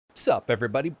What's up,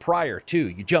 everybody? Prior to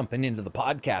you jumping into the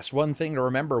podcast, one thing to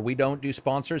remember, we don't do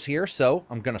sponsors here, so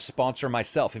I'm going to sponsor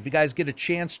myself. If you guys get a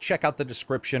chance, check out the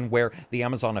description where the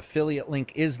Amazon affiliate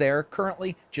link is there,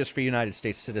 currently just for United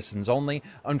States citizens only.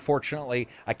 Unfortunately,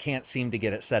 I can't seem to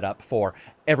get it set up for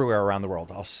everywhere around the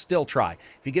world. I'll still try.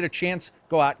 If you get a chance,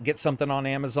 go out and get something on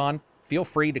Amazon. Feel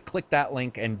free to click that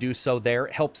link and do so there.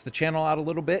 It helps the channel out a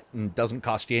little bit and doesn't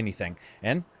cost you anything.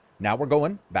 And now we're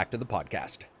going back to the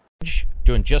podcast.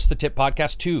 Doing just the tip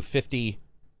podcast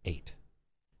 258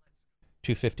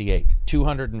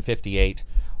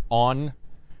 on,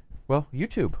 well,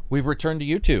 YouTube. We've returned to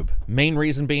YouTube. Main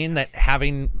reason being that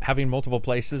having multiple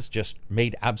places just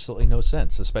made absolutely no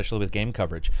sense, especially with game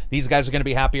coverage. These guys are going to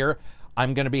be happier.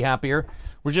 I'm going to be happier.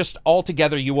 We're just all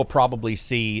together. You will probably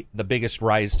see the biggest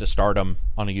rise to stardom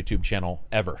on a YouTube channel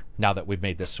ever now that we've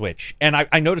made this switch. And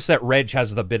I noticed that Reg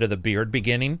has the bit of the beard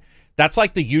beginning. That's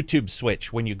like the YouTube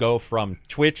switch. When you go from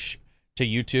Twitch to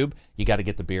YouTube, you got to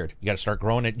get the beard. You got to start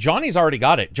growing it. Johnny's already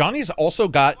got it. Johnny's also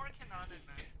got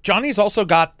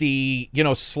the, you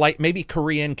know, slight, maybe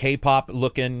Korean K-pop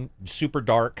looking, super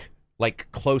dark, like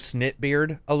close-knit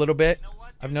beard a little bit. You know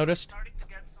what? I've noticed. Starting to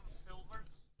get some silvers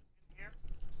in here.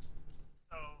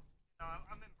 So,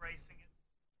 I'm embracing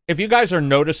it. If you guys are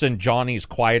noticing Johnny's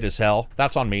quiet as hell,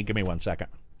 that's on me. Give me 1 second.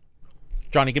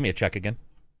 Johnny, give me a check again.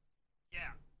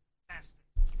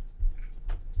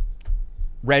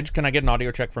 Reg, can I get an audio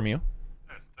check from you?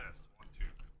 Test, 1, 2.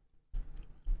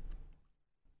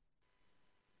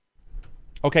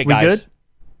 Okay, We guys. good?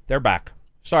 They're back.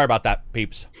 Sorry about that,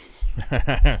 peeps.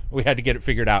 We had to get it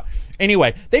figured out.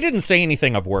 Anyway, they didn't say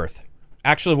anything of worth.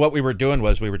 Actually, what we were doing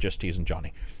was we were just teasing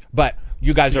Johnny. But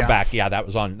you guys are back. Yeah, that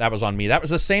was on me. That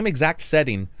was the same exact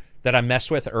setting that I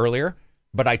messed with earlier,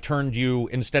 but I turned you,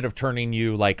 instead of turning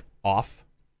you like off,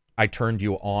 I turned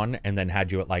you on and then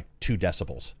had you at like 2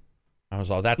 decibels. I was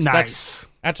all, that's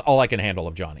that's all I can handle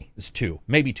of Johnny is 2,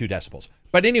 maybe 2 decibels.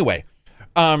 But anyway,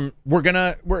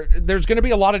 there's gonna be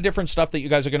a lot of different stuff that you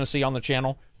guys are gonna see on the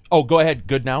channel. Oh, go ahead.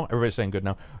 Good now. Everybody's saying good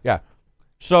now. Yeah.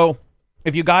 So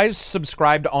if you guys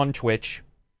subscribed on Twitch,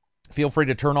 feel free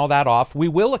to turn all that off. We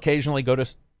will occasionally go to,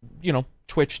 you know,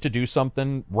 Twitch to do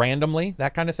something randomly,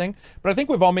 that kind of thing. But I think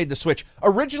we've all made the switch.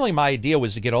 Originally, my idea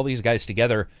was to get all these guys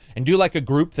together and do like a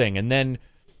group thing, and then,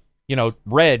 you know,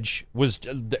 Reg was,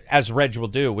 as Reg will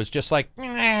do, was just like,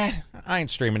 I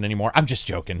ain't streaming anymore. I'm just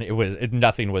joking.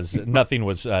 Nothing was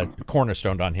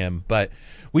cornerstoned on him. But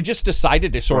we just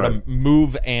decided to sort of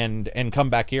move and come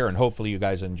back here, and hopefully you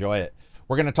guys enjoy it.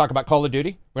 We're going to talk about Call of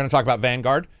Duty. We're going to talk about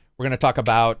Vanguard. We're going to talk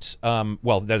about,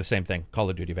 well, they're the same thing, Call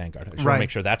of Duty Vanguard. I just want to make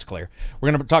sure that's clear.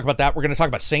 We're going to talk about that. We're going to talk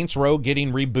about Saints Row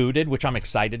getting rebooted, which I'm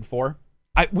excited for.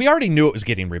 We already knew it was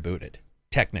getting rebooted,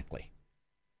 technically.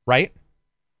 Right?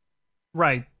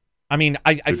 Right. I mean,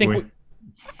 I think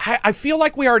I feel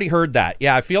like we already heard that.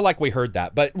 Yeah, I feel like we heard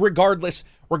that. But regardless,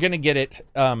 we're going to get it.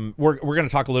 We're going to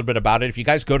talk a little bit about it. If you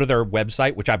guys go to their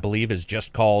website, which I believe is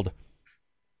just called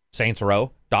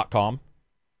saintsrow.com.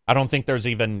 I don't think there's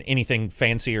even anything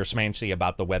fancy or smancy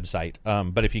about the website.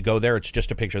 But if you go there, it's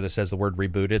just a picture that says the word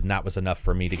rebooted, and that was enough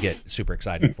for me to get super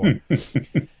excited for.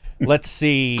 Let's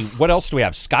see. What else do we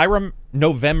have? Skyrim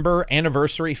November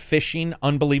Anniversary Fishing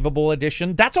Unbelievable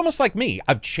Edition. That's almost like me.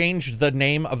 I've changed the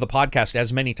name of the podcast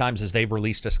as many times as they've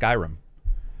released a Skyrim.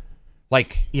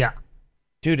 Like, yeah,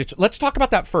 dude. Let's talk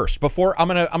about that first. Before I'm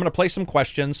gonna play some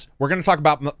questions. We're gonna talk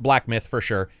about Black Myth for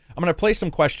sure. I'm gonna play some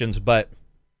questions, so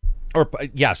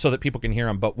that people can hear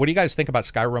them. But what do you guys think about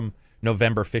Skyrim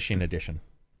November Fishing Edition?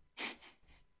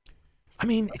 I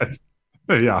mean.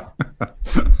 Yeah.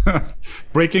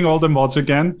 Breaking all the mods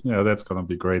again. Yeah, that's going to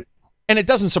be great. And it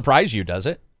doesn't surprise you, does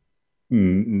it?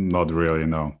 Not really,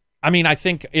 no. I mean, I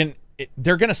think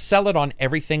they're going to sell it on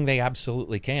everything they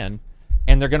absolutely can,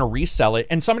 and they're going to resell it.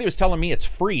 And somebody was telling me it's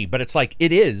free, but it's like,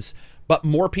 it is. But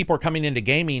more people are coming into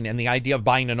gaming, and the idea of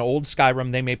buying an old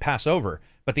Skyrim, they may pass over.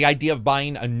 But the idea of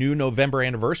buying a new November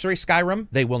Anniversary Skyrim,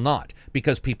 they will not,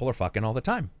 because people are fucking all the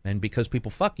time. And because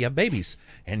people fuck, you have babies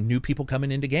and new people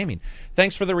coming into gaming.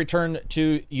 Thanks for the return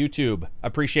to YouTube.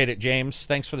 Appreciate it, James.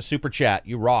 Thanks for the super chat.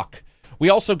 You rock.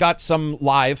 We also got some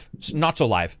live, not so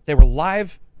live. They were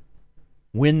live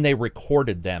when they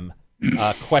recorded them.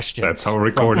 Questions. That's how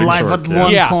recording live work, at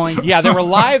one point. Yeah, they were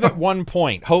live at one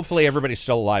point. Hopefully everybody's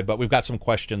still alive, but we've got some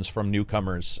questions from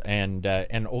newcomers and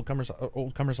old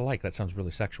comers alike. That sounds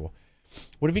really sexual.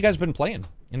 What have you guys been playing?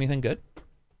 Anything good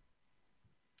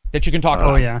that you can talk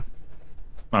about? Oh yeah.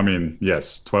 I mean,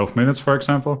 yes, 12 minutes, for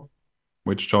example,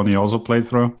 which Johnny also played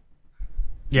through.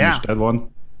 Yeah. Finished that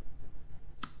one.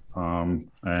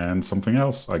 And something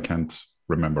else. I can't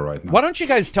remember right now. Why don't you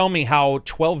guys tell me how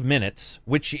 12 Minutes,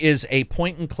 which is a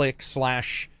point and click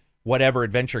 / whatever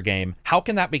adventure game, how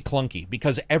can that be clunky?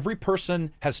 Because every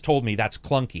person has told me that's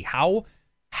clunky. How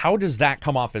does that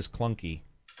come off as clunky?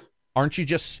 Aren't you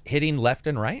just hitting left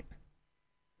and right?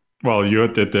 Well,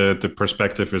 the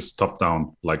perspective is top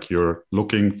down, like you're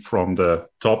looking from the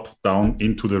top down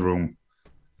into the room.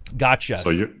 Gotcha. So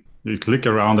you click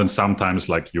around and sometimes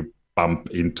like you bump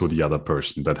into the other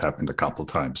person. That happened a couple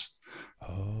times.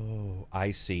 Oh,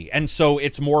 I see. And so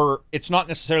it's not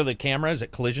necessarily the camera, is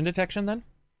it collision detection then?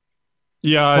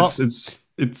 Yeah, Well-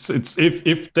 it's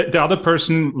if the other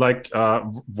person like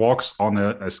walks on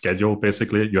a schedule,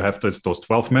 basically you have those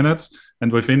 12 minutes,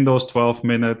 and within those 12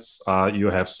 minutes you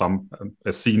have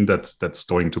a scene that's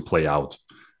going to play out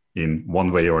in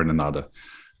one way or in another.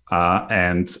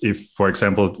 And if, for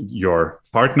example, your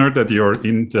partner that you're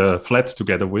in the flat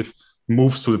together with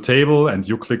moves to the table and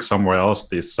you click somewhere else,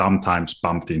 they sometimes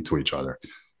bumped into each other.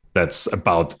 That's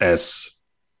about as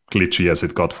glitchy as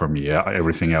it got for me. Yeah,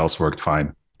 everything else worked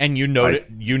fine. And you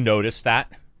noticed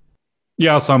that?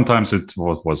 Yeah, sometimes it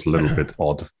was a little bit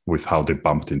odd with how they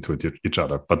bumped into each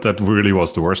other, but that really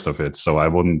was the worst of it. So I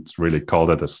wouldn't really call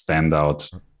that a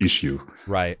standout issue.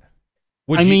 Right.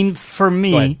 I mean, for Go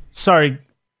ahead. me, sorry,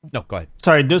 no, go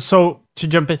ahead. so to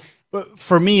jump in, but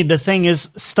for me, the thing is,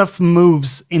 stuff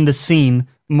moves in the scene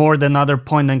more than other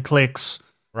point and clicks.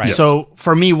 Right. Yes. So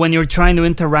for me, when you're trying to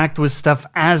interact with stuff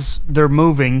as they're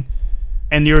moving,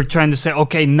 and you're trying to say,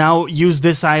 okay, now use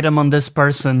this item on this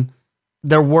person,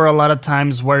 there were a lot of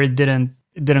times where it didn't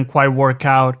quite work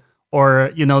out,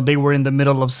 or they were in the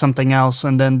middle of something else,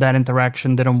 and then that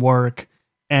interaction didn't work,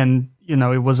 and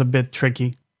it was a bit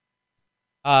tricky.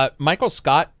 Michael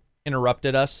Scott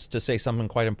interrupted us to say something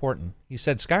quite important. He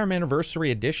said Skyrim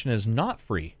Anniversary Edition is not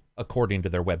free according to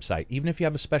their website, even if you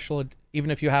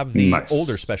have the Nice.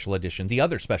 older special edition, the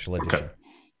other special edition. Okay.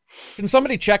 Can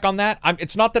somebody check on that?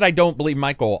 It's not that I don't believe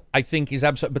Michael. I think he's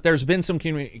absolutely, but there's been some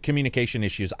communication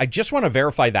issues. I just want to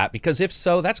verify that, because if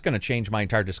so, that's going to change my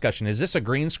entire discussion. Is this a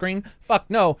green screen? Fuck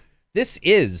no. This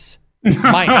is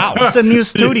my house. It's a new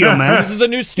studio, man. This is a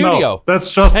new studio. No,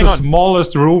 that's just Hang the on.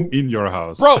 smallest room in your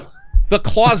house. Bro, the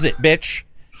closet, bitch.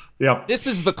 Yep. This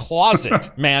is the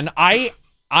closet, man. I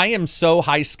am so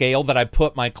high scale that I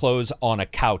put my clothes on a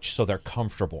couch so they're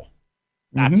comfortable.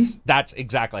 That's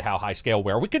exactly how high scale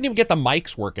we are. We couldn't even get the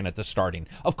mics working at the starting.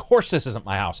 Of course this isn't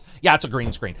my house. Yeah, it's a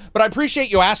green screen. But I appreciate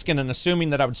you asking and assuming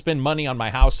that I would spend money on my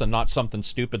house and not something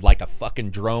stupid like a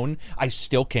fucking drone. I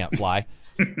still can't fly.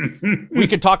 We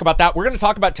could talk about that. We're going to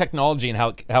talk about technology and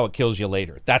how it kills you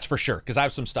later. That's for sure, because I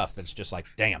have some stuff that's just like,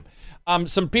 damn.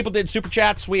 Some people did super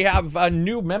chats. We have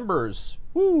new members.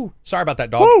 Woo! Sorry about that,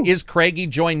 dog. Woo! Is Craigie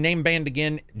joined? Name band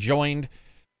again joined.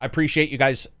 I appreciate you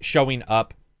guys showing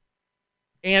up.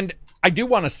 And I do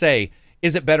want to say,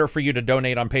 is it better for you to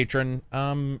donate on Patreon?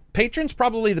 Patreon's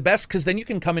probably the best, because then you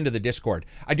can come into the Discord.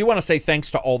 I do want to say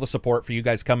thanks to all the support for you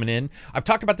guys coming in. I've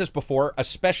talked about this before,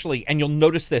 especially, and you'll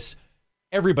notice this.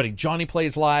 Everybody, Johnny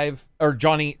Plays Live, or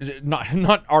Johnny,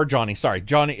 not our Johnny, sorry,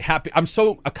 Johnny, Happy, I'm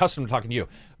so accustomed to talking to you,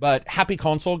 but Happy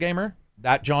Console Gamer,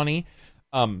 that Johnny,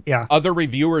 Yeah. other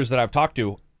reviewers that I've talked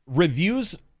to,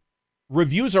 reviews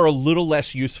are a little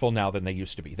less useful now than they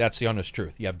used to be. That's the honest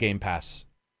truth. You have Game Pass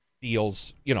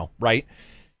deals, right?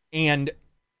 And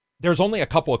there's only a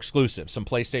couple exclusives, some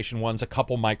PlayStation ones, a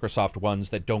couple Microsoft ones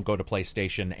that don't go to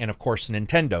PlayStation, and of course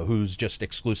Nintendo, who's just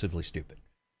exclusively stupid.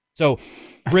 So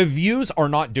reviews are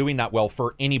not doing that well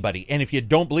for anybody. And if you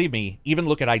don't believe me, even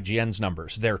look at IGN's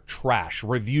numbers. They're trash.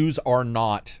 Reviews are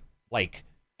not like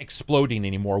exploding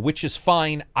anymore, which is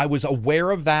fine. I was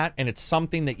aware of that, and it's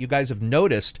something that you guys have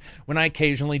noticed when I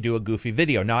occasionally do a goofy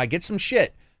video. Now I get some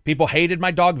shit. People hated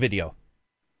my dog video.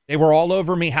 They were all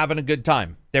over me having a good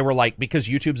time. They were like, because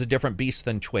YouTube's a different beast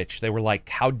than Twitch. They were like,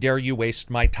 how dare you waste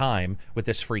my time with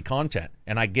this free content?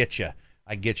 And I get you.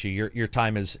 I get you. Your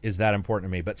time is that important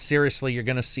to me. But seriously, you're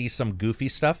going to see some goofy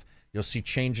stuff. You'll see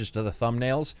changes to the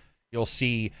thumbnails. You'll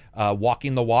see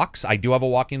walking the walks. I do have a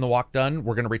walking the walk done.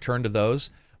 We're going to return to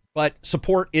those. But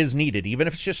support is needed, even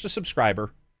if it's just a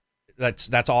subscriber.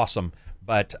 That's awesome.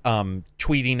 But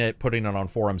tweeting it, putting it on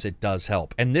forums, it does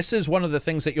help. And this is one of the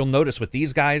things that you'll notice with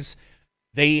these guys.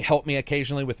 They help me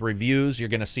occasionally with reviews. You're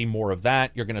going to see more of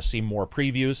that. You're going to see more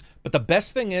previews. But the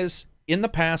best thing is, in the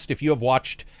past, if you have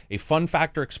watched a Fun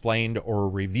Factor Explained or a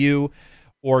review,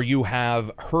 or you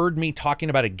have heard me talking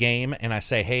about a game and I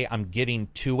say, hey, I'm getting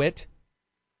to it,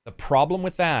 the problem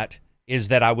with that is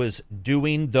that I was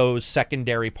doing those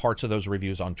secondary parts of those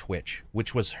reviews on Twitch,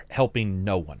 which was helping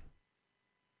no one.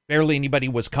 Barely anybody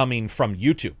was coming from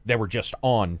YouTube. They were just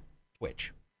on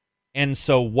Twitch. And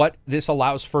so what this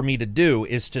allows for me to do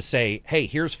is to say, hey,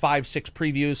 here's 5-6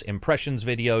 previews, impressions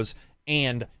videos,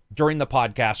 and during the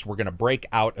podcast, we're going to break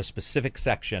out a specific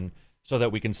section so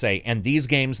that we can say, and these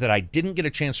games that I didn't get a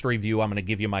chance to review, I'm going to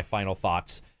give you my final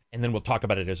thoughts, and then we'll talk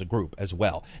about it as a group as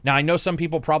well. Now, I know some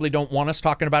people probably don't want us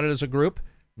talking about it as a group,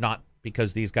 not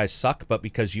because these guys suck, but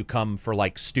because you come for,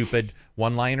 like, stupid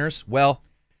one-liners. Well,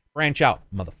 branch out,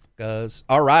 motherfuckers.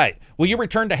 All right. Will you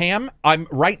return to Ham?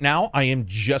 Right now, I am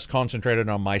just concentrated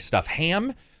on my stuff.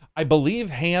 Ham, I believe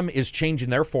Ham is changing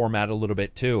their format a little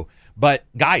bit too. But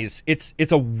guys, it's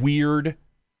a weird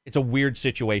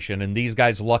situation, and these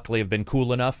guys luckily have been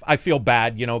cool enough. I feel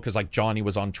bad, because like Johnny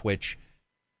was on Twitch,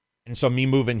 and so me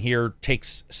moving here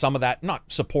takes some of that,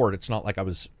 not support. It's not like I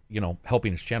was,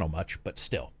 helping his channel much, but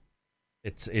still,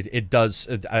 it does.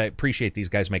 I appreciate these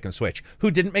guys making the switch.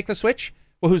 Who didn't make the switch?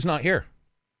 Well, who's not here?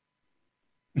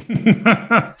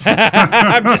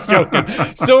 I'm just joking.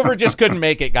 Silver just couldn't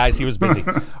make it, guys. He was busy.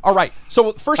 All right.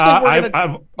 So first thing we're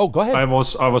gonna. Go ahead. I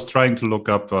was trying to look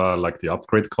up like the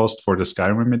upgrade cost for the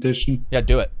Skyrim edition. Yeah,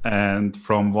 do it. And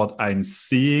from what I'm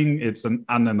seeing, it's an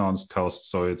unannounced cost,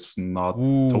 so it's not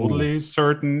totally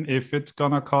certain if it's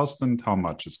gonna cost and how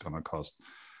much it's gonna cost.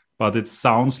 But it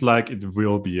sounds like it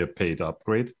will be a paid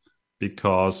upgrade,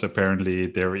 because apparently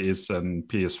there is an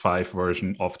PS5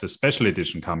 version of the special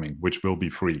edition coming, which will be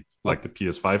free, like the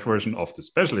PS5 version of the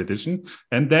special edition.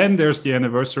 And then there's the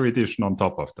anniversary edition on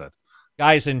top of that.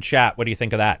 Guys in chat, what do you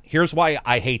think of that? Here's why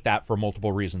I hate that for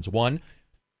multiple reasons. One,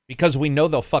 because we know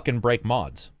they'll fucking break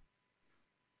mods.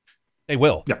 They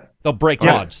will. Yeah. They'll break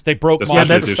mods. They broke the mods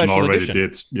special with the edition special already edition.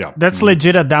 did. Yeah. That's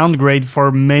legit a downgrade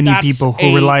for many people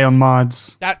who rely on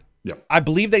mods. I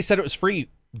believe they said it was free.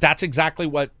 That's exactly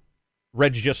what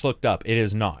Reg just looked up. It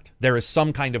is not. There is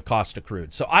some kind of cost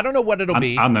accrued. So I don't know what it'll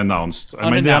be. Unannounced. I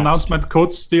mean, the announcement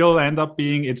could still end up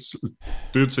being, it's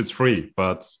free,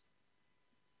 but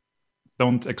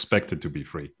don't expect it to be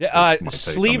free.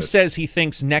 Sleeve says he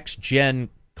thinks next-gen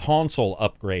console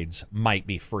upgrades might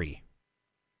be free.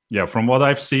 Yeah, from what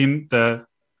I've seen, the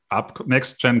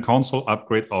next-gen console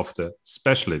upgrade of the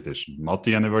special edition, not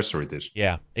the anniversary edition.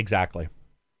 Yeah, exactly.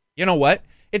 You know what?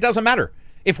 It doesn't matter.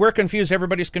 If we're confused,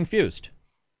 everybody's confused.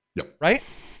 Yep. Right?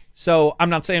 So I'm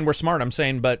not saying we're smart. I'm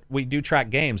saying, but we do track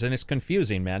games, and it's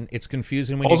confusing, man. It's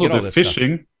confusing when also, you get all the this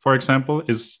fishing, stuff. For example,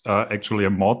 is actually a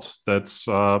mod that's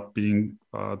being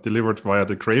delivered via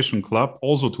the Creation Club,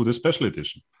 also to the special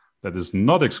edition. That is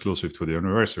not exclusive to the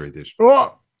anniversary edition.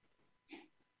 Oh.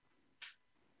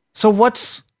 So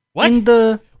what's in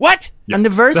the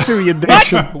anniversary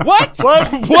edition?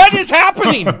 What is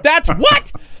happening? That's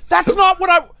not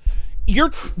what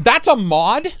that's a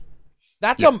mod?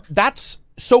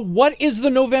 So what is the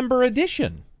November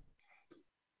edition?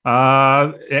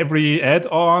 Every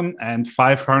add-on and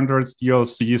 500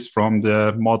 DLCs from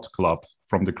the mod club,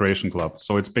 from the Creation Club.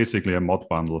 So it's basically a mod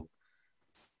bundle.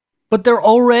 But they're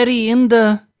already in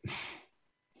the...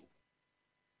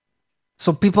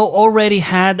 So people already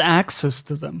had access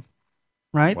to them,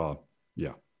 right? Well,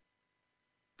 yeah.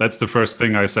 That's the first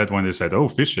thing I said when they said, "Oh,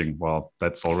 fishing." Well,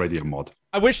 that's already a mod.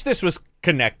 I wish this was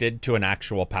connected to an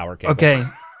actual power cable. Okay.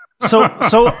 So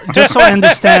just so I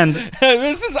understand, I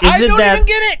don't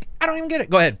even get it.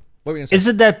 Go ahead. What were you gonna say? Is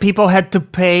it that people had to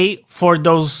pay for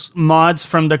those mods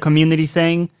from the community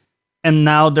thing, and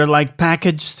now they're like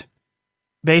packaged,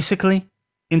 basically,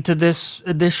 into this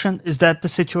edition? Is that the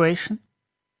situation?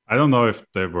 I don't know if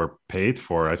they were paid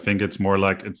for. I think it's more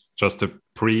like it's just a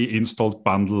pre-installed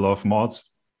bundle of mods.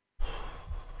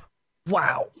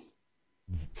 Wow.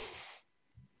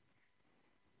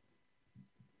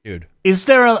 Dude. Is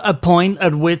there a point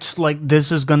at which like this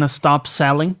is gonna stop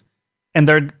selling, and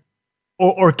they're,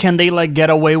 or can they like get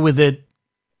away with it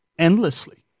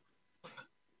endlessly?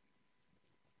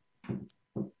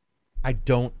 I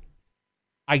don't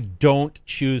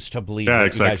choose to believe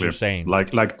what you guys are saying.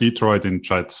 Like Detroit in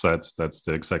chat said, that's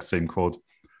the exact same quote.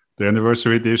 The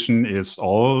anniversary edition is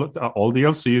all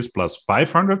DLCs plus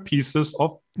 500 pieces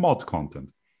of mod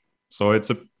content. So it's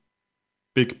a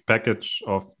big package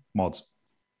of mods.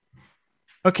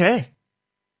 Okay.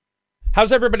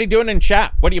 How's everybody doing in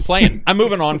chat? What are you playing? I'm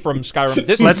moving on from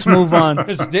Skyrim. Let's move on.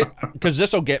 Because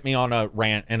this will get me on a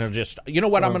rant, and it'll just... You know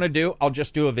what I'm going to do? I'll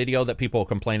just do a video that people will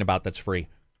complain about that's free.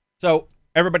 So,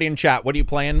 everybody in chat, what are you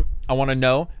playing? I want to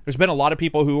know. There's been a lot of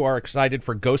people who are excited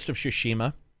for Ghost of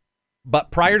Tsushima.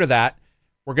 But prior to that,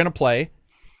 we're going to play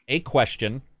a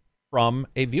question from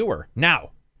a viewer.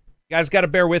 Now, you guys got to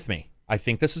bear with me. I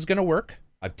think this is going to work.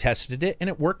 I've tested it, and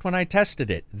it worked when I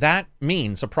tested it. That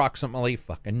means approximately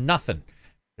fucking nothing.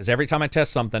 Because every time I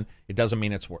test something, it doesn't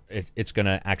mean it's going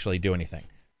to actually do anything.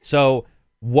 So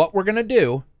what we're going to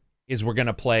do is we're going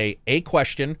to play a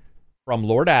question from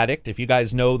Lord Addict. If you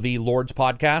guys know the Lords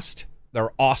podcast,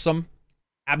 they're awesome,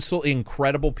 absolutely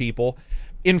incredible people.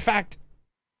 In fact,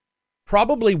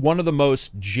 probably one of the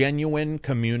most genuine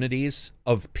communities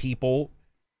of people,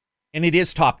 and it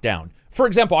is top down. For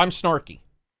example, I'm snarky.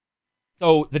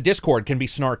 So the Discord can be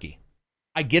snarky.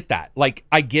 I get that. Like,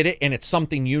 I get it, and it's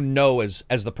something you know as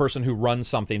the person who runs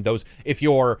something. Those if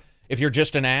you're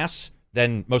just an ass,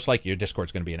 then most likely your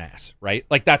Discord's going to be an ass, right?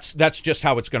 Like that's just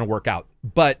how it's going to work out.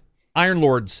 But Iron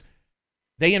Lords,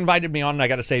 they invited me on, and I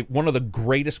got to say, one of the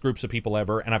greatest groups of people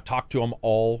ever, and I've talked to them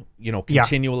all,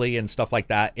 continually and stuff like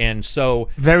that. And so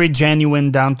very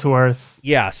genuine, down to earth.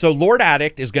 Yeah, so Lord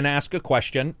Addict is going to ask a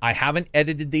question. I haven't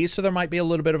edited these, so there might be a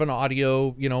little bit of an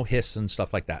audio, hiss and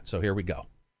stuff like that. So here we go.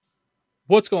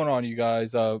 What's going on, you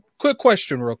guys? Quick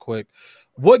question real quick.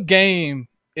 What game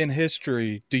in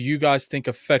history do you guys think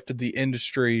affected the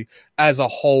industry as a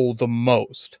whole the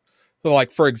most? So,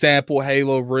 like, for example,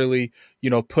 Halo really,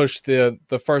 pushed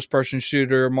the first-person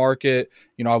shooter market.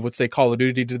 I would say Call of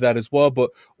Duty did that as well. But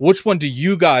which one do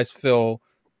you guys feel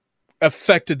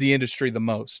affected the industry the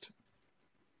most?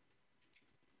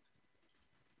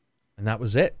 And that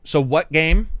was it. So what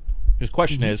game, his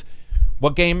question is,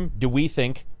 what game do we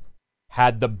think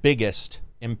had the biggest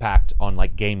impact on,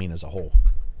 like, gaming as a whole?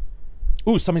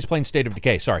 Ooh, somebody's playing State of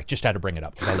Decay. Sorry, just had to bring it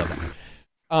up because I love that game.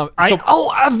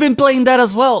 I've been playing that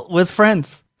as well with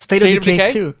friends. State of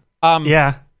Decay 2.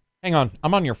 Yeah. Hang on.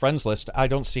 I'm on your friends list. I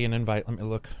don't see an invite. Let me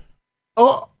look.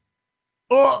 Oh.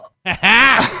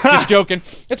 Just joking.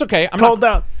 It's okay. I'm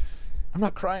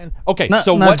not crying. Okay,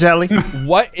 so not jelly.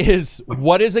 what is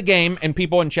a game, and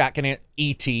people in chat can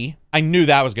E.T. I knew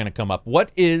that was going to come up.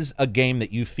 What is a game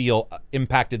that you feel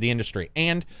impacted the industry?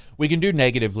 And we can do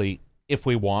negatively if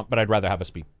we want, but I'd rather have us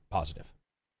be positive.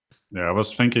 Yeah, I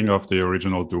was thinking of the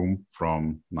original Doom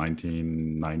from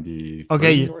 1990.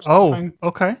 Okay. Or something.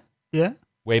 Okay. Yeah.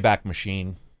 Wayback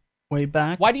Machine. Way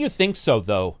back. Why do you think so,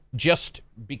 though? Just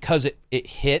because it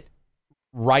hit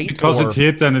right? Because it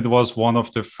hit, and it was one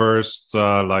of the first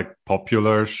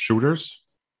popular shooters.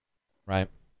 Right.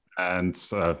 And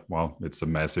it's a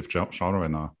massive genre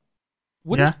now.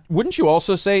 Wouldn't you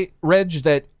also say, Reg,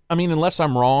 that, I mean, unless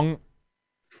I'm wrong,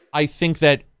 I think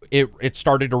that it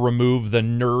started to remove the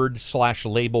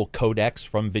nerd/label codex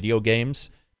from video games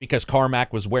because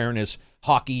Carmack was wearing his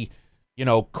hockey,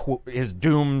 his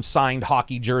Doom signed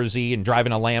hockey jersey and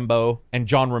driving a Lambo, and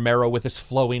John Romero with his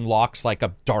flowing locks like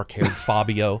a dark-haired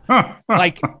Fabio.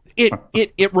 Like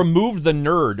it removed the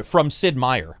nerd from Sid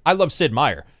Meier. I love Sid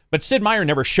Meier, but Sid Meier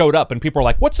never showed up, and people were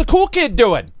like, "What's the cool kid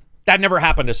doing?" That never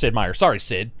happened to Sid Meier. Sorry,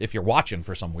 Sid, if you're watching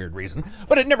for some weird reason,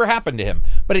 but it never happened to him.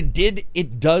 But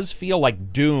it does feel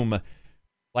like Doom,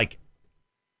 like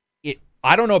it.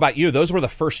 I don't know about you. Those were the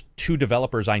first two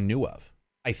developers I knew of,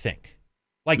 I think.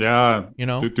 Like, yeah,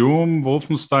 the Doom,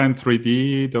 Wolfenstein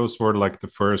 3D, those were like the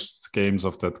first games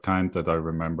of that kind that I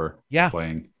remember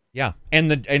playing. Yeah,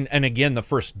 and again, the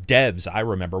first devs I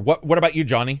remember. What about you,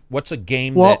 Johnny? What's a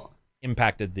game that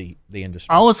impacted the industry?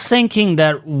 I was thinking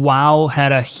that WoW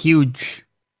had a huge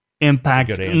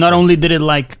impact. Not only did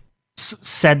it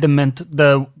sediment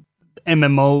the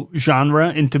MMO genre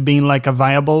into being like a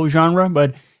viable genre,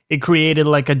 but it created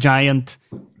like a giant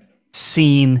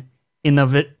scene in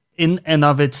and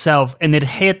of itself, and it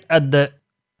hit at the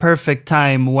perfect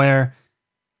time where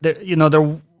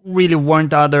there really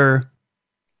weren't other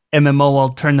MMO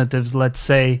alternatives, let's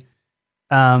say.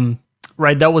 Right,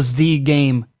 that was the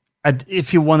game.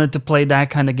 If you wanted to play that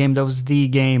kind of game, that was the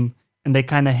game, and they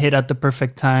kind of hit at the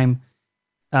perfect time.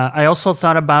 I also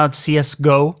thought about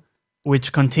CS:GO,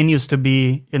 which continues to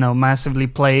be, massively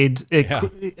played. It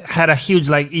had a huge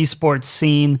esports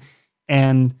scene,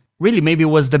 and really maybe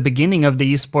was the beginning of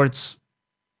the esports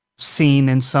scene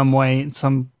in some way, in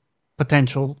some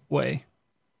potential way.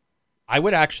 I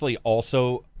would actually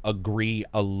also agree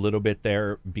a little bit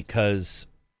there because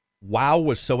WoW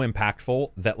was so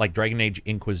impactful that Dragon Age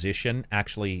Inquisition,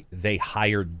 actually, they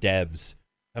hired devs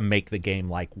to make the game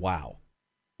like WoW,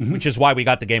 which is why we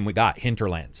got the game we got,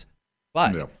 Hinterlands.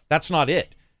 But that's not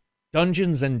it.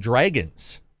 Dungeons and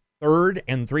Dragons, 3rd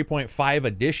and 3.5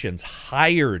 editions,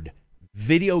 hired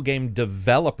video game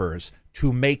developers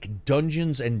to make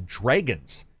Dungeons and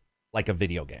Dragons like a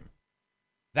video game.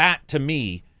 That, to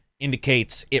me,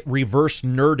 indicates it reverse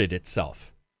nerded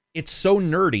itself. It's so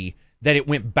nerdy that it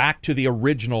went back to the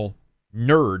original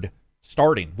nerd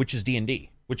starting, which is D&D,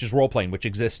 which is role-playing, which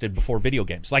existed before video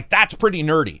games. That's pretty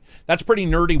nerdy. That's pretty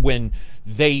nerdy when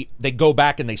they go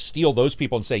back and they steal those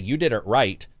people and say, you did it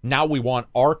right. Now we want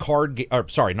our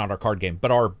not our card game,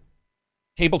 but our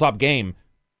tabletop game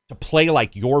to play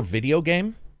like your video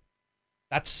game.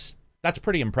 that's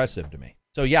pretty impressive to me.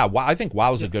 So yeah, I think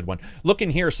WoW's a good one.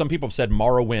 Looking here, some people have said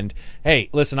Morrowind. Hey,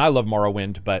 listen, I love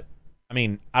Morrowind, but I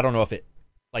mean, I don't know if it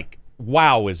like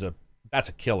WoW that's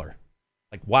a killer.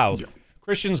 Like WoW. Yeah.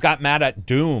 Christians got mad at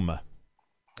Doom.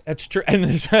 That's true. And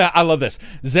this, I love this.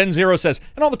 Zen Zero says,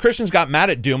 and all the Christians got mad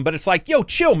at Doom, but it's like, yo,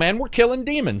 chill, man. We're killing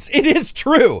demons. It is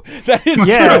true. That is true.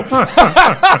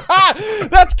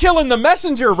 That's killing the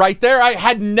messenger right there. I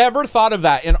had never thought of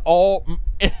that in all.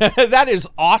 That is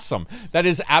awesome. That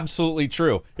is absolutely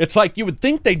true. It's like you would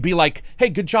think they'd be like, hey,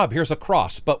 good job. Here's a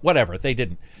cross. But whatever. They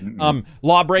didn't.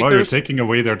 Lawbreakers. Well, you're taking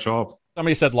away their job.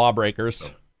 Somebody said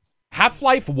Lawbreakers.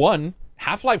 Half-Life 1.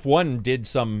 Half-Life 1 did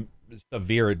some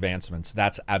severe advancements.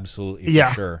 That's absolutely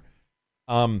for sure.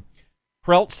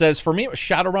 Prelt says, for me, it was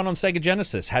Shadowrun on Sega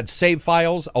Genesis. Had save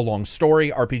files, a long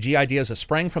story, RPG ideas that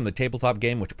sprang from the tabletop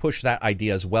game, which pushed that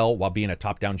idea as well while being a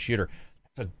top-down shooter.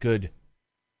 That's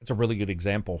a really good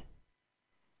example.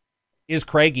 Is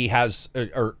Craigie has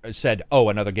or said, oh,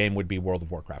 another game would be World of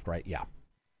Warcraft, right? Yeah.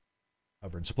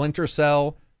 Covered Splinter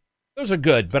Cell. Those are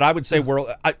good, but I would say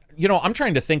I'm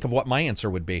trying to think of what my answer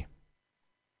would be.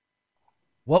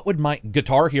 What would my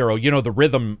Guitar Hero, the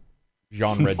rhythm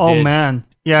genre Oh, man.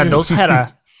 Yeah, those had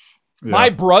a...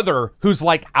 My brother, who's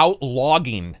like out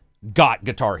logging, got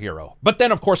Guitar Hero. But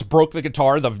then, of course, broke the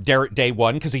guitar the day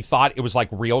one because he thought it was like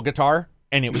real guitar.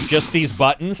 And it was just these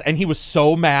buttons. And he was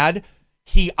so mad.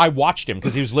 I watched him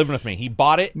because he was living with me. He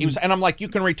bought it. And I'm like, you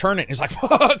can return it. And he's like,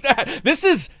 fuck that.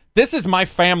 This is my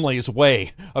family's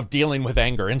way of dealing with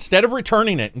anger. Instead of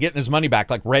returning it and getting his money back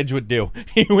like Reg would do,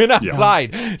 he went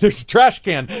outside. Yeah. There's a trash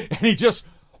can, and he just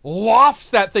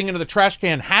lofts that thing into the trash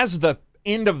can, has the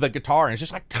end of the guitar, and it's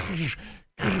just like,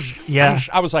 yeah.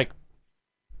 I was like,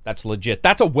 that's legit.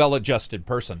 That's a well-adjusted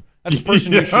person. That's a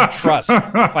person you should trust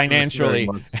financially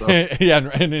so.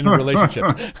 and in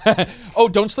relationships. Oh,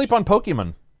 don't sleep on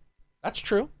Pokemon. That's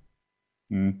true.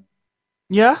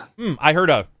 Yeah. I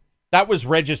heard that was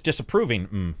Regis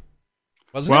disapproving.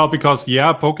 Wasn't well, it? because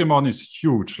Pokemon is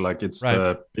huge. Like it's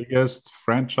the biggest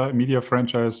media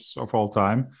franchise of all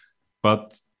time,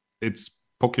 but it's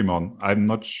Pokemon. I'm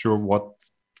not sure what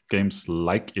games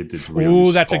like it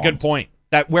really that's spawned. A good point.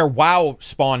 That where WoW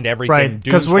spawned everything. Right,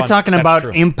 because we're talking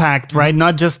about impact, right?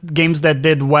 Not just games that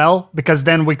did well, because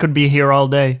then we could be here all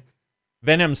day.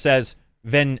 Venom says,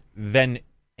 Ven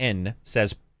N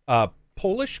says,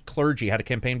 Polish clergy had a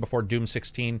campaign before Doom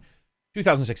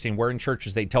 2016, where in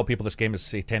churches they tell people this game is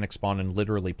satanic spawn and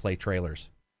literally play trailers.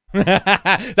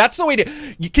 That's the way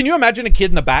to... Can you imagine a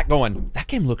kid in the back going, that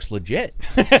game looks legit?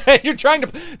 You're trying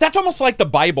to... That's almost like the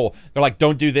Bible. They're like,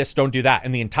 don't do this, don't do that.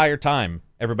 And the entire time,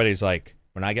 everybody's like,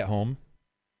 when I get home,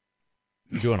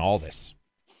 I'm doing all this.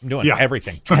 I'm doing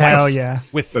everything. Hell yeah.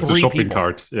 With that's 3 a shopping people.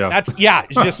 cart. Yeah.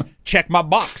 It's just check my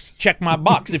box. Check my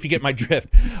box if you get my drift.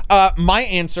 My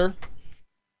answer...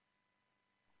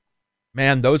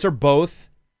 Man, those are both...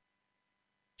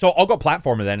 So I'll go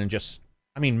platformer then and just...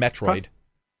 Metroid.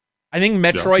 I think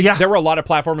Metroid... There were a lot of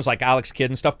platformers like Alex Kidd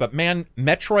and stuff, but man,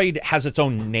 Metroid has its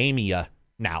own Namia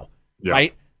now,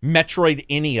 right?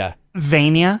 Metroidvania.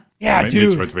 Vania? Yeah,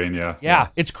 dude. Metroidvania. Yeah,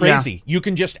 it's crazy. Yeah. You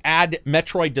can just add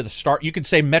Metroid to the start. You could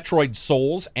say Metroid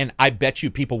Souls, and I bet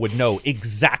you people would know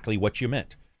exactly what you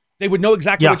meant. They would know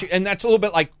exactly what you... And that's a little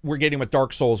bit like we're getting with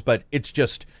Dark Souls, but it's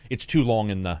too long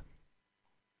in the...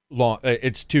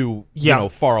 it's too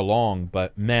far along,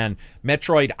 but man,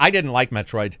 Metroid, I didn't like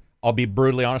Metroid. I'll be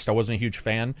brutally honest, I wasn't a huge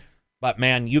fan, but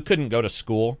man, you couldn't go to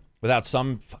school without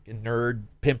some fucking nerd,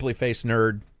 pimply faced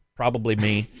nerd, probably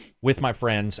me, with my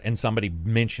friends, and somebody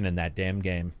mentioning that damn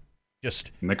game.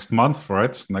 Just next month,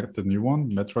 right? The new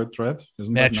one, Metroid Dread,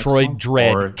 isn't it? Metroid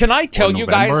Dread. Can I tell you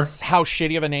guys how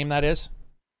shitty of a name that is?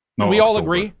 No, we all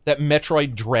agree that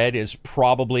Metroid Dread is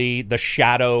probably the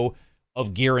shadow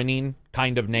of Gearing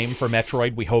kind of name for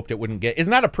Metroid. We hoped it wouldn't get.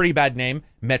 Isn't that a pretty bad name?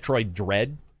 Metroid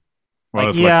Dread. Well,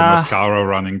 it's like a mascara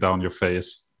running down your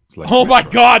face. It's like oh my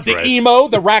god, Dread. The emo,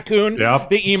 the raccoon,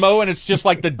 the emo, and it's just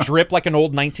like the drip, like an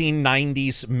old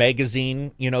 1990s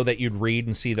magazine, that you'd read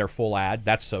and see their full ad.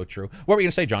 That's so true. What were you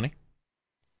gonna say, Johnny?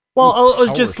 Well, it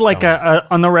was just like a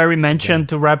honorary mention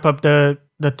to wrap up the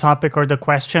topic or the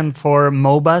question for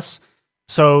MOBAs.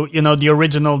 So the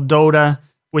original Dota,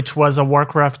 which was a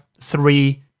Warcraft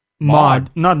 3 not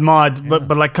mod,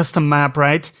 but like custom map,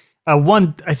 right?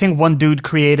 I think one dude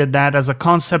created that as a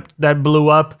concept that blew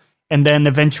up, and then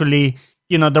eventually,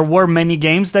 there were many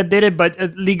games that did it, but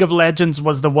League of Legends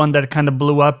was the one that kind of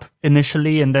blew up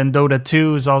initially, and then Dota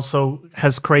 2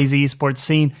 has crazy esports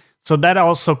scene, so that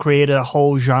also created a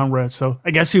whole genre. So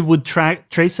I guess you would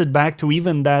trace it back to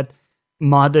even that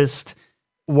modest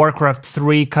Warcraft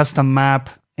 3 custom map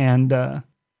and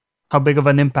how big of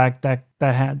an impact that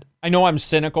had. I know I'm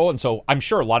cynical, and so I'm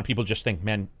sure a lot of people just think,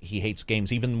 man, he hates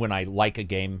games. Even when I like a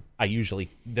game, I usually,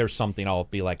 there's something I'll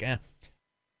be like,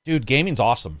 dude, gaming's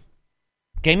awesome.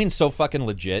 Gaming's so fucking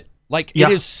legit. Like,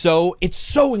 it's so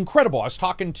incredible. I was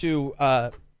talking to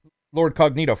Lord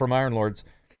Cognito from Iron Lords,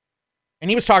 and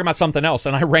he was talking about something else,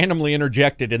 and I randomly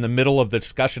interjected in the middle of the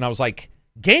discussion. I was like,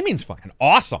 gaming's fucking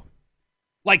awesome.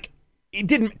 Like, it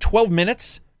didn't 12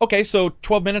 minutes. Okay, so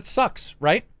 12 minutes sucks,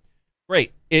 right?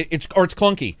 Great. It's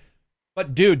clunky.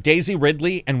 But dude, Daisy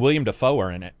Ridley and William Dafoe are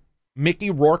in it.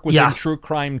 Mickey Rourke was in True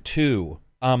Crime 2.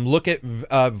 Look at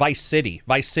Vice City.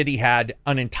 Vice City had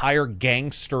an entire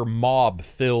gangster mob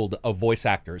filled of voice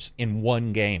actors in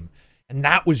one game. And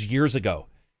that was years ago.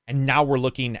 And now we're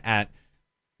looking at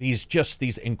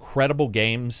these incredible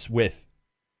games with,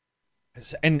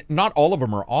 and not all of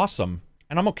them are awesome.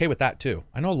 And I'm okay with that too.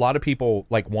 I know a lot of people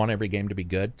like want every game to be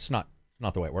good. It's not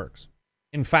the way it works.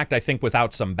 In fact, I think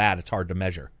without some bad, it's hard to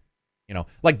measure. You know,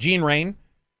 like Gene Rain.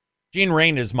 Gene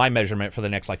Rain is my measurement for the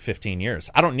next like 15 years.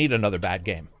 I don't need another bad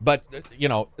game. But, you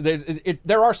know,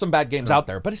 there are some bad games out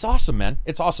there. But it's awesome, man.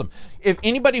 It's awesome. If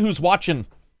anybody who's watching,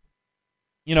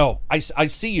 you know, I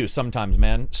see you sometimes,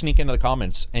 man, sneak into the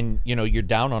comments and, you know, you're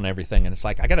down on everything. And it's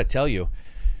like, I got to tell you,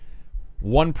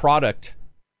 one product,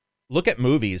 look at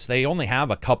movies. They only have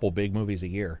a couple big movies a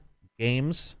year.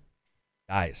 Games,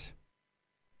 guys.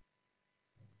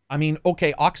 I mean,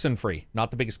 okay, Oxenfree,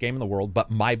 not the biggest game in the world, but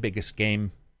my biggest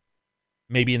game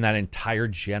maybe in that entire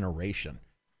generation.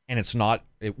 And it's not,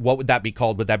 what would that be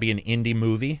called? Would that be an indie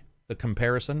movie, the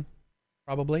comparison,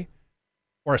 probably?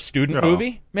 Or a student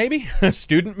movie, maybe? A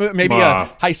student movie, maybe a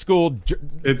high school...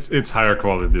 It's higher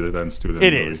quality than student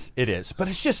movie. It is. But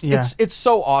it's just, it's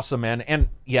so awesome, man. And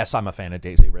yes, I'm a fan of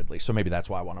Daisy Ridley, so maybe that's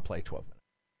why I want to play 12 minutes.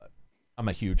 But I'm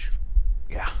a huge,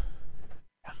 I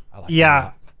like it a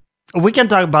lot. We can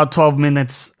talk about 12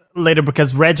 minutes later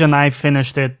because Reg and I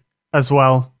finished it as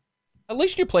well. At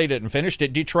least you played it and finished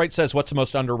it. Detroit says, what's the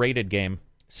most underrated game?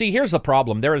 See, here's the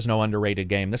problem. There is no underrated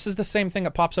game. This is the same thing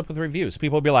that pops up with reviews.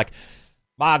 People will be like,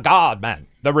 my God, man,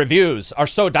 the reviews are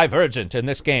so divergent in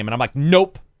this game. And I'm like,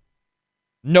 nope.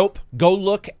 Go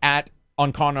look at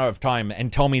Ocarina of Time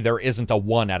and tell me there isn't a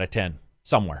 1 out of 10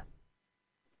 somewhere.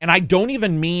 And I don't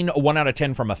even mean a 1 out of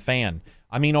 10 from a fan.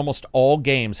 I mean almost all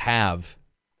games have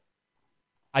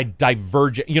a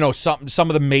divergent, you know, some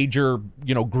of the major,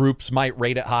 you know, groups might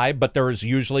rate it high, but there is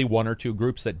usually 1 or 2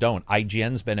 groups that don't.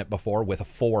 IGN's been it before with a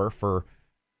 4 for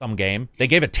some game. They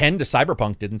gave a 10 to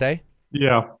Cyberpunk, didn't they?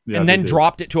 Yeah. And then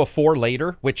dropped it to a 4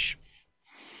 later, which,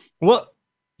 well,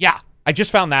 yeah, I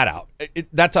just found that out.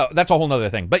 That's a whole nother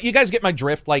thing. But you guys get my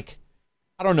drift. Like,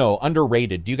 I don't know,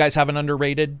 underrated. Do you guys have an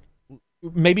underrated?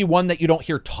 Maybe one that you don't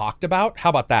hear talked about? How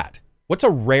about that? What's a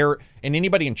rare, and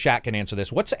anybody in chat can answer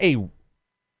this, what's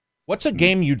a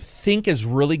game you'd think is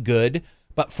really good,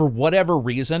 but for whatever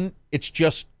reason,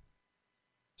 it's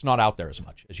not out there as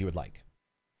much as you would like?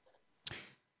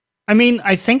 I mean,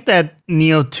 I think that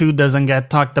Neo 2 doesn't get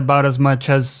talked about as much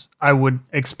as I would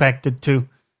expect it to.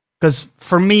 Because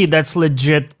for me, that's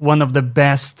legit one of the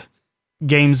best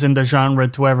games in the genre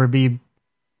to ever be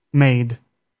made.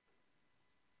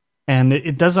 And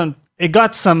it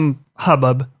got some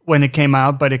hubbub when it came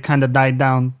out, but it kind of died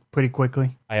down pretty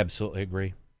quickly. I absolutely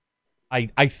agree.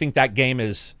 I think that game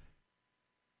is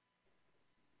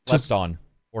slept on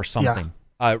or something.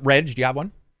 Yeah. Reg, do you have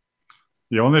one?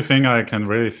 The only thing I can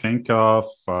really think of,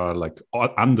 like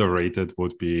underrated,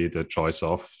 would be the choice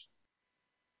of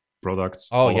products.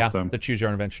 Oh, yeah, the choose your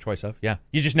own adventure choice of. Yeah,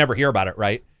 you just never hear about it,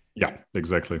 right? Yeah,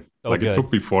 exactly. So like good. It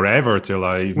took me forever till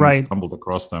I even stumbled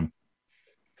across them.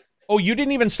 Oh, you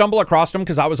didn't even stumble across them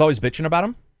because I was always bitching about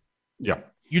them? Yeah.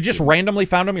 You just randomly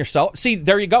found them yourself? See,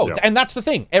 there you go. Yeah. And that's the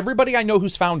thing. Everybody I know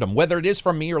who's found them, whether it is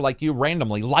from me or like you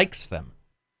randomly, likes them.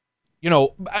 You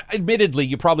know, admittedly,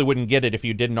 you probably wouldn't get it if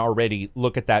you didn't already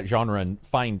look at that genre and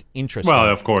find interest. Well,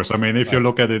 of course. I mean, if you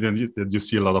look at it and you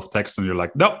see a lot of text and you're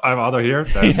like, no, I'm out of here,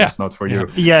 then it's not for you.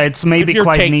 Yeah, it's maybe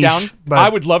quite niche. But I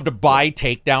would love to buy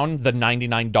Takedown, the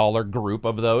 $99 group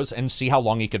of those, and see how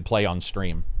long he could play on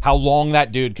stream. How long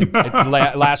that dude could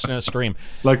last in a stream.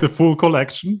 Like the full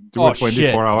collection? Do a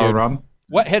 24-hour run?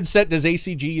 What headset does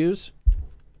ACG use?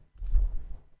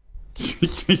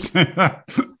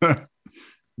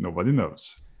 Nobody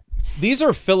knows. These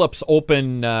are Philips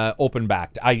open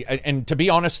backed. And to be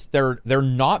honest, they're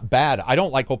not bad. I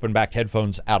don't like open backed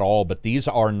headphones at all, but these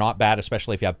are not bad,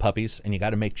 especially if you have puppies and you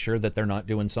got to make sure that they're not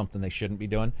doing something they shouldn't be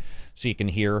doing, so you can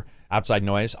hear outside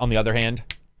noise. On the other hand,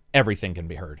 everything can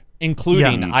be heard,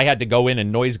 including I had to go in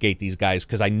and noise gate these guys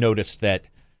because I noticed that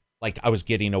like I was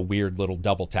getting a weird little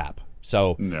double tap.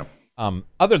 So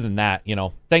Other than that,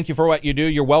 thank you for what you do.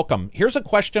 You're welcome. Here's a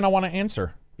question I want to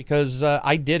answer because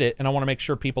I did it, and I want to make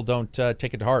sure people don't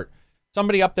take it to heart.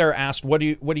 Somebody up there asked, "What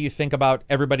do you think about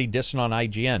everybody dissing on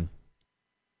IGN?"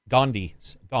 Gandhi.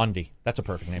 That's a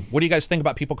perfect name. What do you guys think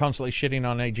about people constantly shitting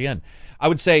on IGN? I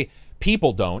would say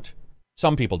people don't.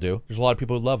 Some people do. There's a lot of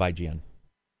people who love IGN,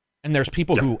 and there's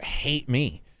people who hate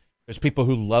me. There's people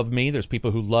who love me. There's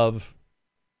people who love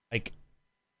like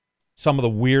some of the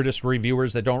weirdest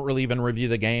reviewers that don't really even review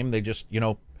the game. They just,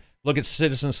 look at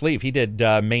Citizen Sleeve. He did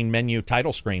main menu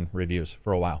title screen reviews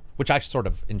for a while, which I sort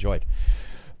of enjoyed.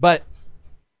 But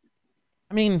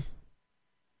I mean,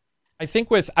 I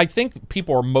think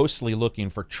people are mostly looking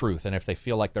for truth, and if they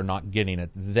feel like they're not getting it,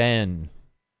 then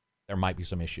there might be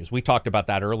some issues. We talked about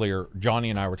that earlier. Johnny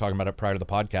and I were talking about it prior to the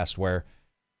podcast, where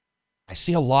I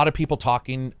see a lot of people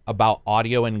talking about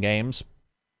audio in games,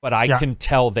 but I can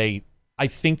tell I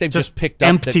think they've just picked up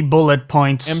empty bullet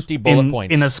points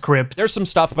in a script. There's some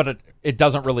stuff, but it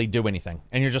doesn't really do anything.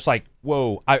 And you're just like,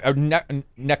 whoa,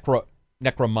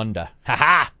 Necromunda.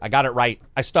 Haha, I got it right.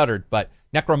 I stuttered, but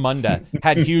Necromunda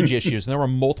had huge issues, and there were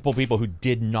multiple people who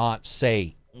did not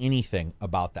say anything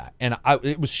about that. And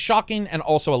it was shocking and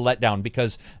also a letdown,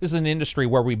 because this is an industry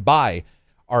where we buy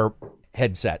our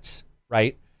headsets,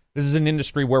 right? This is an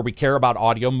industry where we care about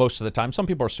audio most of the time. Some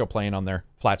people are still playing on their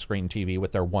flat screen TV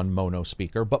with their one mono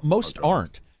speaker, but most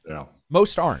aren't. Yeah.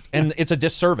 Most aren't. And it's a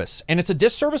disservice. And it's a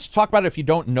disservice to talk about it if you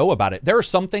don't know about it. There are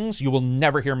some things you will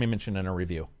never hear me mention in a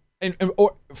review.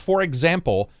 Or for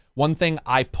example, one thing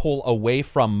I pull away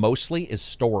from mostly is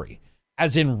story,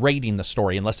 as in rating the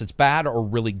story, unless it's bad or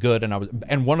really good.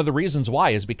 And one of the reasons why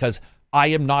is because I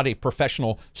am not a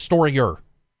professional storyer.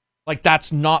 Like,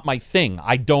 that's not my thing.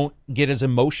 I don't get as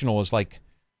emotional as, like,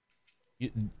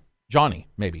 Johnny,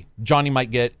 maybe. Johnny might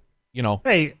get,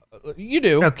 Hey. You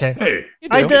do. Okay. Hey.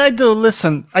 You do. I do.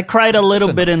 Listen, I cried a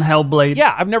little bit in Hellblade.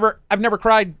 Yeah, I've never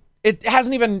cried. It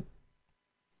hasn't even...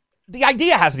 The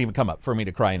idea hasn't even come up for me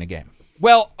to cry in a game.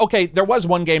 Well, okay, there was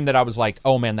one game that I was like,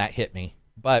 oh, man, that hit me.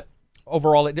 But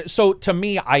overall, so to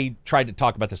me, I tried to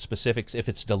talk about the specifics, if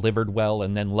it's delivered well,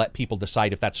 and then let people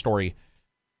decide if that story...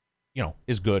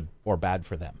 is good or bad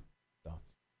for them. So,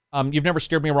 you've never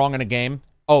steered me wrong in a game.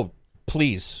 Oh,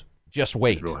 please, just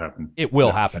wait. It will happen. It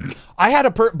will happen. I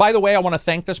had by the way, I want to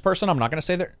thank this person. I'm not going to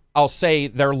say I'll say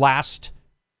their last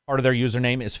part of their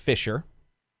username is Fisher.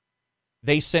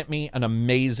 They sent me an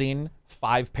amazing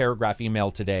 5-paragraph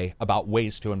email today about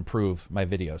ways to improve my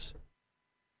videos.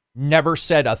 Never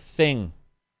said a thing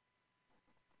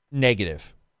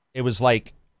negative. It was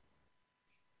like,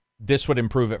 this would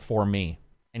improve it for me.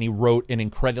 And he wrote an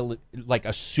incredibly, like,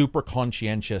 a super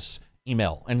conscientious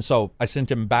email. And so I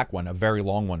sent him back a very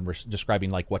long one,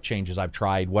 describing, like, what changes I've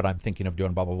tried, what I'm thinking of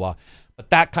doing, blah, blah, blah. But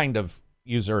that kind of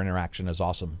user interaction is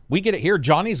awesome. We get it here.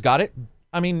 Johnny's got it.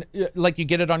 I mean, like, you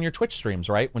get it on your Twitch streams,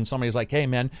 right? When somebody's like, hey,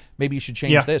 man, maybe you should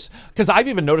change this. Because I've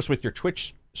even noticed with your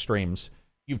Twitch streams,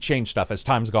 you've changed stuff as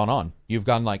time's gone on. You've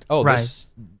gone like, oh, this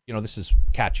is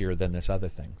catchier than this other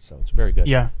thing. So it's very good.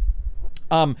 Yeah.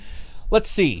 Let's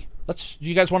see. Do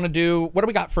you guys want to do, what do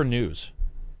we got for news?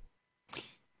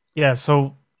 Yeah,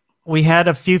 so we had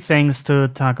a few things to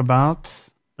talk about.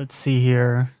 Let's see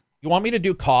here. You want me to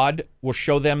do COD? We'll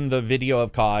show them the video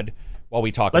of COD while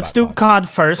we talk Let's about do COD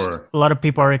first. Sure. A lot of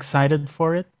people are excited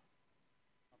for it.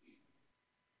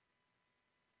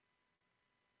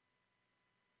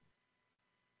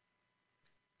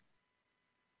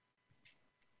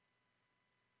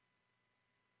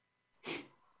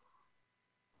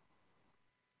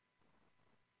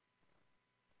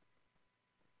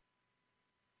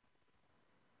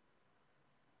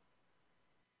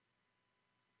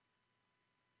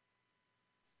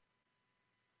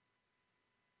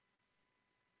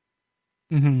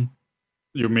 Mm-hmm.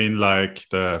 You mean like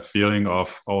the feeling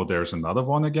of, oh, there's another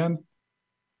one again?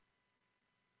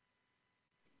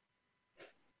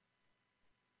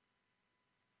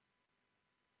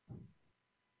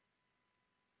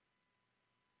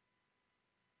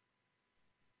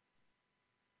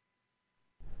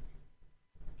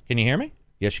 Can you hear me?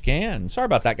 Yes, you can. Sorry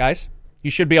about that, guys.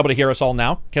 You should be able to hear us all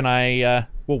now. Can I,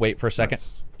 we'll wait for a second.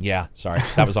 Yes. Yeah, sorry.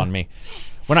 That was on me.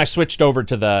 When I switched over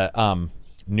to the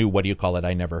new, what do you call it?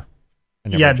 I never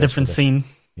Yeah, adjusted different this. scene.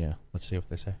 Yeah, let's see what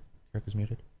they say. Eric is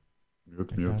muted.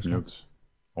 Mute.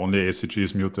 Only ACG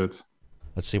is muted.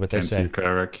 Let's see what they Can't say. hear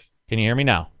Carrick. Can you hear me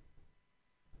now?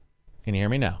 Can you hear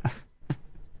me now?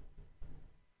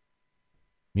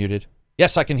 Muted.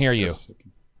 Yes, I can hear you. Yes.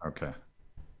 Okay.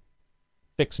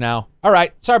 Fix now. All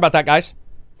right. Sorry about that, guys.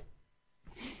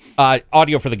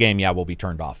 Audio for the game, will be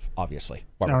turned off, obviously,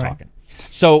 while we're All right. talking.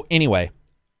 So anyway,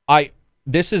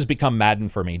 this has become Madden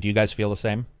for me. Do you guys feel the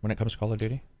same when it comes to Call of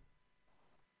Duty?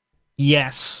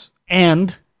 Yes.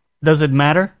 And does it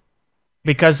matter?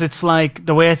 Because it's like,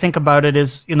 the way I think about it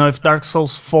is, if Dark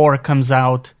Souls 4 comes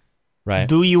out, Right.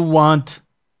 do you want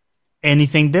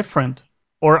anything different?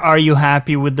 Or are you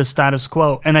happy with the status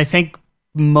quo? And I think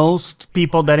most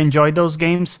people that enjoy those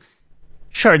games,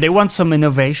 sure, they want some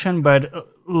innovation, but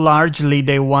largely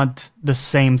they want the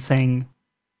same thing,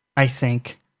 I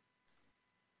think.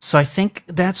 So I think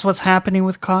that's what's happening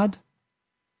with COD.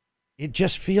 It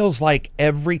just feels like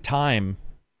every time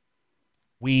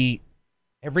we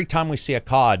see a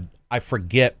COD, I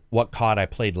forget what COD I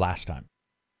played last time.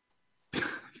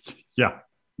 Yeah.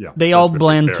 They all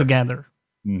blend together.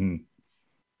 Mm-hmm.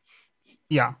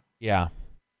 Yeah. Yeah.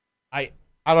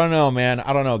 I don't know, man.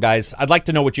 I don't know, guys. I'd like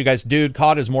to know what you guys do.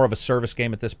 COD is more of a service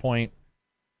game at this point.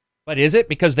 But is it?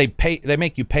 Because they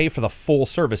make you pay for the full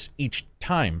service each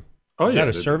time. Is that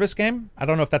a service game? I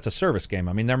don't know if that's a service game.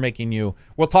 I mean, they're making you...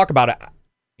 We'll talk about it,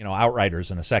 Outriders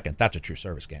in a second. That's a true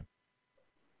service game.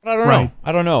 But I don't know.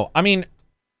 I don't know. I mean,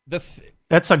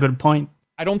 that's a good point.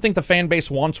 I don't think the fan base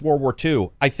wants World War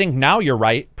II. I think now you're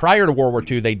right. Prior to World War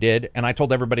II, they did, and I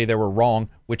told everybody they were wrong,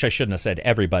 which I shouldn't have said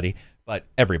everybody, but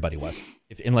everybody was,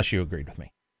 unless you agreed with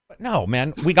me. But no,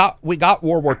 man, we got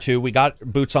World War II, we got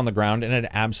boots on the ground, and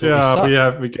it absolutely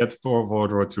sucked. we get World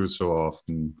War II so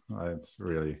often. It's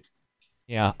really...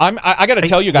 Yeah, I got to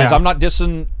tell you guys, yeah. I'm not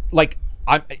dissing,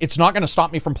 it's not going to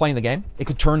stop me from playing the game. It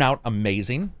could turn out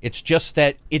amazing. It's just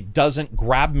that it doesn't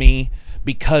grab me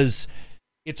because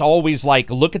it's always like,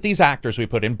 look at these actors we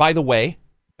put in. By the way,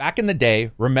 back in the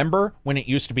day, remember when it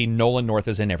used to be Nolan North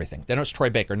is in everything? Then it was Troy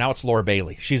Baker. Now it's Laura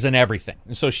Bailey. She's in everything.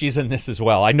 And so she's in this as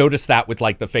well. I noticed that with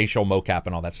the facial mocap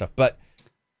and all that stuff. But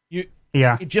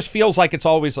it just feels like it's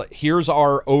always like, here's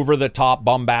our over-the-top,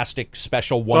 bombastic,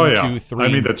 special 1, 2, 3. I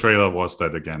mean, the trailer was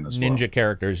that again as well. Ninja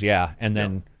characters, yeah. And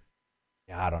then...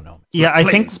 I don't know. Yeah, I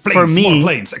think for me... More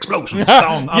planes, explosions,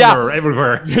 down, under,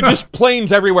 everywhere. Just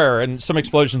planes everywhere and some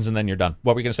explosions and then you're done.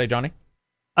 What were you going to say, Johnny?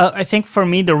 I think for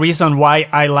me, the reason why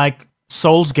I like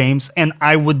Souls games, and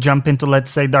I would jump into, let's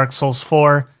say, Dark Souls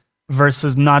 4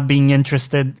 versus not being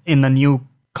interested in a new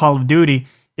Call of Duty,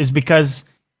 is because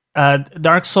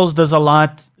Dark Souls does a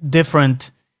lot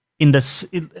different in this...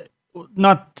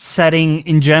 not setting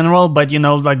in general, but,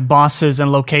 like bosses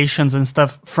and locations and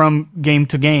stuff from game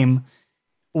to game.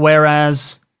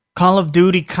 Whereas Call of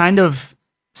Duty kind of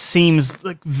seems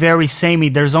like very samey.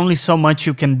 There's only so much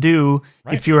you can do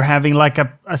if you're having like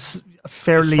a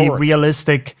fairly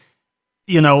realistic,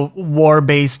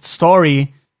 war-based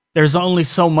story. There's only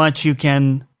so much you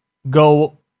can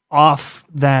go off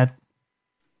that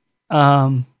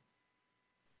that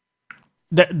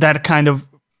kind of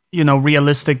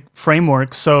realistic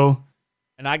framework. So,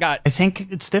 and I think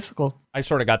it's difficult. I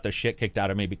sort of got the shit kicked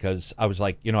out of me because I was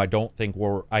like, I don't think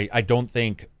World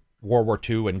War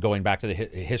II and going back to the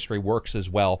history works as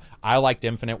well. I liked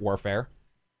Infinite Warfare.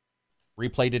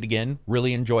 Replayed it again.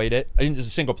 Really enjoyed it. It's a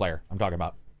single player I'm talking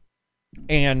about.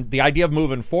 And the idea of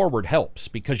moving forward helps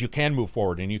because you can move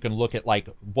forward and you can look at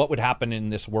what would happen in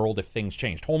this world if things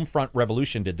changed. Homefront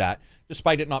Revolution did that.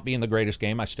 Despite it not being the greatest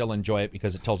game, I still enjoy it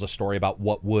because it tells a story about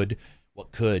what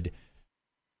could.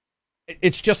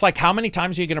 It's just like, how many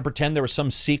times are you going to pretend there was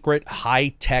some secret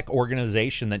high-tech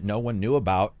organization that no one knew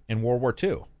about in World War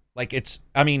II?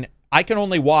 I can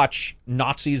only watch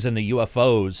Nazis and the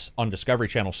UFOs on Discovery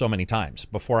Channel so many times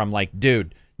before I'm like,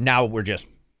 dude, now we're just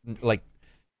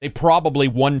they probably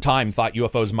one time thought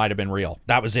UFOs might have been real.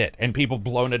 That was it. And people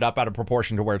blown it up out of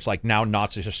proportion to where it's like, now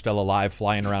Nazis are still alive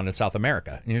flying around in South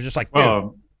America. And you're just like,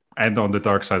 dude. And on the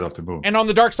Dark Side of the Moon. And on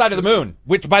the Dark Side of the Moon,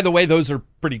 which, by the way, those are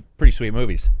pretty sweet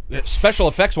movies. Special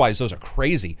effects-wise, those are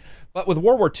crazy. But with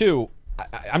World War II,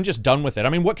 I'm just done with it. I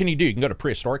mean, what can you do? You can go to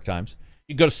prehistoric times.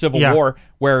 You go to Civil War,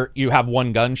 where you have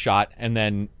one gunshot, and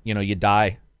then, you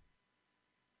die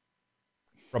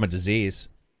from a disease.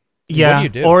 Yeah, what do you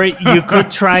do? Or you could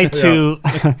try to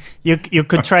you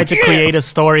could try to create a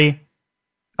story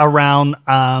around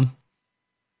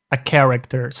a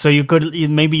character. So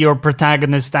maybe your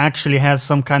protagonist actually has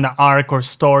some kind of arc or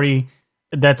story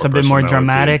that's a bit more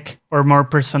dramatic or more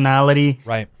personality.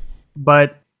 Right.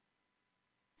 But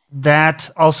that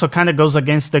also kind of goes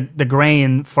against the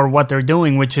grain for what they're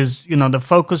doing, which is, the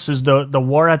focus is the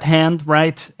war at hand,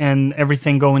 right? And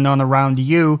everything going on around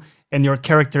you, and your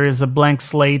character is a blank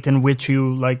slate in which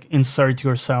you insert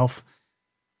yourself.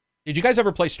 Did you guys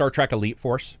ever play Star Trek Elite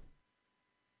Force?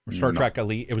 Or Star Trek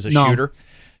Elite? It was a No. shooter.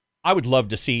 I would love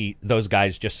to see those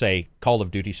guys just say Call of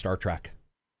Duty Star Trek.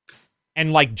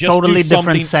 And just totally do something,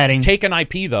 different setting. Take an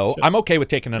IP though. I'm okay with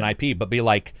taking an IP, but be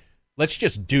like, let's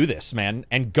just do this, man,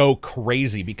 and go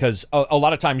crazy, because a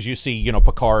lot of times you see, you know,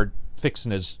 Picard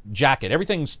fixing his jacket.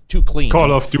 Everything's too clean.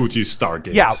 Call of Duty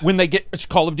Stargate. Yeah, when they get, it's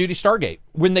Call of Duty Stargate.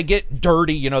 When they get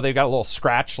dirty, you know, they've got a little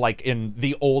scratch, like in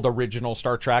the old original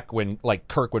Star Trek, when like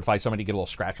Kirk would fight somebody, get a little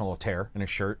scratch and a little tear in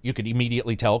his shirt. You could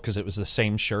immediately tell because it was the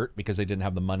same shirt, because they didn't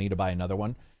have the money to buy another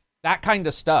one. That kind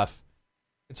of stuff.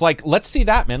 It's like, let's see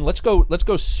that, man. Let's go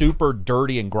super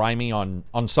dirty and grimy on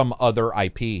some other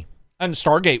IP. And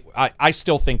Stargate, I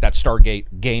still think that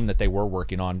Stargate game that they were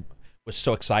working on was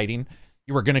so exciting.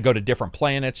 You were going to go to different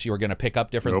planets. You were going to pick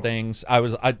up different things.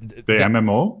 The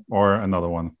MMO or another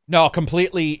one? No,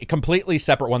 completely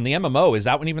separate one. The MMO, is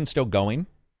that one even still going?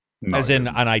 No, As in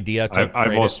an idea to I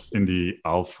create was it? in the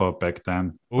alpha back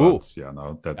then. Ooh. But yeah,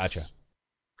 no, that's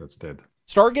dead.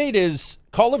 Stargate is,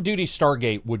 Call of Duty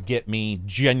Stargate would get me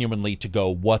genuinely to go,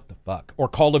 what the fuck? Or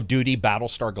Call of Duty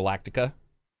Battlestar Galactica.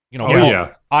 You know,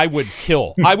 yeah. I would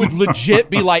kill. I would legit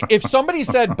be like, if somebody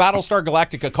said Battlestar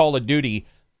Galactica Call of Duty,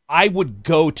 I would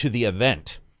go to the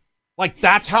event. Like,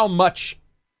 that's how much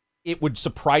it would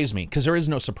surprise me, because there is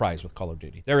no surprise with Call of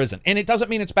Duty. There isn't. And it doesn't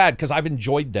mean it's bad, because I've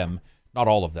enjoyed them. Not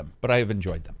all of them, but I have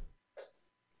enjoyed them.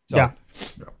 So, Yeah.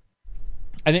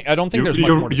 I don't think there's much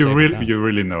more to say about that. You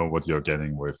really know what you're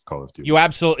getting with Call of Duty. You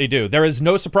absolutely do. There is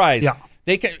no surprise. Yeah.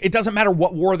 It doesn't matter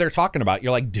what war they're talking about.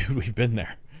 You're like, dude, we've been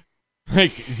there.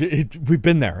 Like, we've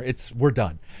been there. We're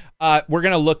done. We're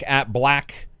gonna look at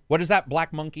Black. What is that?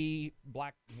 Black Monkey,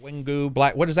 Black Wingu,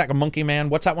 Black. What is that? A Monkey Man?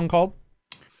 What's that one called?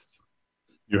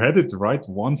 You had it right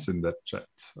once in that chat.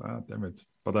 Damn it!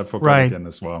 But I forgot Right. again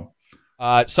as well.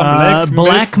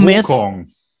 Black Myth. Wukong.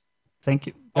 Thank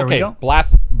you. There we Okay, go.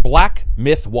 Black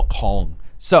Myth Wukong.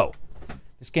 So,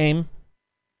 this game,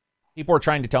 people were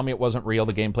trying to tell me it wasn't real.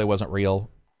 The gameplay wasn't real.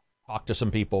 Talked to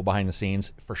some people behind the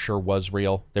scenes. For sure was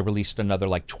real. They released another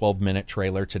like 12-minute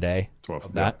trailer today 12.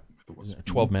 of that. Yeah, it was.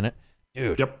 12-minute.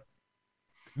 Dude. Yep.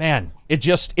 Man,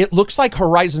 it looks like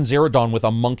Horizon Zero Dawn with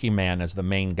a monkey man as the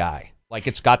main guy. Like,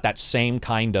 it's got that same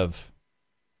kind of...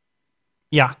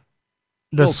 Yeah.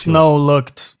 The Little snow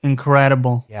looked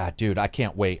incredible. Yeah, dude, I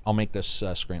can't wait. I'll make this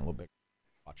screen a little bigger.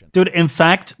 Watch it. Dude, in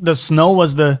fact, the snow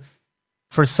was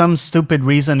for some stupid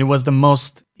reason, it was the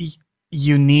most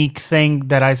unique thing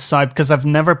that I saw, because I've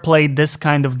never played this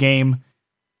kind of game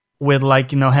with,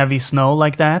 like, you know, heavy snow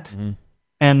like that. Mhm.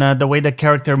 And the way the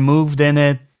character moved in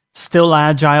it, still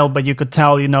agile, but you could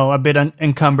tell, you know, a bit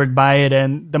encumbered by it,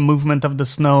 and the movement of the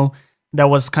snow. That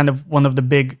was kind of one of the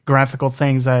big graphical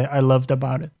things I loved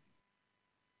about it.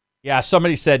 Yeah,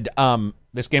 somebody said,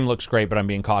 this game looks great, but I'm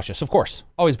being cautious. Of course,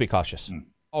 always be cautious.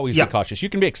 Always Yeah. be cautious. You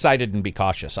can be excited and be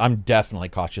cautious. I'm definitely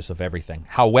cautious of everything.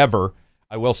 However,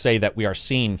 I will say that we are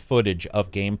seeing footage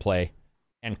of gameplay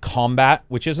and combat,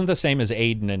 which isn't the same as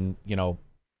Aiden and, you know,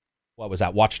 what was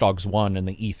that, Watch Dogs 1 and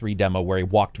the E3 demo where he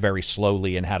walked very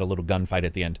slowly and had a little gunfight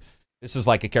at the end. This is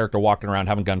like a character walking around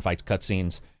having gunfights,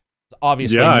 cutscenes.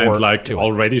 Obviously, Yeah, more and like to it.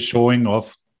 already showing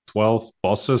off 12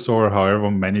 bosses or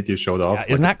however many they showed off.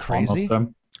 Yeah, isn't like that a ton of crazy?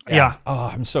 them. Yeah. Oh,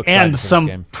 I'm so excited And for this some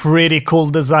game. pretty cool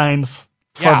designs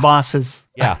for Yeah. bosses.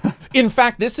 Yeah. In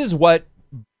fact, this is what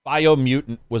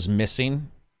Biomutant was missing,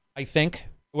 I think.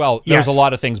 Well, there's a Yes.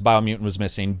 lot of things Biomutant was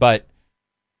missing, but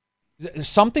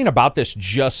something about this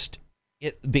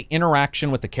the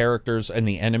interaction with the characters and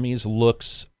the enemies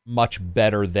looks much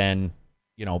better than,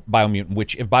 you know, Biomutant,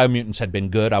 which if Biomutants had been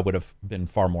good, I would have been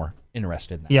far more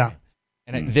interested in that. Yeah. game.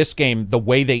 And this game, the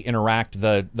way they interact,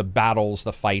 the battles,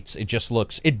 the fights, it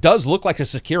does look like a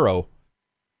Sekiro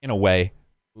in a way,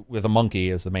 with a monkey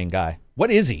as the main guy. What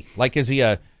is he? Like,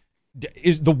 the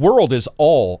world is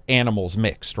all animals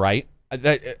mixed, right?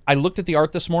 I looked at the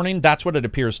art this morning. That's what it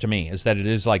appears to me, is that it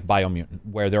is like Biomutant,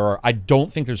 where I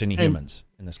don't think there's any humans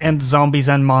in this game. And zombies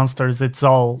and monsters, it's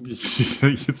all, It's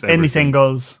anything everything.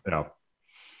 goes. Yeah.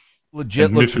 Legit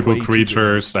And looks way mythical too good.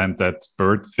 creatures and that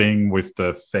bird thing with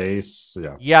the face.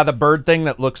 Yeah. Yeah, the bird thing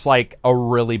that looks like a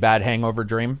really bad hangover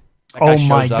dream. That guy Oh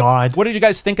my shows up. God. What did you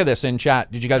guys think of this in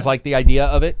chat? Did you guys like the idea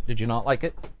of it? Did you not like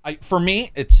it? For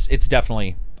me, it's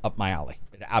definitely up my alley.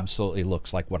 It absolutely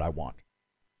looks like what I want.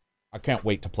 I can't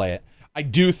wait to play it. I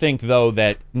do think, though,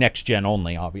 that next gen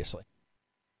only, obviously.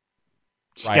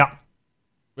 Right? Yeah.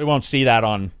 We won't see that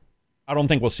on... I don't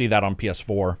think we'll see that on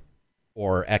PS4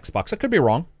 or Xbox. I could be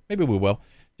wrong. Maybe we will.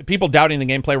 To people doubting the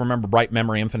gameplay, remember Bright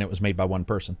Memory Infinite was made by one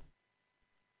person.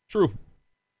 True.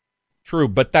 True,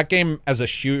 but that game as a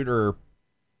shooter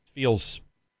feels...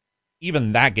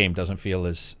 Even that game doesn't feel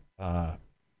as...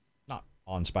 not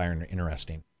awe-inspiring or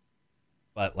interesting.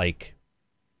 But, like...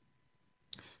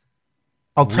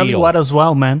 I'll tell you real. what as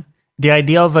well, man. The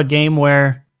idea of a game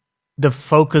where the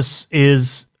focus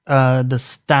is the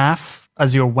staff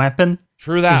as your weapon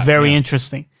True that. is very yeah.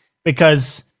 interesting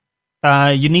because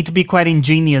you need to be quite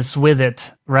ingenious with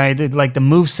it, right? Like the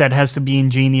moveset has to be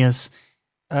ingenious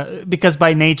because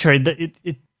by nature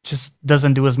it just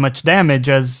doesn't do as much damage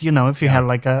as, you know, if you had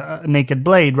like a naked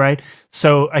blade, right?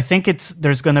 So I think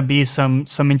there's going to be some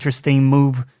interesting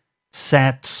move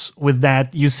sets with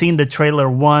that. You've seen the trailer,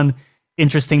 one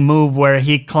interesting move where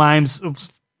he climbs,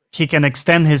 he can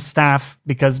extend his staff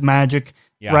because magic,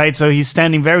 right? So he's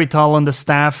standing very tall on the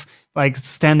staff, like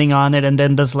standing on it, and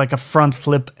then does like a front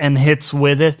flip and hits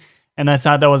with it. And I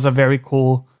thought that was a very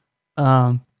cool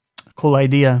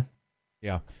idea.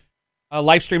 Yeah.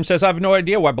 Livestream says, I have no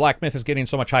idea why Black Myth is getting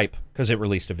so much hype because it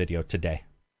released a video today.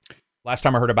 Last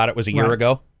time I heard about it was a year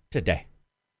ago today.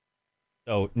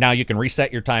 So now you can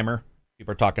reset your timer.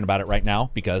 People are talking about it right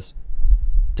now because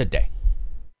today.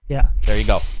 Yeah. There you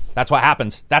go. That's what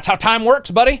happens. That's how time works,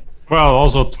 buddy. Well,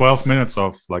 also 12 minutes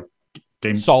of like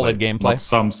solid gameplay. Not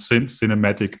some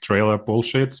cinematic trailer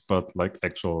bullshits, but like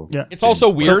actual. Yeah. It's also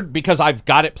weird because I've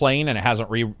got it playing and it hasn't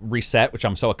reset, which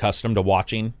I'm so accustomed to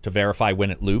watching to verify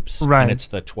when it loops. Right. And it's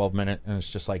the 12-minute, and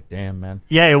it's just like, damn, man.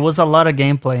 Yeah, it was a lot of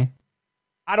gameplay.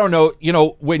 I don't know. You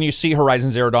know, when you see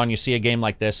Horizon Zero Dawn, you see a game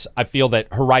like this. I feel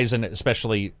that Horizon,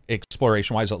 especially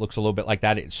exploration-wise, it looks a little bit like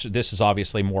that. This is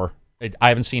obviously more. I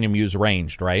haven't seen him use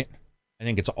ranged, right? I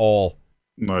think it's all.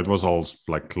 No, it was all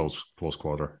like close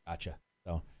quarter. Gotcha.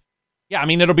 So, yeah, I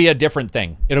mean, it'll be a different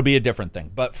thing.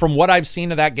 But from what I've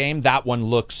seen of that game, that one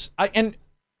looks. I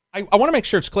want to make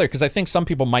sure it's clear because I think some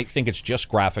people might think it's just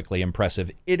graphically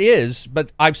impressive. It is,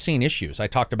 but I've seen issues. I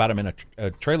talked about them in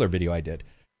a trailer video I did.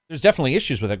 There's definitely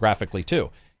issues with it graphically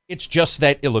too. It's just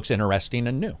that it looks interesting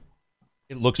and new.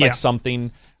 It looks like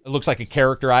something. It looks like a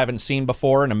character I haven't seen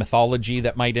before and a mythology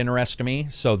that might interest me.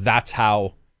 So that's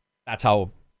how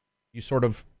you sort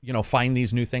of, you know, find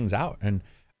these new things out. And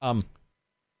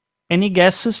any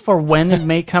guesses for when it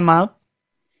may come out?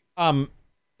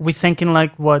 We thinking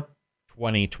like what?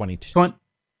 2022.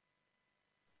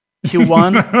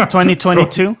 Q1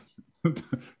 2022.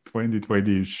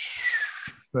 2020.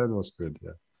 That was good.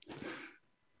 Yeah.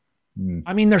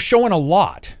 I mean, they're showing a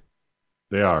lot.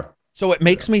 They are. So it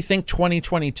makes me think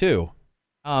 2022.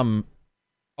 Oh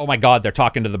my God, they're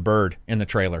talking to the bird in the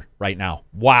trailer right now.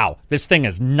 Wow, this thing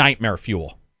is nightmare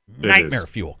fuel. Nightmare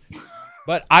fuel.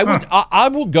 But I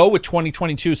will go with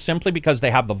 2022 simply because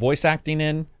they have the voice acting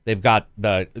in. They've got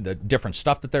the different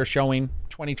stuff that they're showing.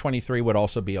 2023 would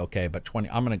also be okay, but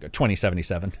I'm going to go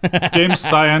 2077. Game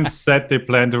Science said they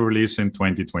plan to release in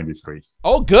 2023.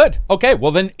 Oh, good. Okay,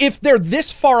 well then if they're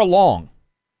this far along,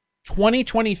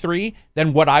 2023,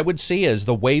 then what I would see is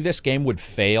the way this game would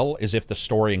fail is if the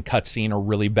story and cutscene are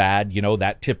really bad, you know,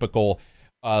 that typical,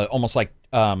 almost like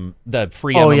the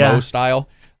free MMO style.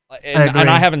 And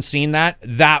I haven't seen that.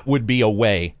 That would be a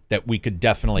way that we could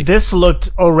definitely. This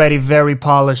looked already very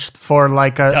polished for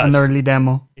like an early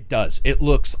demo. It does. It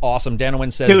looks awesome.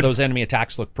 Danowin says those enemy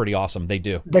attacks look pretty awesome. They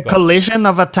do. The collision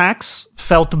of attacks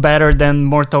felt better than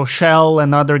Mortal Shell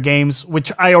and other games,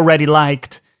 which I already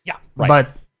liked. Yeah, right.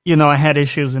 But, you know, I had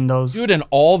issues in those. Dude, and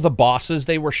all the bosses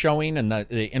they were showing and the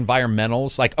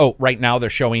environmentals, like, right now they're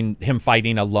showing him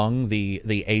fighting a lung,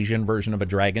 the Asian version of a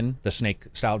dragon, the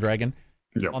snake-style dragon.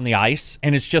 Yep. On the ice,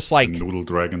 and it's just like Noodle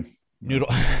Dragon. Noodle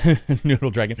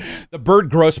Dragon. The bird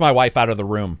grossed my wife out of the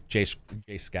room. Jace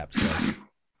Scaps.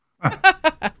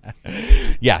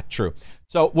 Yeah, true.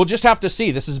 So we'll just have to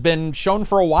see. This has been shown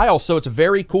for a while, so it's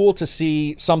very cool to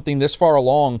see something this far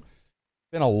along.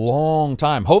 It's been a long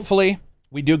time. Hopefully,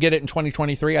 we do get it in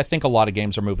 2023. I think a lot of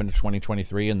games are moving to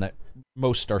 2023, and that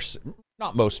most are.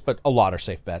 Not most, but a lot are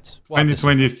safe bets.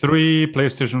 2023,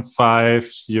 PlayStation 5,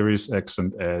 Series X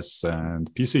and S,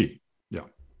 and PC. Yeah.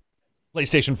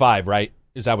 PlayStation 5, right?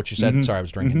 Is that what you said? Sorry, I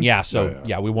was drinking. Yeah, so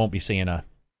yeah, we won't be seeing a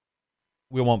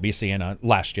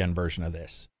last gen version of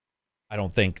this. I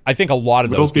don't think. I think a lot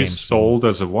of those games will be sold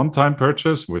as a one-time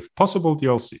purchase with possible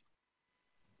DLC.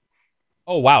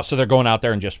 Oh wow, so they're going out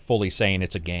there and just fully saying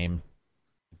it's a game.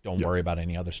 Don't worry about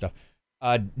any other stuff.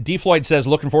 D. Floyd says,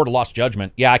 looking forward to Lost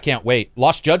Judgment. Yeah, I can't wait.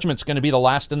 Lost Judgment's going to be the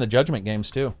last in the Judgment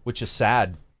games, too, which is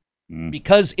sad.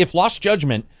 Because if Lost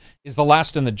Judgment is the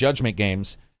last in the Judgment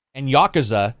games, and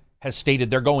Yakuza has stated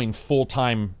they're going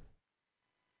full-time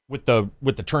with the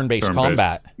turn-based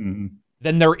combat,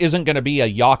 then there isn't going to be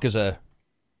a Yakuza,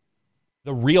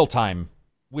 the real-time,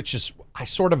 which is, I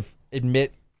sort of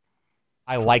admit,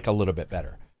 I like a little bit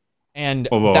better. And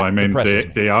although I mean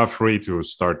they are free to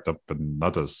start up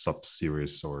another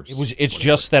sub-series or it's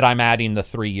just that I'm adding the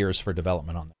 3 years for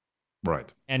development on them.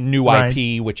 Right. And new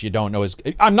IP, which you don't know is.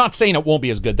 I'm not saying it won't be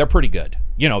as good. They're pretty good.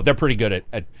 You know, they're pretty good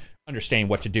at understanding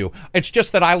what to do. It's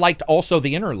just that I liked also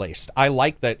the interlaced. I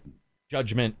like that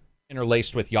Judgment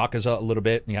interlaced with Yakuza a little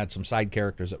bit, and you had some side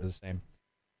characters that were the same.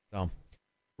 So,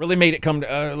 really made it come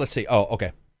to, let's see. Oh,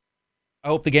 okay. I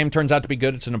hope the game turns out to be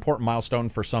good. It's an important milestone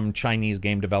for some Chinese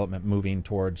game development moving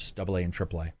towards AA and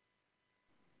AAA.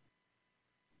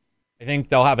 I think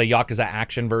they'll have a Yakuza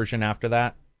action version after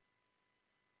that.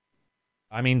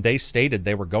 I mean, they stated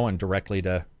they were going directly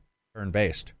to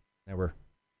turn-based. They were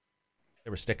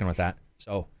sticking with that.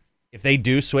 So if they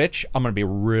do switch, I'm going to be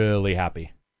really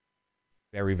happy.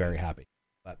 Very, very happy.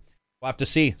 But we'll have to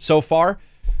see. So far,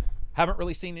 haven't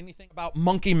really seen anything about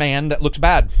Monkey Man that looks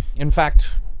bad. In fact,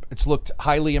 it's looked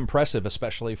highly impressive,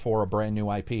 especially for a brand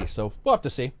new IP. So we'll have to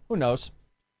see. Who knows?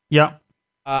 Yeah.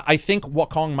 I think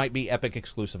Wukong might be Epic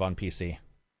exclusive on PC.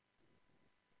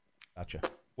 Gotcha.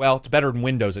 Well, it's better than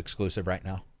Windows exclusive right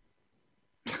now.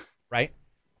 Right?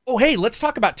 Oh, hey, let's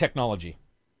talk about technology.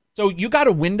 So you got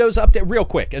a Windows update real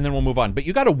quick, and then we'll move on. But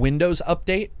you got a Windows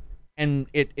update, and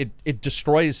it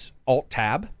destroys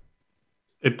Alt-Tab.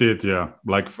 It did, yeah.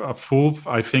 Like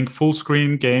full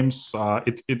screen games.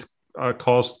 It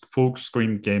caused full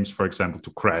screen games, for example,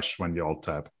 to crash when you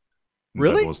Alt-Tab.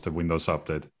 Really? That was the Windows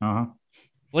update.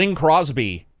 Bling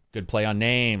Crosby, good play on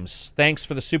names. Thanks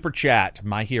for the super chat,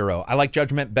 my hero. I like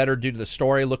Judgment better due to the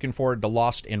story. Looking forward to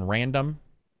Lost in Random.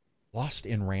 Lost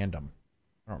in Random.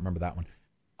 I don't remember that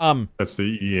one. That's the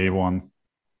EA one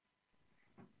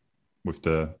with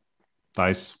the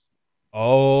dice.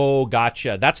 Oh,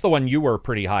 gotcha. That's the one you were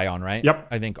pretty high on, right? Yep.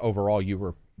 I think overall you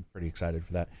were pretty excited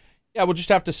for that. Yeah, we'll just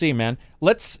have to see, man.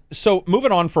 So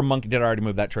moving on from Monkey, did I already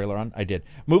move that trailer on? I did.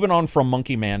 Moving on from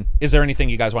Monkey Man, is there anything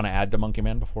you guys want to add to Monkey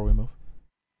Man before we move?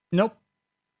 Nope.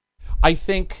 I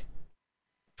think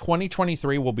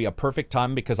 2023 will be a perfect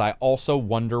time because I also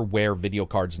wonder where video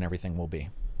cards and everything will be.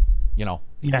 You know,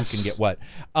 Yes. who can get what.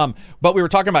 But we were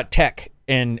talking about tech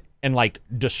and like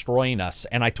destroying us,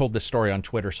 and I told this story on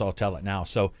Twitter, so I'll tell it now.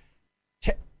 So,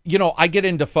 you know, I get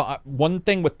into one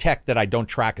thing with tech that I don't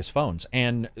track is phones,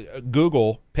 and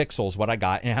Google Pixel's what I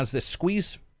got, and it has this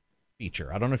squeeze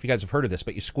feature. I don't know if you guys have heard of this,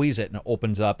 but you squeeze it and it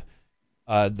opens up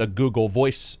the Google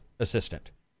Voice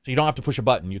Assistant. So you don't have to push a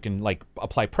button. You can like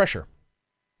apply pressure.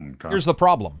 Okay. Here's the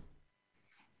problem.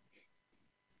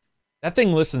 That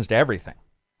thing listens to everything.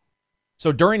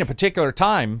 So during a particular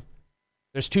time,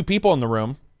 there's two people in the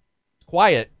room, it's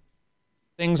quiet,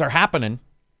 things are happening,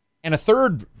 and a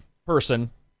third person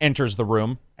enters the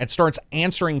room and starts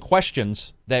answering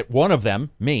questions that one of them,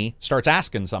 me, starts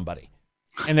asking somebody.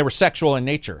 And they were sexual in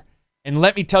nature. And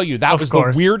let me tell you, that was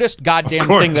the weirdest goddamn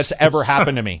thing that's ever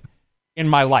happened to me in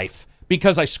my life.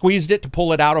 Because I squeezed it to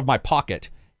pull it out of my pocket,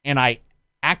 and I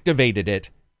activated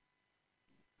it,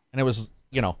 and it was,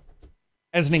 you know,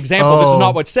 as an example, this is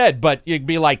not what's said, but you'd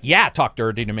be like, yeah, talk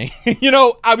dirty to me. You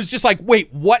know, I was just like,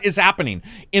 wait, what is happening?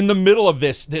 In the middle of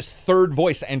this third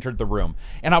voice entered the room.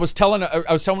 And I was telling one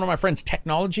of my friends,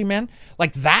 technology, man,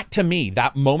 like that to me,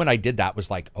 that moment I did that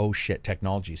was like, oh shit,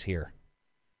 technology's here.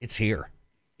 It's here.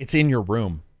 It's in your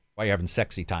room while you're having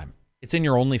sexy time. It's in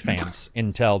your OnlyFans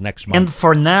until next month. And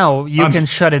for now, you can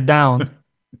shut it down,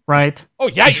 right? Oh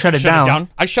yeah, you shut it down.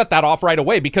 I shut that off right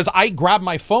away because I grabbed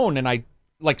my phone and I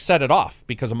like set it off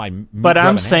because of my. But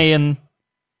I'm saying,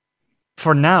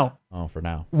 for now. Oh, for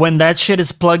now. When that shit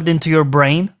is plugged into your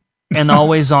brain and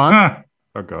always on.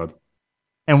 Oh god.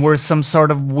 And we're some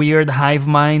sort of weird hive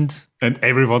mind. And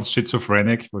everyone's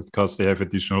schizophrenic because they have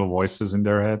additional voices in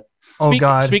their head. Oh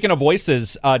god. Speaking of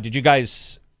voices, did you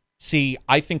guys see?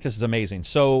 I think this is amazing.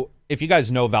 So if you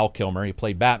guys know Val Kilmer, he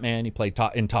played Batman, he played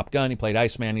in Top Gun, he played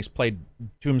Iceman, he's played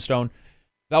Tombstone.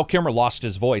 Val Kilmer lost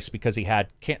his voice because he had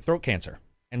throat cancer.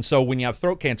 And so when you have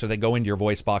throat cancer, they go into your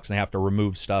voice box and they have to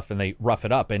remove stuff and they rough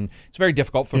it up. And it's very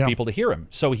difficult for people to hear him.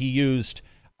 So he used,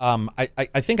 I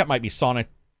think it might be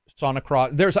Sonicross.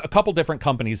 There's a couple different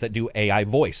companies that do AI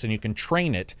voice and you can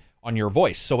train it on your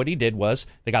voice. So what he did was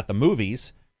they got the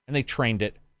movies and they trained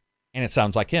it and it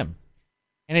sounds like him.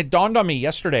 And it dawned on me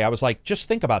yesterday. I was like, just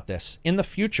think about this. In the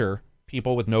future,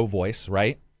 people with no voice,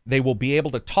 right? They will be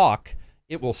able to talk.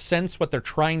 It will sense what they're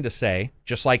trying to say,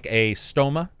 just like a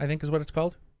stoma, I think is what it's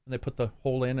called. And they put the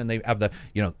hole in and they have the,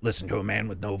 you know, listen to a man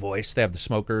with no voice. They have the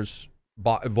smoker's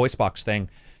voice box thing.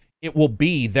 It will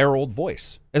be their old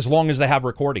voice as long as they have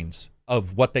recordings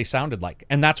of what they sounded like.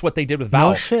 And that's what they did with Val.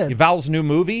 No shit. Val's new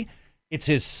movie, it's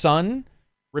his son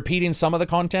repeating some of the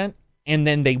content. And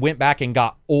then they went back and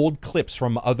got old clips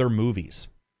from other movies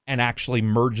and actually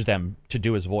merged them to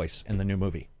do his voice in the new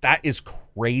movie. That is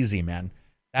crazy, man.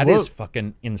 That is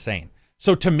fucking insane.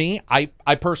 So to me,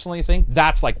 I personally think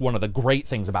that's like one of the great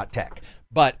things about tech.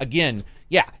 But again,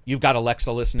 yeah, you've got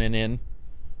Alexa listening in.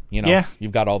 You know, Yeah.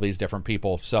 you've got all these different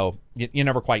people, so you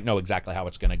never quite know exactly how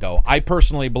it's going to go. I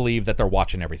personally believe that they're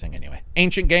watching everything anyway.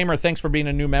 Ancient Gamer, thanks for being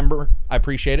a new member. I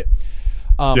appreciate it.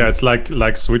 Yeah, it's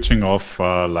like switching off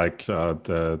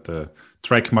the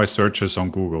track my searches on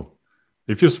Google.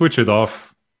 If you switch it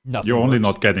off, Nothing you're only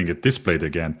works. not getting it displayed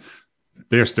again.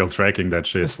 They're still tracking that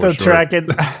shit. Still for sure. tracking.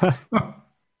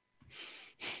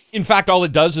 In fact, all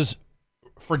it does is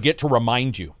forget to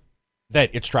remind you that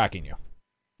it's tracking you.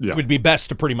 Yeah. It would be best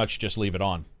to pretty much just leave it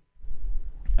on.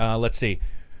 Let's see.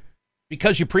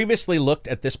 Because you previously looked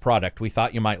at this product we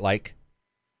thought you might like.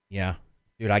 Yeah.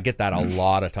 Dude, I get that a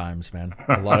lot of times, man.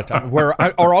 A lot of times. Or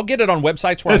I'll get it on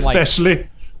websites where I'm like...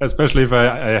 Especially if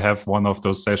I have one of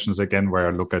those sessions again where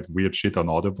I look at weird shit on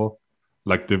Audible.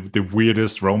 Like the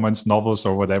weirdest romance novels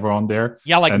or whatever on there.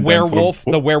 Yeah, like and Werewolf,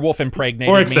 the Werewolf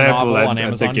Impregnated for Me example, novel on and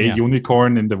Amazon. the gay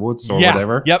unicorn in the woods or Yeah,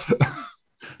 whatever. Yep.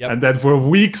 Yep. And then for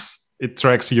weeks, it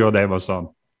tracks you on Amazon.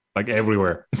 Like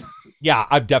everywhere. Yeah,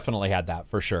 I've definitely had that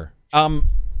for sure.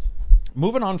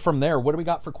 Moving on from there, what do we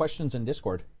got for questions in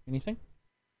Discord? Anything?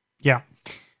 Yeah.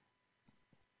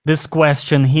 This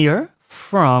question here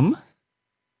from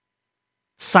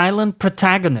Silent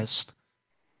Protagonist.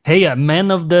 Hey, a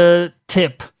man of the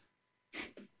tip.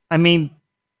 I mean,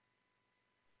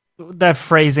 that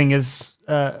phrasing is...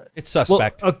 It's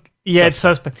suspect. Well, yeah, it's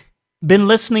suspect. Been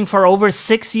listening for over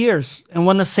 6 years and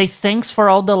want to say thanks for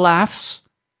all the laughs.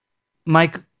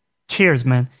 Cheers,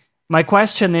 man. My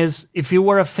question is, if you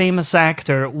were a famous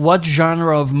actor, what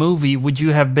genre of movie would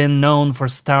you have been known for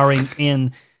starring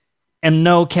in? And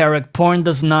no, Carrick, porn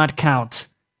does not count.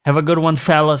 Have a good one,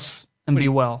 fellas, and be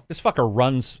well. This fucker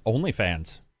runs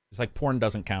OnlyFans. He's like, porn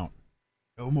doesn't count.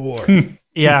 No more.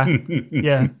 Yeah,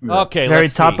 yeah. Okay, Very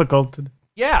let's see. topical.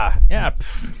 Yeah.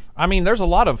 I mean, there's a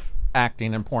lot of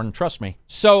acting in porn, trust me.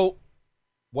 So,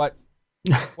 what?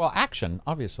 Well, action,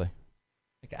 obviously.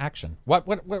 Like action.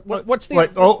 What's the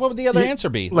Like, what would the other answer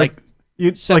be? Like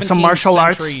some 17th martial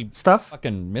arts century stuff?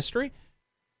 fucking mystery?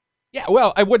 Yeah,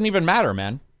 well, it wouldn't even matter,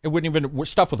 man. It wouldn't even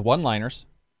stuff with one-liners.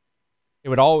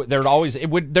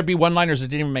 There'd be one-liners that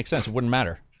didn't even make sense. It wouldn't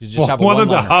matter. You just have a One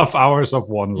and a one-liner. half hours of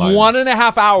one line.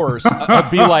 1.5 hours. I'd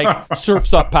be like,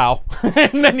 surf's up, pal.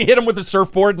 And then you hit him with a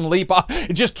surfboard and leap off.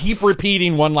 Just keep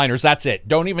repeating one-liners. That's it.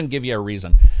 Don't even give you a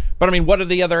reason. But I mean, what are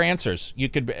the other answers? You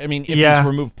could, I mean, if you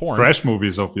remove porn. Trash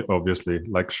movies, obviously,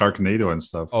 like Sharknado and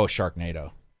stuff. Oh, Sharknado.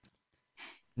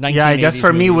 Yeah, I guess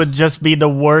for me would just be the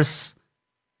worst,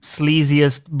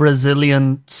 sleaziest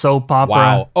Brazilian soap opera.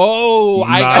 Wow. Oh,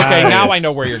 okay, now I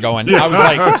know where you're going.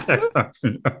 I was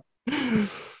like...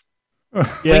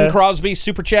 Ling Crosby,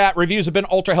 super chat. Reviews have been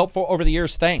ultra helpful over the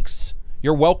years. Thanks.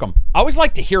 You're welcome. I always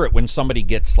like to hear it when somebody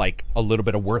gets like a little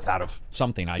bit of worth out of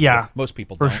something I do. Most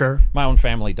people don't. For sure. My own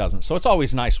family doesn't. So it's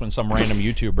always nice when some random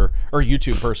YouTuber or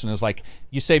YouTube person is like,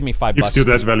 you saved me $5. Gives you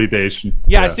that validation.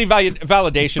 Yeah, I see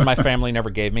validation my family never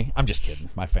gave me. I'm just kidding.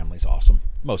 My family's awesome.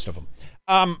 Most of them.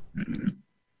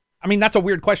 I mean, that's a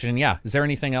weird question. Yeah. Is there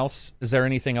anything else?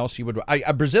 You would...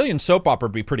 a Brazilian soap opera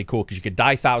would be pretty cool because you could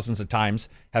die thousands of times,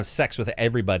 have sex with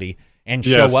everybody, and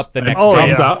show up the next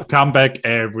day. Come back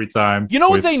every time. You know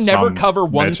what? They never cover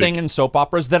one thing in soap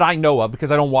operas that I know of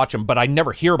because I don't watch them, but I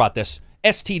never hear about this.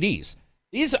 STDs.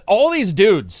 All these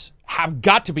dudes have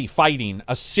got to be fighting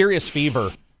a serious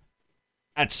fever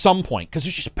at some point because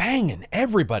they're just banging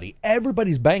everybody.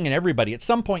 Everybody's banging everybody. At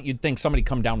some point, you'd think somebody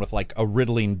come down with like a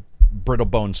riddling brittle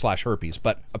bone / herpes,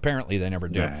 but apparently they never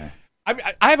do. Yeah.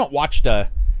 I haven't watched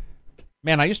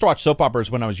man, I used to watch soap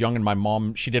operas when I was young, and my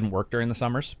mom, she didn't work during the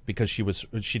summers because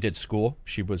she did school.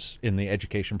 She was in the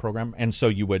education program, and so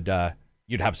you'd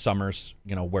have summers,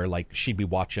 where like she'd be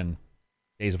watching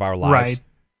Days of Our Lives,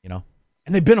 right?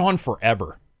 And they've been on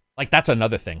forever. Like that's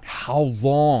another thing. How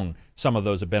long some of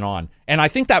those have been on, and I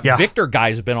think that Victor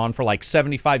guy's been on for like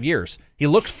 75 years. He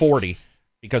looks 40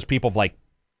 because people have like,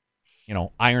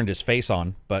 ironed his face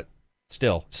on, but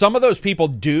still, some of those people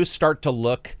do start to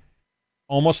look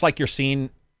almost like you're seeing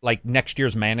like next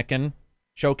year's mannequin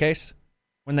showcase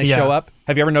when they show up.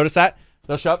 Have you ever noticed that?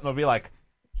 They'll show up and they'll be like,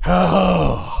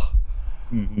 oh,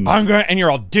 I'm going, and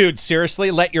you're all, dude, seriously,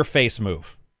 let your face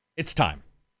move. It's time.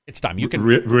 You can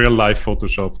real life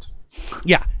photoshopped.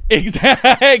 Yeah,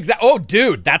 exactly. Oh,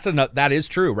 dude, that is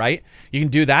true, right? You can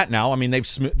do that now. I mean,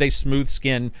 they smooth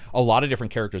skin a lot of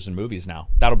different characters in movies now.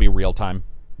 That'll be real time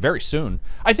very soon.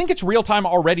 I think it's real time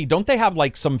already. Don't they have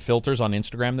like some filters on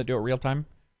Instagram that do it real time?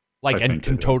 Like, and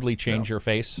can totally change your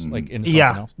face like into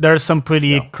something else? There are some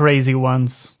pretty crazy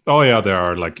ones. Oh yeah, there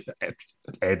are like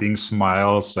adding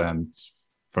smiles and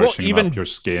freshening up your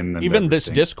skin. And even this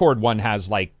everything. Discord one has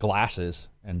like glasses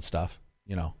and stuff.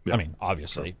 You know, Yeah, I mean,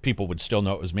 obviously, people would still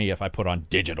know it was me if I put on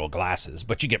digital glasses,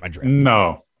 but you get my drift.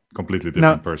 No, completely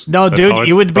different person. no, That's dude, how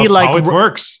you would be that's like how it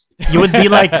works. You would be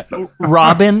like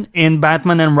Robin in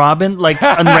Batman and Robin, like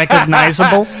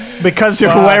unrecognizable because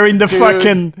you're wearing the dude.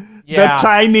 fucking Yeah. the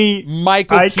tiny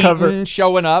Michael eye Keaton cover.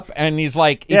 showing up, and he's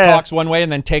like, he Yeah. talks one way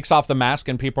and then takes off the mask,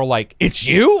 and people are like, "It's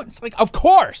you?" It's like, of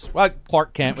course. Well,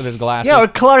 Clark Kent with his glasses. Yeah,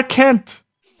 Clark Kent.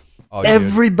 Oh, dude.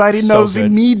 Everybody So knows good.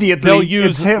 immediately. They'll it's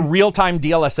use him. real-time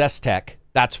DLSS tech.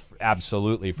 That's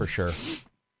absolutely for sure.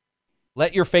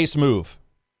 Let your face move.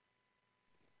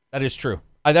 That is true.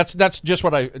 That's just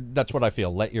what I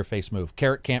feel. Let your face move.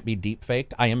 Carrot can't be deep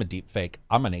faked. I am a deep fake.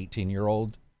 I'm an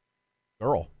 18-year-old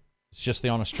girl. It's just the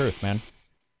honest truth, man.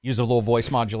 Use a little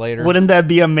voice modulator. Wouldn't that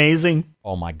be amazing?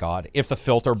 Oh my god! If the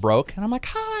filter broke, and I'm like,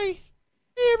 "Hi,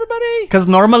 hey everybody." Because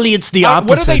normally it's the opposite.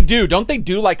 What do they do? Don't they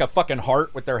do like a fucking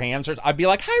heart with their hands? Or I'd be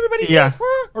like, "Hi everybody," Yeah.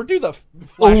 or do the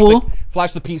Ooh.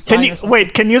 flash the peace Can sign. you or something.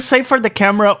 wait? Can you say for the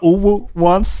camera "ooh"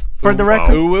 once for the Ooh,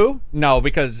 record? Ooh, woo? No,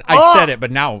 because I Oh! said it,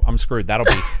 but now I'm screwed. That'll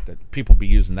be people be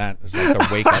using that as like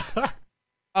a wake up.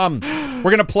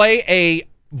 We're gonna play a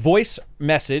voice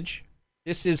message.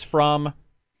 This is from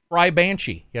Fry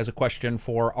Banshee. He has a question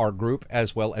for our group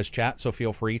as well as chat, so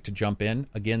feel free to jump in.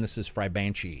 Again, this is Fry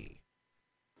Banshee.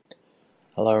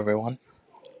 Hello everyone.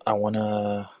 I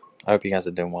hope you guys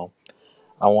are doing well.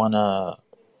 I wanna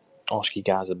ask you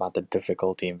guys about the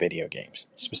difficulty in video games,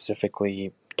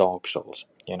 specifically Dark Souls.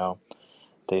 You know,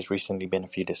 there's recently been a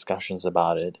few discussions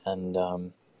about it, and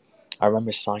I remember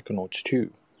Psychonauts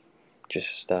 2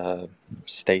 just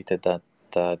stated that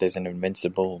there's an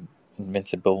invincible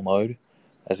mode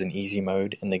as an easy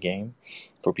mode in the game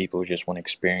for people who just want to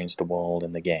experience the world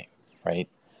in the game, right?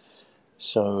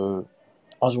 So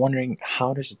I was wondering,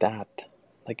 how does that,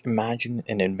 like, imagine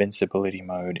an invincibility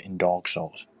mode in Dark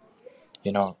Souls.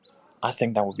 You know, I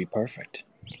think that would be perfect.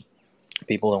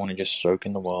 People that want to just soak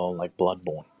in the world like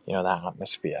Bloodborne, you know, that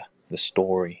atmosphere, the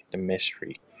story, the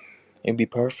mystery. It would be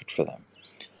perfect for them.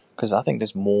 Because I think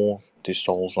there's more to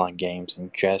Souls-like games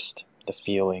than just the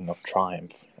feeling of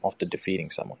triumph after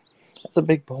defeating someone. That's a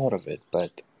big part of it,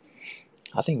 but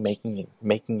I think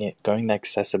making it going the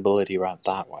accessibility route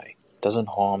that way doesn't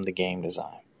harm the game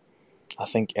design. I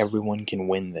think everyone can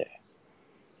win there.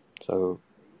 So,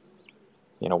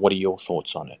 you know, what are your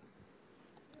thoughts on it?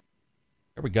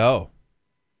 There we go.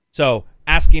 So,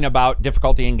 asking about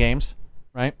difficulty in games,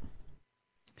 right?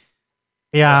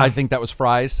 Yeah. I think that was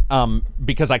Fry's,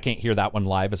 because I can't hear that one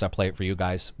live as I play it for you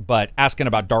guys. But asking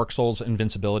about Dark Souls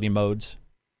invincibility modes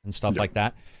and stuff like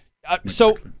that.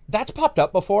 So that's popped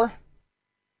up before.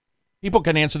 People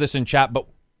can answer this in chat, but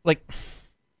like,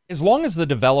 as long as the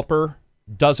developer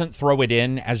doesn't throw it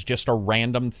in as just a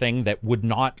random thing that would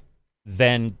not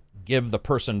then give the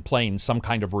person playing some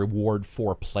kind of reward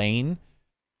for playing,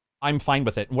 I'm fine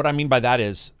with it. And what I mean by that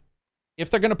is, if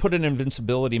they're going to put an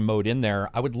invincibility mode in there,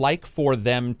 I would like for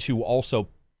them to also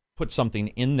put something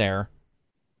in there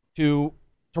to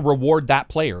reward that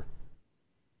player.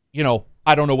 You know,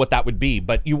 I don't know what that would be,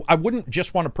 but I wouldn't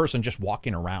just want a person just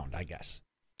walking around, I guess.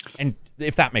 And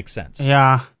if that makes sense.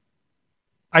 Yeah.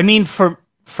 I mean, for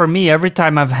me, every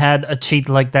time I've had a cheat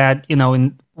like that, you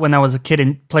know, when I was a kid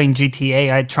and playing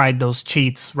GTA, I tried those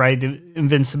cheats, right? The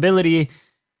invincibility,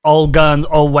 all guns,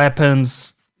 all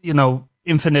weapons, you know,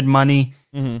 infinite money.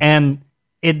 Mm-hmm. And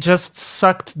it just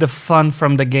sucked the fun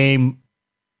from the game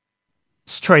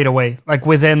straight away. Like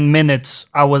within minutes,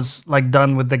 I was like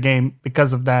done with the game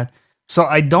because of that. So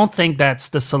I don't think that's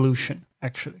the solution,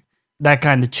 actually. That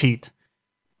kind of cheat.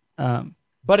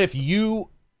 But if you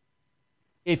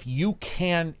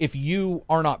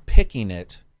are not picking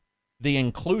it, the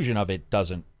inclusion of it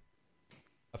doesn't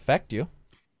affect you.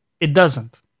 It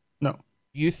doesn't. No.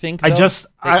 You think? I'm though, just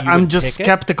that you I'm would just pick it?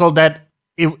 skeptical that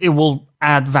it will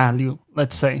add value,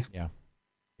 let's say.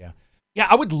 Yeah,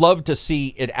 I would love to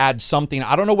see it add something.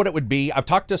 I don't know what it would be. I've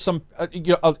talked to some,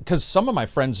 because some of my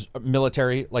friends,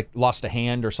 military, like lost a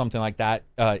hand or something like that,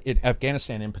 in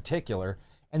Afghanistan in particular,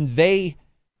 and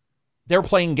they're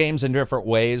playing games in different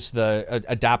ways. The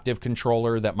adaptive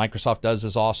controller that Microsoft does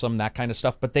is awesome, that kind of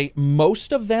stuff. But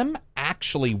most of them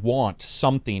actually want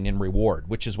something in reward,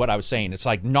 which is what I was saying. It's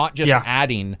like not just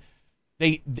adding.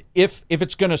 If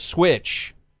it's going to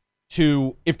switch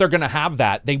to, if they're going to have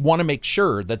that, they want to make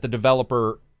sure that the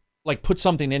developer like put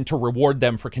something in to reward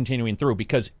them for continuing through.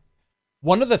 Because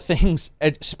one of the things,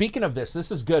 speaking of this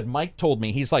is good. Mike told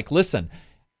me, he's like, listen,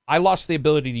 I lost the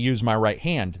ability to use my right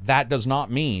hand. That does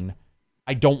not mean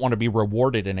I don't want to be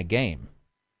rewarded in a game.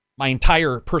 My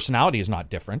entire personality is not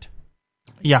different.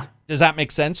 Yeah. Does that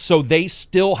make sense? So they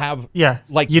still have Yeah.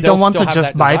 like you they'll don't want to still have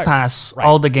just that desire. bypass Right.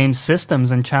 all the game's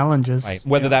systems and challenges. Right.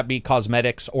 Whether that be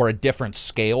cosmetics or a different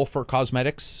scale for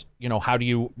cosmetics, how do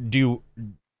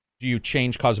you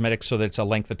change cosmetics so that it's a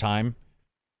length of time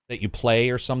that you play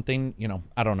or something?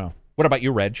 I don't know. What about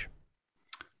you, Reg?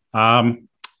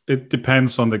 It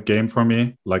depends on the game for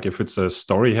me. Like if it's a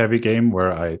story-heavy game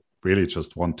where I really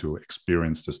just want to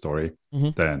experience the story,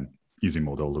 then easy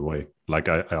mode all the way. Like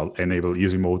I'll enable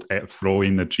easy mode, throw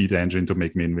in a cheat engine to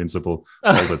make me invincible,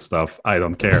 all that stuff. I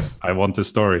don't care. I want the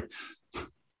story.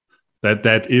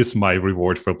 That is my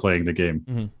reward for playing the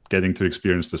game, getting to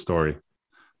experience the story.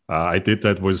 I did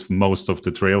that with most of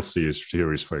the Trail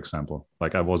series, for example.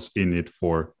 Like I was in it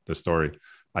for the story.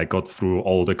 I got through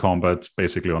all the combat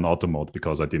basically on auto mode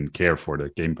because I didn't care for the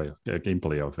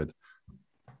gameplay of it.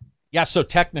 Yeah, so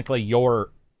technically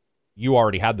you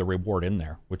already had the reward in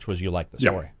there, which was you like the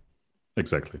story. Yeah,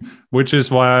 exactly. Which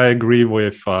is why I agree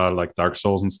with like Dark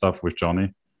Souls and stuff with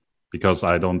Johnny, because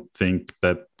I don't think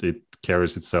that it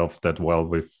carries itself that well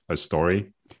with a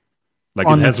story. Like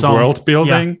On it has its own. world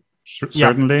building, Yeah.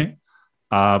 certainly,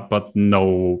 but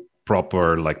no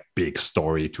proper like big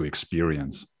story to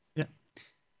experience.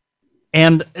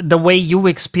 And the way you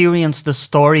experience the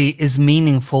story is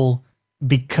meaningful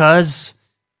because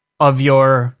of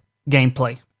your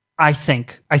gameplay. I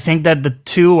think that the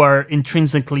two are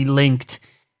intrinsically linked,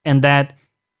 and that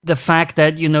the fact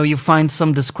that you find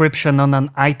some description on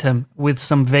an item with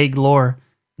some vague lore,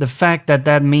 the fact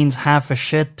that means half a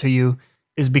shit to you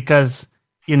is because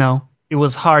it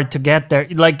was hard to get there.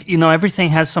 Like everything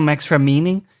has some extra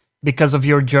meaning because of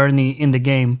your journey in the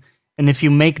game. And if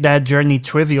you make that journey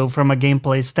trivial from a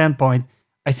gameplay standpoint,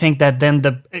 I think that then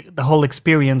the whole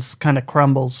experience kind of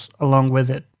crumbles along with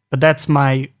it. But that's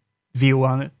my view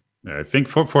on it. Yeah, I think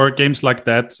for games like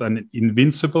that, an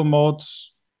invincible mode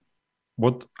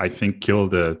would, I think, kill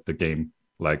the game.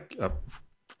 Like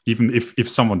even if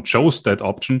someone chose that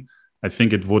option, I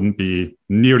think it wouldn't be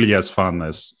nearly as fun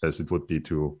as it would be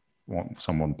to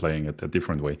someone playing it a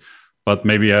different way. But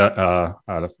maybe a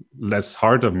less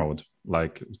harder mode,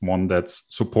 like one that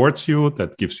supports you,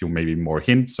 that gives you maybe more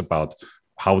hints about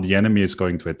how the enemy is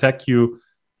going to attack you,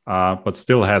 but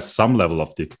still has some level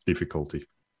of difficulty.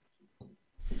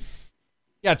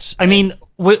 Yeah,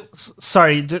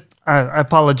 sorry, I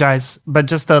apologize, but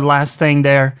just the last thing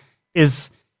there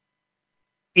is,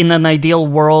 in an ideal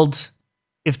world,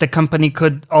 if the company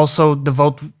could also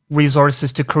devote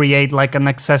resources to create like an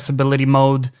accessibility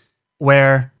mode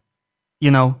where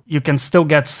you can still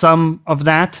get some of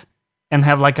that and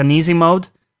have like an easy mode,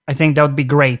 I think that would be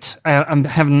great. I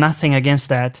have nothing against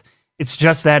that. It's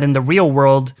just that in the real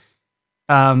world,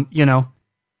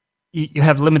 you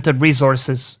have limited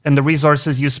resources, and the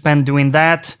resources you spend doing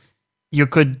that, you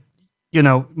could,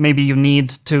 maybe you need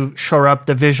to shore up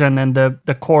the vision and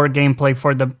the core gameplay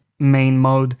for the main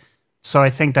mode. So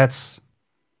I think that's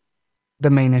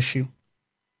the main issue.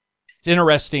 It's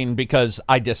interesting because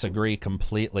I disagree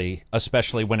completely,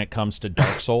 especially when it comes to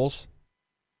Dark Souls.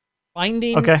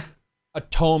 Finding a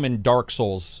tome in Dark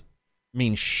Souls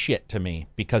means shit to me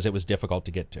because it was difficult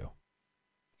to get to.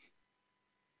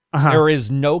 There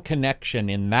is no connection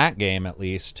in that game, at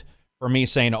least, for me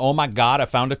saying, oh my god, I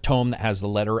found a tome that has the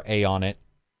letter A on it,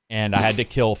 and I had to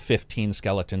kill 15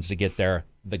 skeletons to get there.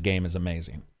 The game is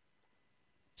amazing.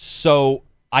 So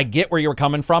I get where you were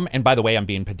coming from, and by the way, I'm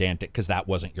being pedantic because that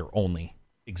wasn't your only.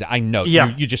 I know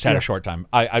you just had a short time.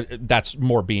 I that's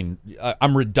more being.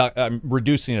 I'm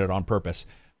reducing it on purpose.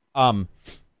 I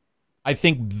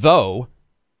think though,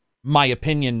 my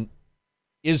opinion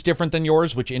is different than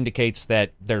yours, which indicates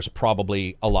that there's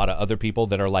probably a lot of other people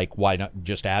that are like, why not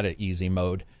just add an easy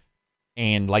mode?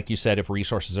 And like you said, if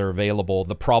resources are available,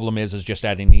 the problem is just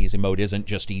adding an easy mode isn't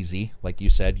just easy. Like you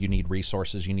said, you need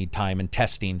resources, you need time and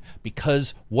testing,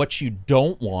 because what you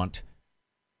don't want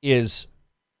is,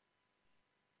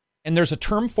 and there's a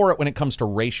term for it when it comes to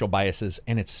racial biases,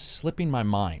 and it's slipping my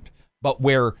mind, but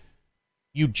where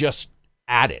you just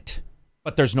add it,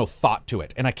 but there's no thought to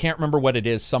it. And I can't remember what it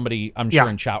is. Somebody, I'm sure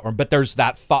in chat room, but there's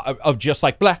that thought of just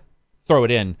like, blah, throw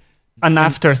it in. An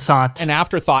afterthought. An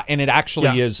afterthought, and it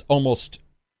actually is almost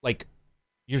like,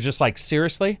 you're just like,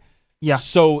 seriously? Yeah.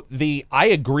 So I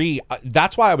agree.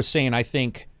 That's why I was saying I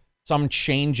think some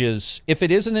changes, if it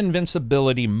is an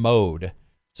invincibility mode,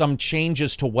 some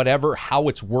changes to how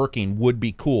it's working would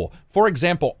be cool. For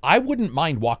example, I wouldn't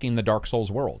mind walking the Dark Souls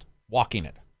world, walking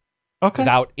it. Okay.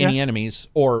 Without any enemies,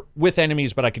 or with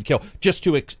enemies, but I could kill, just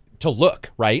to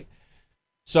look, right?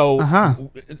 So,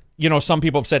 some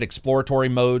people have said exploratory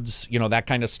modes, that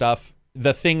kind of stuff.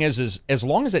 The thing is as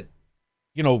long as it,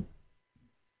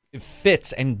 it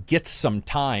fits and gets some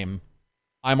time,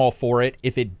 I'm all for it.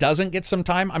 If it doesn't get some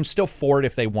time, I'm still for it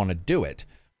if they want to do it.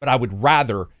 But I would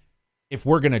rather, if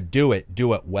we're going to do it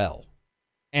well.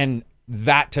 And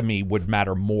that to me would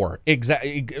matter more.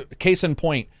 Case in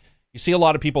point, you see a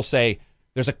lot of people say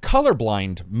there's a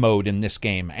colorblind mode in this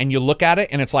game, and you look at it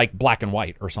and it's like black and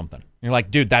white or something. And you're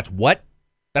like, dude, that's what?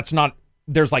 That's not,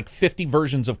 there's like 50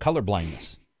 versions of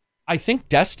colorblindness. I think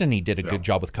Destiny did a good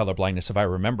job with colorblindness, if I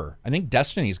remember. I think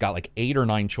Destiny's got like 8 or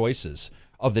 9 choices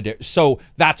of the so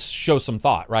that shows some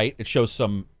thought, right? It shows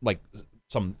some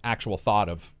actual thought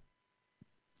of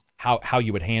how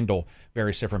you would handle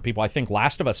various different people. I think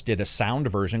Last of Us did a sound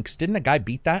version, because didn't a guy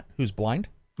beat that who's blind?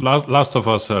 Last of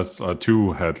Us has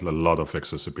 2 had a lot of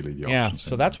accessibility options.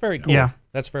 So that's very cool. Yeah.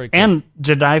 That's very cool. And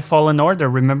Jedi Fallen Order,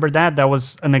 remember that? That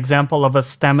was an example of a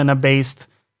stamina-based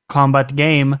combat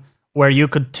game where you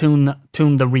could tune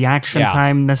the reaction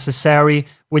time necessary,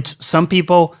 which some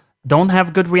people don't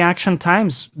have good reaction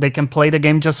times. They can play the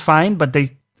game just fine, but they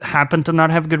happen to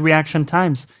not have good reaction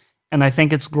times. And I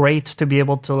think it's great to be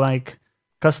able to like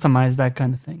customize that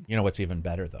kind of thing. You know what's even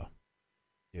better though?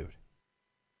 Dude.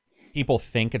 People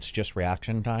think it's just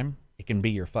reaction time. It can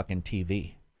be your fucking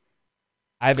TV.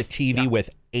 I have a TV with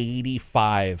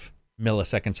 85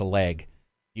 milliseconds of lag.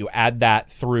 You add that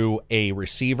through a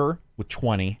receiver with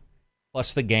 20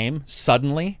 plus the game,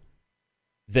 suddenly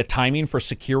the timing for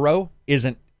Sekiro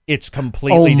it's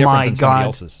completely different than somebody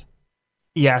else's.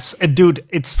 Yes, dude,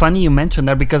 it's funny you mentioned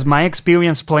that, because my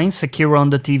experience playing Sekiro on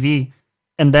the TV,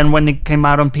 and then when it came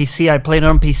out on PC, I played it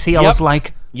on PC, I was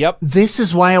like, this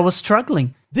is why I was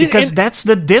struggling. Because that's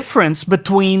the difference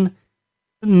between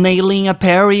nailing a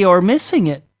parry or missing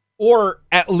it. Or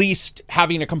at least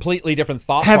having a completely different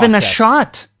thought Having process. a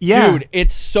shot. Yeah. Dude,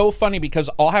 it's so funny because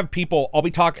I'll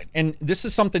be talking, and this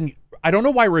is something, I don't know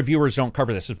why reviewers don't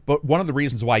cover this, but one of the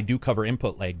reasons why I do cover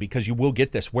input lag, because you will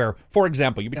get this where, for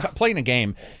example, you'll be playing a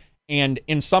game, and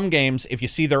in some games, if you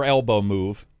see their elbow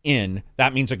move in,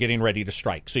 that means they're getting ready to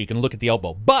strike. So you can look at the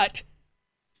elbow. But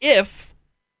if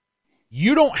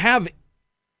you don't have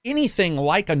anything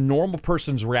like a normal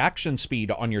person's reaction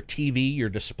speed on your TV, your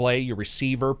display, your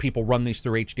receiver, people run these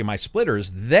through HDMI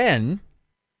splitters, then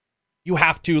you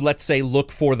have to, let's say,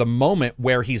 look for the moment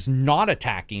where he's not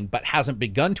attacking but hasn't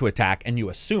begun to attack, and you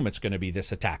assume it's going to be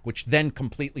this attack, which then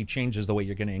completely changes the way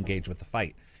you're going to engage with the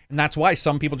fight. And that's why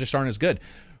some people just aren't as good.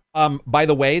 By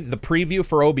the way, the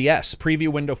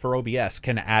preview window for OBS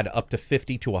can add up to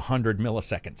 50 to 100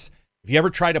 milliseconds. If you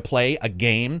ever try to play a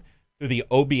game through the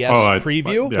OBS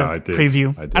preview. I did.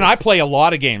 Preview. I did. And I play a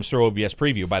lot of games through OBS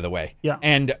preview, by the way. Yeah.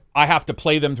 And I have to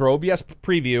play them through OBS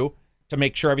preview to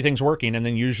make sure everything's working, and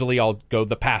then usually I'll go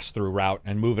the pass-through route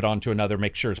and move it on to another,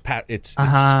 make sure it's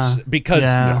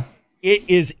because it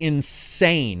is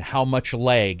insane how much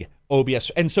lag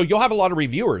OBS. And so you'll have a lot of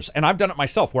reviewers, and I've done it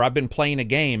myself, where I've been playing a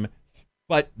game,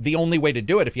 but the only way to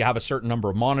do it, if you have a certain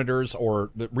number of monitors or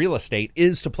the real estate,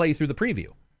 is to play through the preview.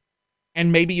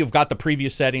 And maybe you've got the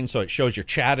preview settings so it shows your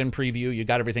chat in preview, you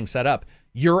got everything set up.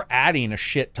 You're adding a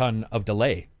shit ton of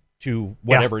delay to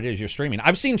whatever it is you're streaming.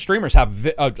 I've seen streamers have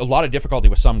a lot of difficulty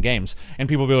with some games, and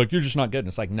people be like, you're just not good. And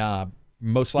it's like, nah,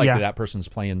 most likely that person's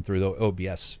playing through the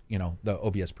OBS, the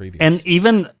OBS preview. And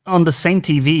even on the same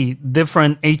TV,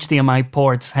 different HDMI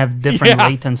ports have different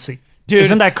latency. Dude,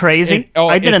 isn't that crazy?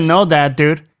 I didn't know that,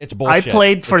 dude. It's bullshit. I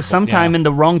played for some time in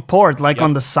the wrong port, like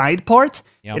on the side port.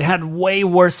 It had way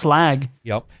worse lag.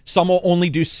 Yep. Some will only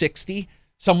do 60.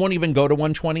 Some won't even go to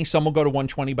 120. Some will go to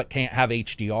 120 but can't have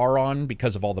HDR on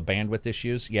because of all the bandwidth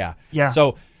issues. Yeah.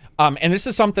 So, and this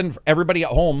is something for everybody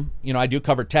at home. I do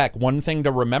cover tech. One thing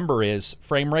to remember is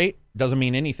frame rate doesn't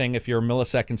mean anything if your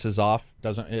milliseconds is off.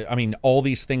 All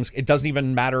these things, it doesn't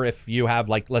even matter if you have,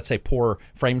 like, let's say, poor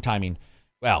frame timing.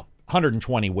 Well,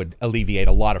 120 would alleviate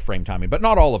a lot of frame timing, but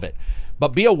not all of it.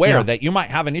 But be aware that you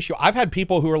might have an issue. I've had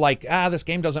people who are like, this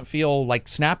game doesn't feel like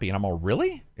snappy. And I'm all,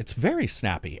 really? It's very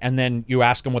snappy. And then you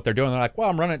ask them what they're doing. They're like, well,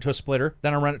 I'm running it to a splitter.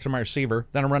 Then I run it to my receiver.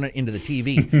 Then I run it into the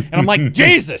TV. And I'm like,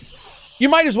 Jesus, you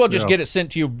might as well just get it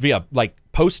sent to you via like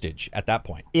postage at that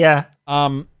point. Yeah.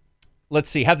 Let's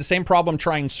see. Had the same problem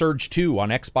trying Surge 2 on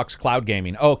Xbox Cloud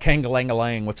Gaming. Oh,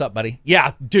 Kangalangalang. What's up, buddy?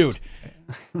 Yeah, dude.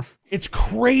 It's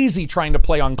crazy trying to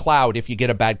play on cloud if you get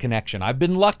a bad connection. I've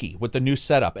been lucky with the new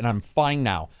setup, and I'm fine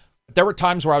now. But there were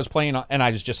times where I was playing, and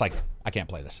I was just like, I can't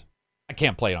play this. I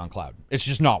can't play it on cloud. It's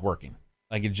just not working.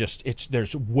 Like,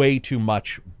 there's way too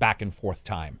much back and forth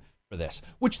time for this,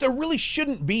 which there really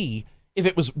shouldn't be. If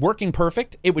it was working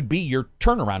perfect, it would be your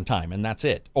turnaround time, and that's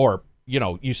it. Or,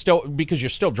 because you're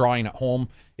still drawing at home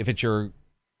if it's your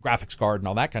graphics card and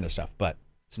all that kind of stuff, but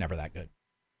it's never that good.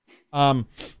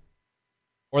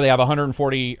 Or they have a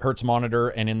 140 hertz monitor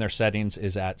and in their settings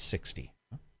is at 60.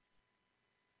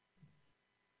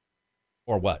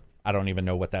 Or what? I don't even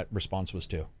know what that response was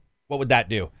to. What would that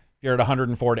do? If you're at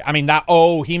 140. I mean,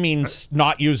 he means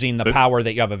not using the power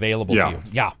that you have available to you.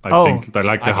 Yeah. I think the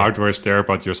hardware is there,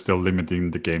 but you're still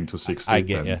limiting the game to 60. I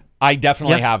get you. I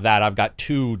definitely have that. I've got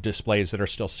 2 displays that are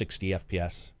still 60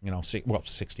 FPS.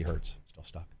 60 hertz. Still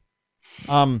stuck.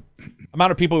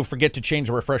 Amount of people who forget to change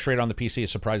the refresh rate on the PC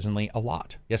is surprisingly a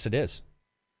lot. Yes, it is.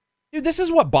 Dude, this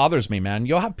is what bothers me, man.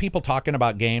 You'll have people talking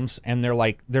about games, and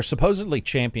they're supposedly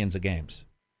champions of games.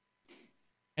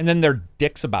 And then they're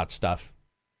dicks about stuff.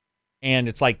 And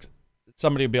it's like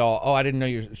somebody will be all, oh, I didn't know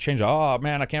you changed. Oh,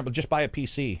 man, I can't just buy a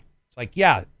PC. It's like,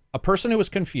 yeah, a person who was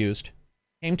confused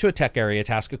came to a tech area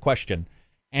to ask a question,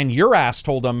 and your ass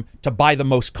told them to buy the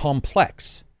most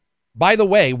complex. By the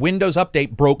way, Windows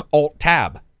Update broke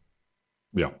Alt-Tab.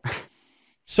 Yeah.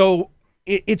 So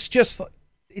it just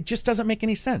doesn't make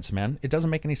any sense, man. It doesn't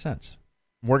make any sense.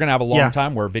 We're going to have a long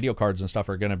time where video cards and stuff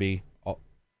are going to be...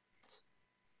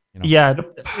 Yeah,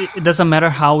 it doesn't matter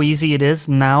how easy it is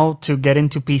now to get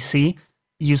into PC.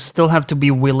 You still have to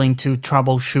be willing to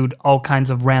troubleshoot all kinds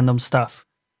of random stuff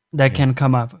that can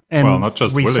come up. And not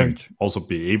just willing, also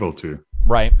be able to.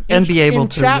 Right. And be able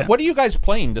to. Chat, what are you guys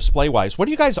playing display-wise? What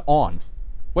are you guys on?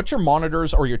 What's your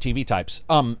monitors or your TV types?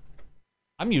 I'm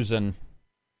using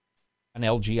an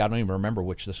LG. I don't even remember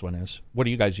which this one is. What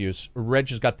do you guys use? Reg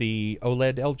has got the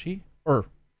OLED LG?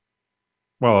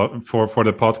 Well, for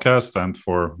the podcast and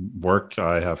for work,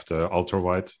 I have the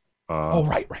ultra-wide.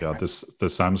 Right. The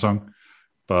Samsung.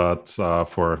 But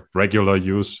for regular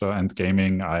use and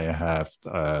gaming, I have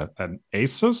an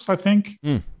Asus, I think.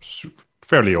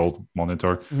 Fairly old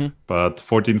monitor, but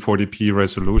 1440p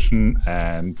resolution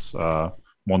and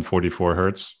 144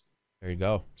 hertz. There you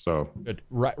go. So good.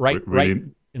 Right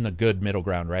in the good middle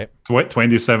ground, right?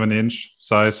 27-inch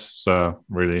size. So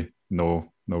really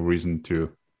no reason to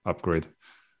upgrade.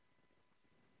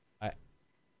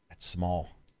 That's small.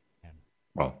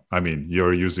 Well, I mean,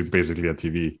 you're using basically a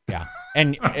TV. Yeah.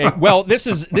 And well, this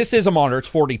is a monitor. It's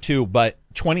 42, but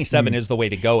 27 is the way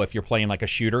to go if you're playing like a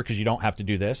shooter because you don't have to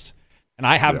do this. And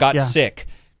I have got sick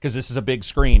because this is a big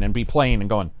screen and be playing and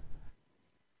going,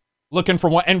 looking for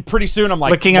one. And pretty soon I'm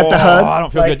like, looking at the HUD. I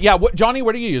don't feel good. Yeah. Johnny,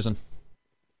 what are you using?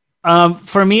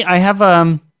 For me, I have,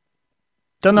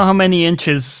 don't know how many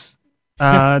inches.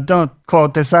 Don't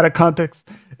quote this out of context.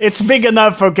 It's big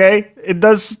enough, okay? It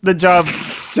does the job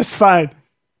just fine.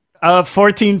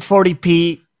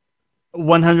 1440p,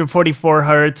 144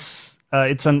 hertz.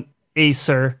 It's an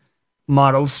Acer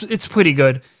model. It's pretty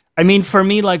good. I mean, for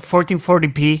me, like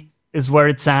 1440p is where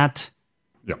it's at.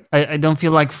 Yeah. I don't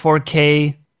feel like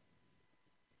 4K.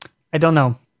 I don't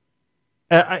know.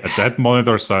 At that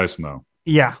monitor size, no.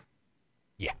 Yeah.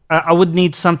 Yeah. I would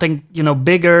need something,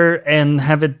 bigger and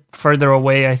have it further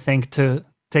away, I think, to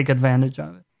take advantage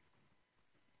of it.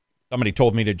 Somebody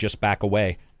told me to just back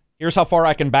away. Here's how far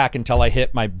I can back until I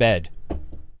hit my bed.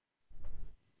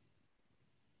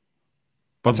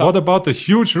 But what about the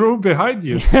huge room behind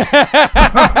you?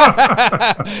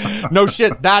 No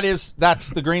shit. That's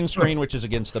the green screen, which is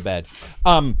against the bed.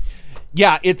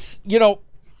 Yeah, it's,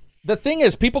 the thing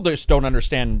is, people just don't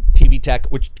understand TV tech,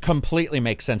 which completely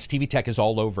makes sense. TV tech is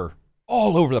all over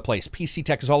the place. PC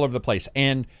tech is all over the place.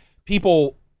 And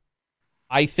people,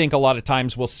 I think a lot of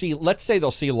times will see, let's say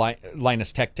they'll see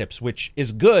Linus Tech Tips, which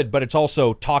is good, but it's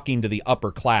also talking to the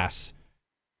upper class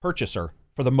purchaser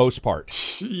for the most part.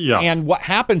 Yeah. And what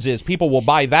happens is people will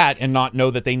buy that and not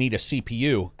know that they need a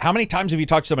CPU. How many times have you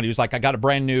talked to somebody who's like, I got a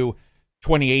brand new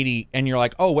 2080, and you're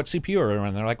like, oh, what CPU are you on?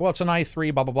 And they're like, well, it's an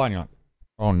i3, blah, blah, blah. And you're like,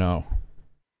 oh, no.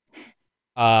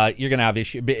 You're going to have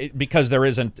issue because there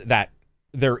isn't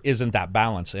that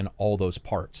balance in all those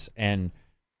parts. And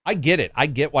I get it. I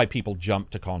get why people jump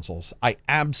to consoles. I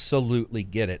absolutely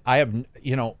get it. I have,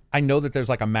 I know that there's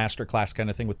like a masterclass kind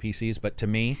of thing with PCs, but to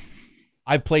me,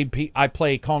 I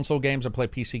play console games, I play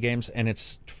PC games, and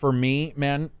it's, for me,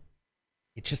 man,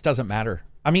 it just doesn't matter.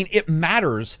 I mean, it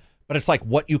matters, but it's like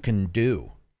what you can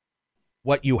do,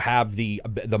 what you have the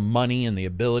money and the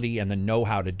ability and the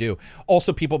know-how to do.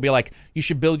 Also, people be like, you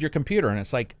should build your computer, and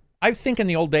it's like, I think in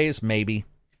the old days, maybe,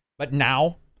 but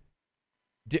now,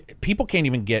 people can't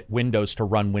even get Windows to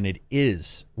run when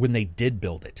they did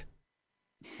build it.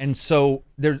 And so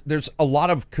there's a lot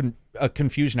of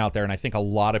confusion out there, and I think a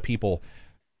lot of people,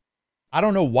 I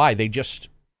don't know why,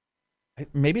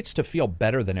 maybe it's to feel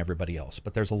better than everybody else,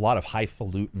 but there's a lot of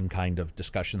highfalutin kind of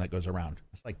discussion that goes around.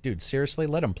 It's like, dude, seriously,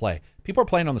 let them play. People are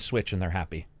playing on the Switch, and they're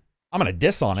happy. I'm going to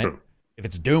diss on it if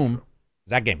it's Doom, because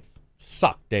that game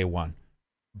sucked day one.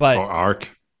 But or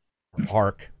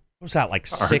Ark. was that, like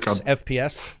 6 Arcade.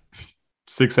 FPS?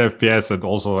 6 FPS and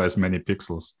also as many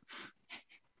pixels.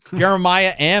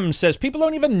 Jeremiah M says people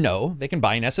don't even know they can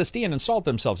buy an SSD and install it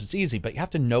themselves. It's easy, but you have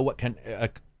to know what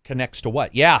connects to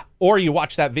what. Yeah, or you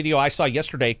watch that video I saw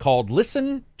yesterday called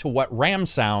 "Listen to What RAM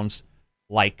Sounds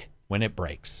Like When It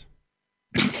Breaks,"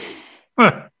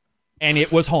 and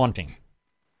it was haunting.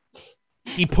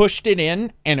 He pushed it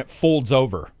in and it folds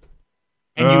over,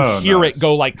 and you hear it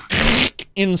go like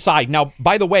inside. Now,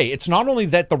 by the way, it's not only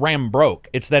that the RAM broke;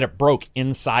 it's that it broke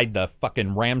inside the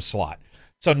fucking RAM slot.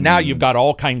 So now you've got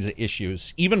all kinds of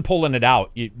issues. Even pulling it out,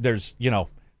 there's, not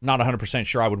 100%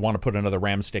 sure I would want to put another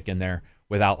RAM stick in there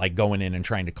without like going in and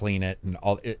trying to clean it, and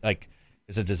all.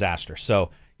 It's a disaster. So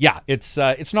yeah, it's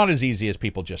not as easy as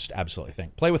people just absolutely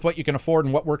think. Play with what you can afford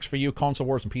and what works for you. Console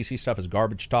wars and PC stuff is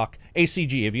garbage talk.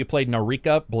 ACG, have you played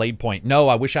Narika Blade Point? No,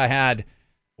 I wish I had.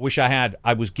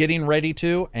 I was getting ready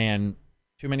to, and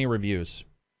too many reviews.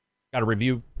 Got a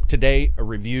review today, a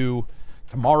review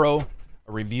tomorrow,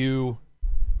 a review.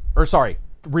 Or sorry,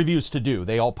 reviews to do.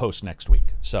 They all post next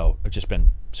week. So I've just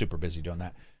been super busy doing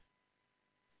that.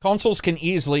 Consoles can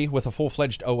easily, with a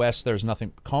full-fledged OS,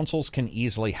 consoles can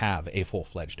easily have a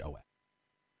full-fledged OS.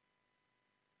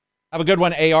 Have a good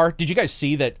one, AR. Did you guys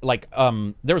see that,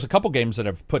 there was a couple games that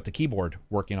have put the keyboard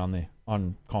working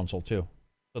on console too.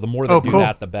 So the more they do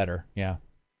that, the better. Yeah.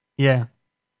 Yeah.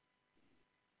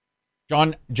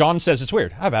 John says it's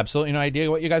weird. I have absolutely no idea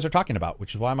what you guys are talking about,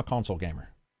 which is why I'm a console gamer.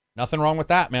 Nothing wrong with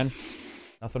that, man.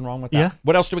 Nothing wrong with that. Yeah.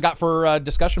 What else do we got for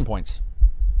discussion points?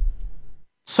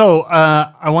 So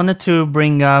I wanted to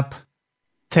bring up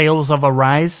Tales of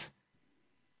Arise.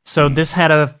 So this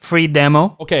had a free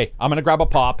demo. Okay, I'm going to grab a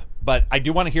pop, but I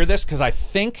do want to hear this because I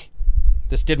think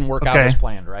this didn't work out as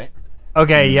planned, right?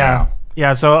 Okay, yeah.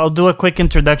 Yeah, so I'll do a quick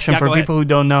introduction for people who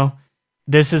don't know.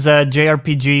 This is a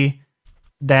JRPG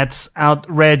that's out.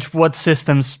 Reg, what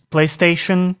systems?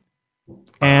 PlayStation?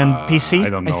 And PC, I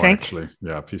don't know, I think. actually.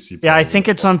 Yeah, PC. Yeah, I probably. think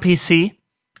it's on PC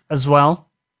as well.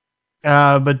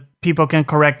 But people can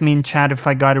correct me in chat if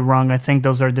I got it wrong. I think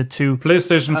those are the two.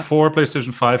 PlayStation 4,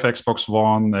 PlayStation 5, Xbox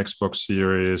One, Xbox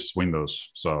Series,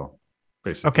 Windows. So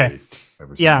basically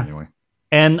everything anyway.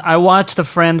 And I watched a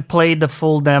friend play the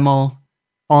full demo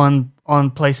on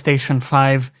PlayStation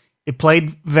 5. It played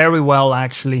very well,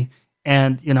 actually.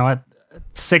 And, at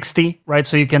 60, right?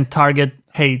 So you can target,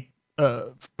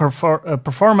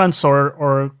 performance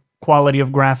or quality of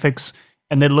graphics,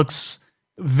 and it looks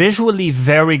visually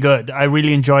very good. I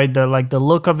really enjoyed the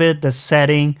look of it, the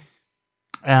setting.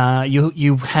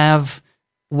 You have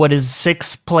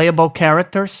 6 playable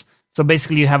characters, so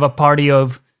basically you have a party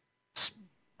of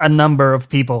a number of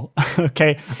people.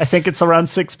 Okay, I think it's around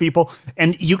 6 people,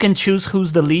 and you can choose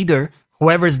who's the leader.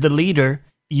 Whoever's the leader,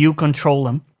 you control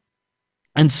them.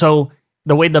 And so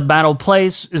the way the battle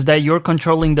plays is that you're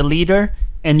controlling the leader,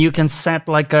 and you can set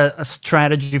a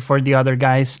strategy for the other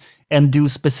guys and do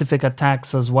specific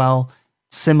attacks as well,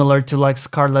 similar to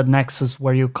Scarlet Nexus,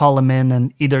 where you call them in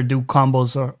and either do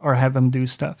combos or have them do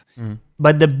stuff.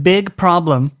 But the big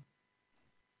problem,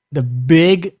 the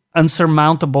big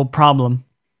unsurmountable problem,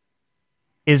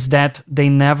 is that they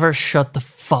never shut the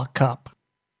fuck up.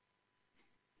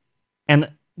 And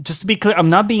just to be clear, I'm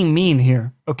not being mean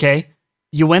here, okay?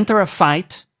 You enter a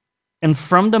fight, and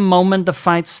from the moment the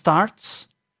fight starts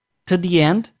to the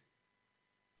end,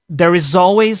 there is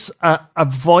always a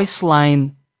voice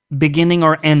line beginning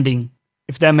or ending,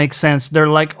 if that makes sense. They're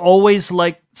always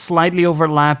slightly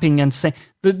overlapping and saying,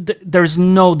 there's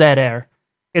no dead air.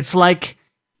 It's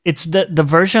it's the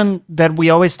version that we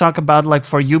always talk about,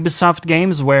 for Ubisoft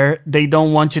games, where they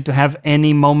don't want you to have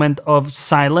any moment of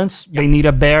silence. Yeah. They need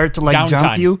a bear to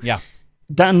jump you. Yeah.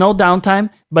 No downtime,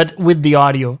 but with the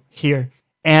audio here.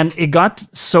 And it got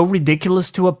so ridiculous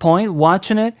to a point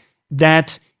watching it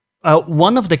that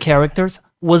one of the characters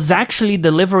was actually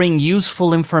delivering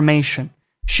useful information.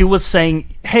 She was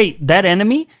saying, hey, that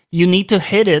enemy, you need to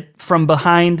hit it from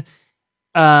behind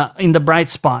in the bright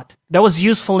spot. That was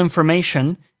useful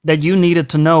information that you needed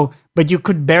to know, but you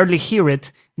could barely hear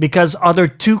it because other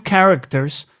 2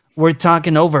 characters were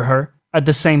talking over her at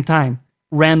the same time.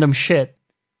 Random shit.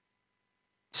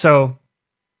 So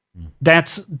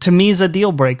that's, to me, is a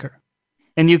deal breaker.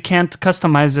 And you can't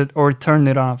customize it or turn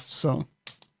it off. So,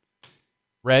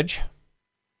 Reg?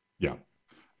 Yeah.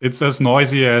 It's as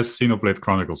noisy as Xenoblade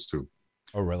Chronicles 2.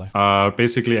 Oh, really?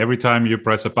 Basically, every time you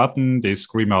press a button, they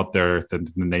scream out the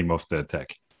name of the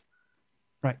attack.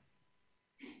 Right.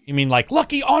 You mean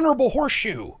Lucky Honorable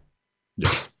Horseshoe?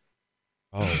 Yes.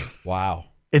 Oh, wow.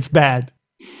 It's bad.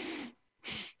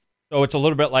 So it's a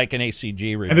little bit like an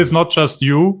ACG review. And it's not just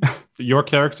you, your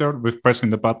character, with pressing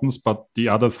the buttons, but the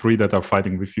other 3 that are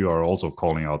fighting with you are also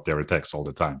calling out their attacks all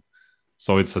the time.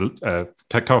 So it's a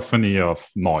cacophony of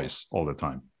noise all the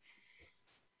time.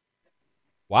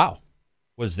 Wow.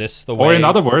 Was this the way? Or in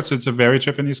other words, it's a very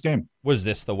Japanese game. Was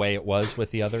this the way it was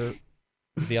with the other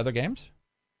games?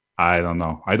 I don't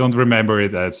know. I don't remember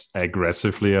it as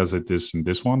aggressively as it is in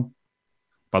this one.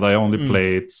 But I only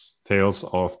played Tales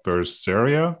of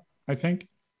Berseria, I think.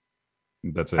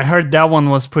 That's it. I heard that one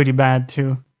was pretty bad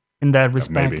too, in that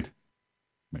respect.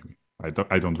 Maybe.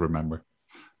 I don't remember.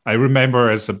 I remember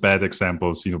as a bad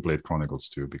example Xenoblade Chronicles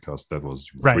 2, because that was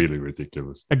really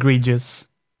ridiculous. Egregious.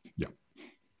 Yeah.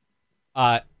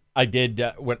 I did,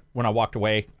 when I walked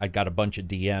away, I got a bunch of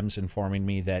DMs informing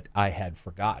me that I had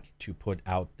forgot to put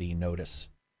out the notice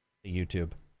to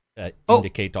YouTube that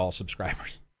indicate to all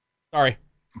subscribers. Sorry.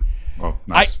 Oh,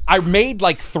 nice. I made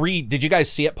like 3. Did you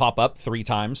guys see it pop up 3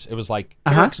 times? It was like,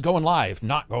 Carrick's going live,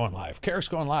 not going live. Carrick's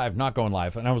going live, not going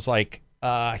live. And I was like,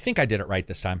 I think I did it right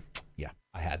this time. Yeah,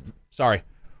 I hadn't. Sorry.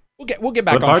 We'll get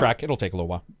back on track. It'll take a little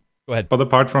while. Go ahead. But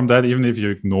apart from that, even if you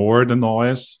ignore the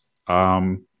noise,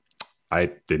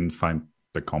 I didn't find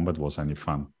the combat was any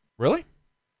fun. Really?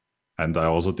 And I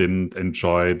also didn't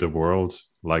enjoy the world.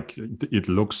 Like, it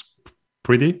looks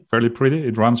fairly pretty.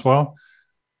 It runs well.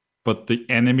 But the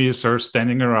enemies are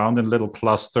standing around in little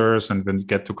clusters, and when you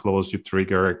get too close, you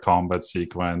trigger a combat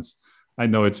sequence. I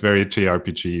know it's very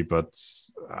JRPG, but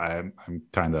I'm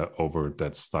kind of over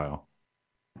that style.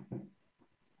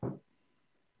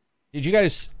 Did you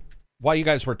guys, while you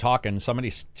guys were talking, somebody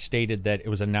stated that it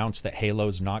was announced that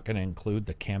Halo's not going to include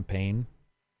the campaign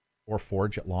or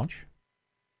Forge at launch?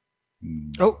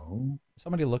 No. Oh,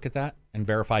 somebody look at that and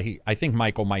verify. I think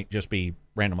Michael might just be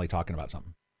randomly talking about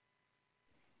something.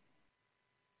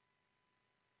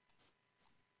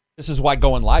 This is why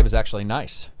going live is actually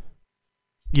nice.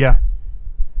 Yeah.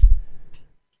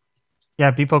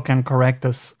 Yeah, people can correct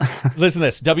us. Listen to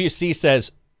this. WC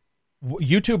says,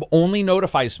 YouTube only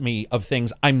notifies me of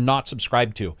things I'm not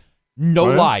subscribed to. No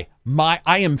lie.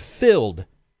 I am filled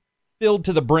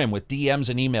to the brim with DMs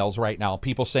and emails right now.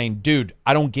 People saying, dude,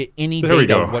 I don't get any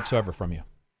data whatsoever from you.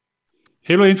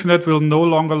 Halo Infinite will no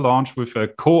longer launch with a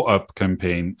co-op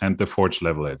campaign and the Forge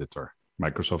level editor,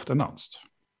 Microsoft announced.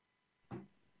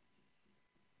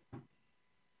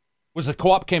 Was the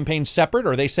co-op campaign separate,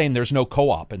 or are they saying there's no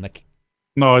co-op in the...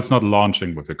 No, it's not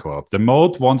launching with a co-op. The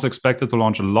mode, once expected to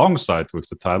launch alongside with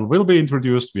the title, will be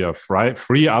introduced via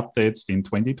free updates in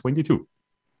 2022.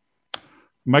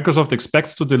 Microsoft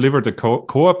expects to deliver the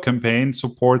co-op campaign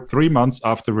support 3 months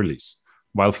after release,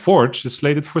 while Forge is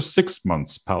slated for 6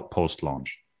 months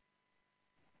post-launch.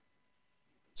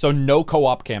 So no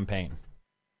co-op campaign.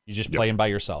 You're just playing by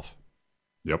yourself.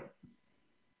 Yep.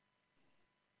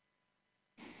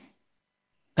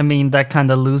 I mean, that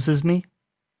kind of loses me.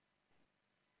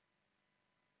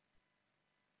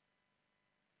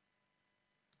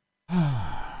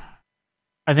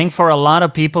 I think for a lot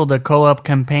of people, the co-op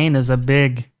campaign is a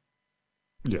big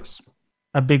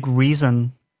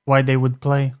reason why they would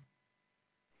play.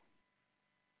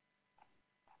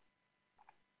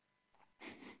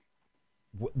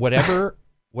 Whatever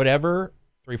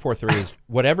 343 is,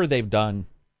 whatever they've done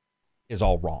is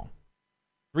all wrong.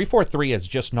 343 has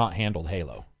just not handled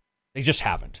Halo. They just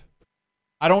haven't.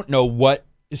 I don't know what.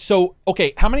 So,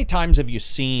 okay, how many times have you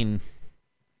seen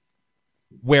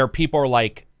where people are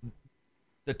like,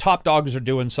 the top dogs are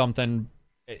doing something,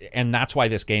 and that's why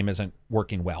this game isn't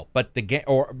working well. But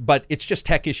but it's just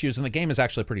tech issues, and the game is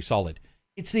actually pretty solid.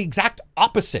 It's the exact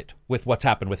opposite with what's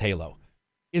happened with Halo,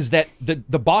 is that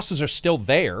the bosses are still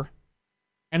there,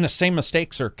 and the same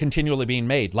mistakes are continually being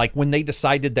made. Like when they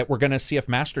decided that we're going to see if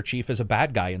Master Chief is a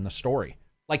bad guy in the story.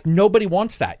 Like, nobody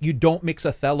wants that. You don't mix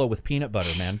Othello with peanut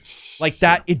butter, man. Like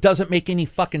that, it doesn't make any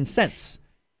fucking sense.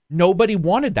 Nobody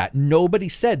wanted that. Nobody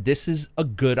said this is a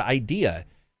good idea,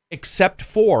 except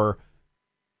for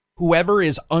whoever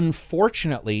is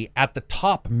unfortunately at the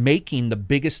top making the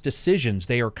biggest decisions.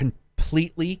 They are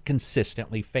completely,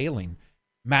 consistently failing.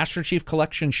 Master Chief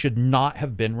Collection should not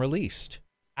have been released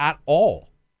at all.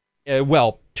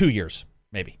 Well, 2 years,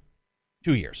 maybe.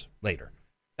 2 years later.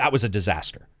 That was a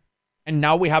disaster. And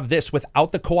now we have this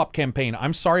without the co-op campaign.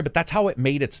 I'm sorry, but that's how it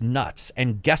made its nuts.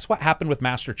 And guess what happened with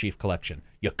Master Chief Collection?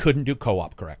 You couldn't do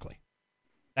co-op correctly.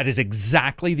 That is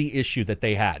exactly the issue that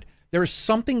they had. There is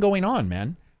something going on,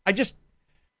 man.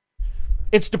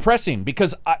 It's depressing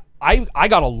because I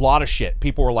got a lot of shit.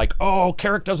 People were like, oh,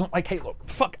 Carrick doesn't like Halo.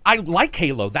 Fuck, I like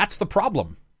Halo. That's the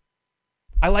problem.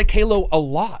 I like Halo a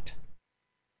lot.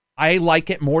 I like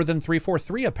it more than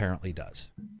 343 apparently does.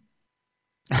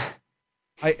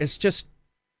 It's just,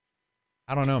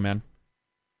 I don't know, man.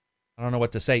 I don't know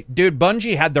what to say. Dude,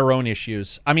 Bungie had their own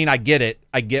issues. I mean, I get it.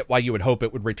 I get why you would hope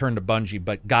it would return to Bungie.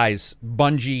 But guys,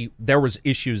 Bungie, there was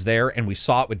issues there, and we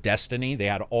saw it with Destiny. They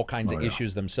had all kinds of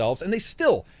issues themselves. And they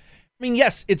still, I mean,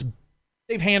 yes,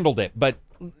 they've handled it. But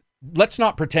let's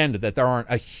not pretend that there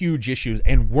aren't a huge issues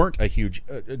and weren't a huge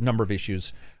number of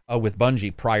issues with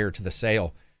Bungie prior to the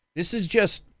sale. This is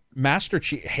just Master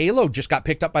Chief. Halo just got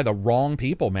picked up by the wrong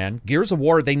people, man. Gears of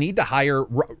War, they need to hire...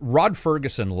 Rod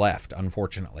Ferguson left,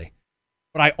 unfortunately.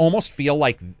 But I almost feel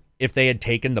like if they had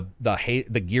taken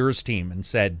the Gears team and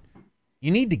said, you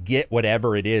need to get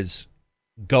whatever it is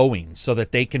going so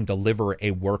that they can deliver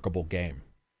a workable game.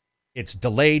 It's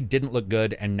delayed, didn't look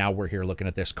good, and now we're here looking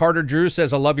at this. Carter Drew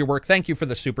says, I love your work. Thank you for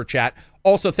the super chat.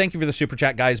 Also, thank you for the super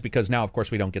chat, guys, because now, of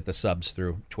course, we don't get the subs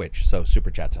through Twitch, so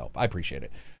super chats help. I appreciate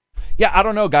it. Yeah, I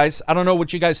don't know, guys. I don't know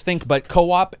what you guys think, but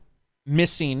co-op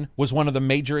missing was one of the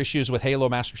major issues with Halo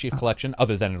Master Chief Collection,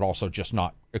 other than it also just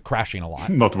not crashing a lot.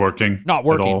 Not working. Not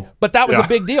working. At all. But that was a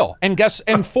big deal. And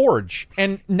and Forge.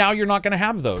 And now you're not going to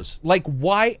have those. Like,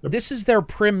 why? This is their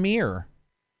premiere.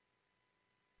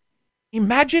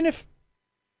 Imagine if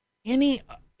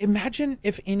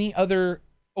any other...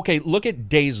 Okay, look at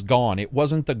Days Gone. It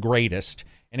wasn't the greatest,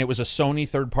 and it was a Sony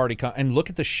third-party... and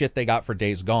look at the shit they got for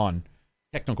Days Gone.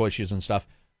 Technical issues and stuff.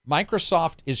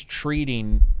 Microsoft is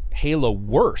treating Halo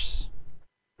worse.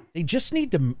 They just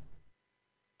need to...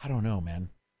 I don't know, man.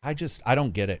 I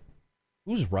don't get it.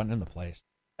 Who's running the place?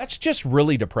 That's just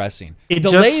really depressing. It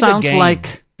just sounds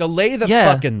like... Delay the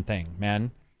fucking thing,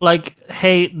 man. Like,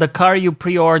 hey, the car you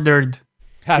pre-ordered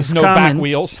has no back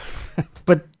wheels.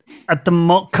 But at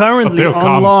the currently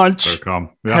on launch,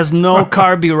 has no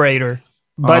carburetor.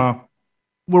 But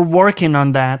we're working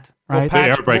on that. Right. The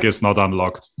air brake is not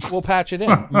unlocked. We'll patch it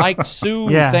in. Mike Sue,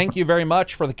 thank you very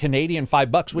much for the Canadian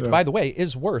 $5, which, by the way,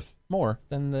 is worth more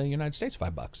than the United States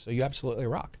 $5. So you absolutely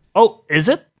rock. Oh, is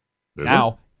it?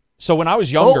 Now, so when I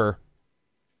was younger,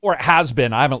 or it has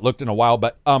been, I haven't looked in a while,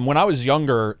 but when I was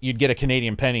younger, you'd get a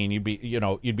Canadian penny and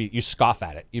you scoff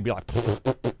at it. You'd be like,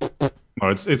 no,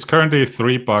 it's currently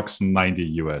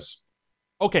 $3.90 US.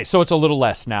 Okay, so it's a little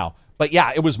less now. But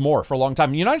yeah, it was more for a long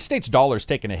time. The United States dollar's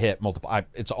taken a hit.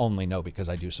 It's only because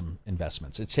I do some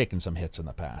investments. It's taken some hits in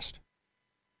the past.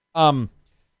 I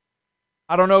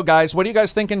don't know, guys. What do you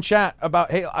guys think in chat about?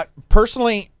 Hey,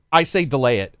 personally, I say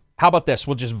delay it. How about this?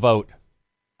 We'll just vote.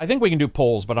 I think we can do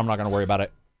polls, but I'm not going to worry about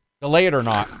it. Delay it or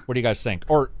not? What do you guys think?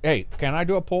 Or hey, can I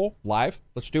do a poll live?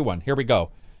 Let's do one. Here we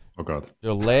go. Oh God.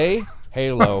 Delay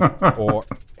Halo or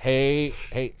hey,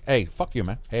 fuck you,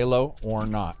 man. Halo or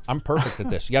not? I'm perfect at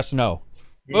this. Yes, no.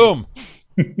 Boom.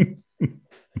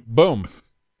 Boom.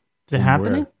 Is it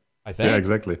happening? I think. Yeah,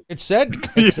 exactly. It said.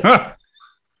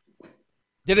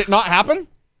 Did it not happen?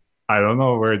 I don't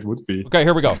know where it would be. Okay,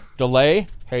 here we go. Delay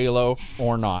Halo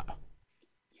or not?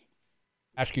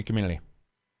 Ask your community.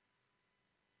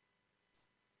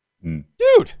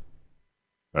 Dude.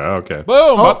 Okay.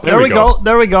 Boom. Oh, there we go.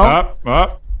 There we go.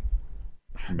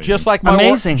 Just like my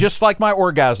amazing. Just like my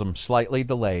orgasm, slightly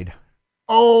delayed.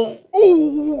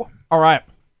 Oh. All right.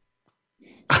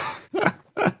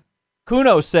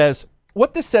 Kuno says,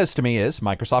 what this says to me is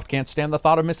Microsoft can't stand the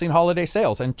thought of missing holiday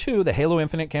sales. And 2, the Halo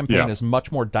Infinite campaign is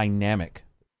much more dynamic.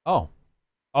 Oh,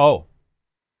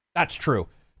 that's true.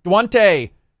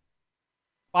 Duante,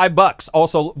 $5,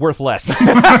 also worth less.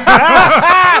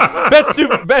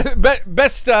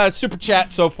 Best super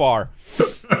chat so far.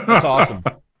 That's awesome.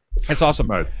 It's awesome.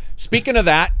 Nice. Speaking of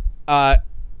that,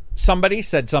 somebody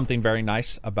said something very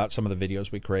nice about some of the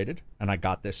videos we created, and I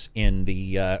got this in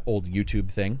the old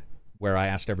YouTube thing where I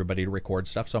asked everybody to record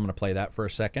stuff, so I'm going to play that for a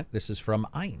second. This is from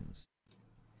Ains.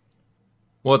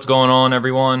 What's going on,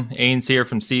 everyone? Ains here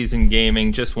from Season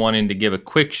Gaming. Just wanting to give a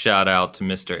quick shout out to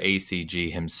Mr.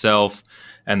 ACG himself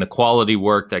and the quality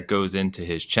work that goes into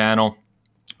his channel.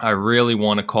 I really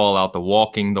want to call out the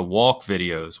Walking the Walk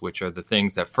videos, which are the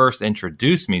things that first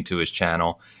introduced me to his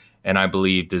channel, and I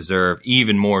believe deserve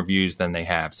even more views than they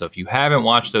have. So if you haven't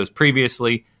watched those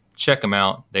previously, check them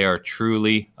out. They are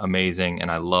truly amazing, and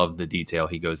I love the detail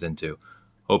he goes into.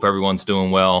 Hope everyone's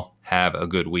doing well. Have a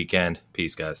good weekend.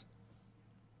 Peace, guys.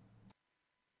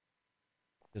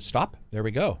 Just stop. There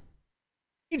we go.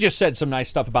 He just said some nice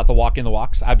stuff about the Walking the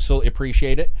Walks. I absolutely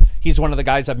appreciate it. He's one of the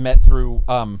guys I've met through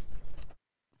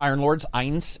Iron Lords.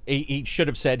 Ains. He should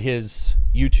have said his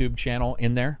YouTube channel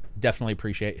in there. Definitely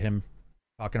appreciate him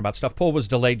talking about stuff. Poll was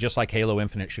delayed just like Halo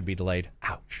Infinite should be delayed.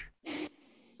 Ouch.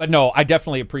 But no, I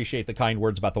definitely appreciate the kind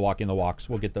words about the Walking the Walks.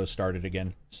 We'll get those started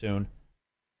again soon.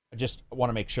 I just want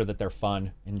to make sure that they're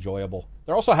fun, enjoyable.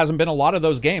 There also hasn't been a lot of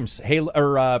those games. Halo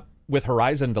or with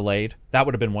Horizon delayed, that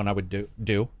would have been one I would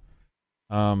do.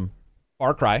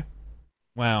 Far Cry.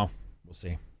 Well, we'll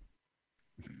see.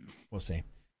 We'll see.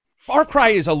 Far Cry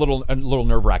is a little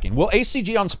nerve-wracking. Will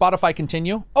ACG on Spotify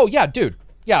continue? Oh yeah, dude.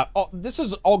 Yeah, this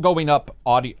is all going up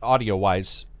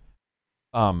audio-wise.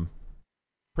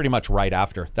 Pretty much right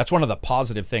after. That's one of the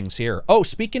positive things here. Oh,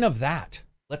 speaking of that,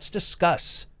 let's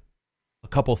discuss a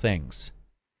couple things.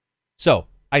 So,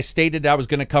 I stated I was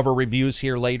going to cover reviews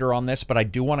here later on this, but I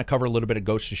do want to cover a little bit of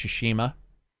Ghost of Tsushima.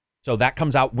 So that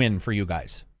comes out when for you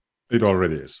guys? It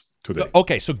already is today.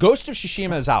 Okay, so Ghost of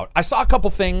Tsushima is out. I saw a couple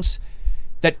things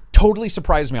that totally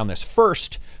surprised me on this.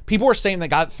 First, people were saying they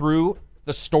got through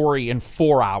the story in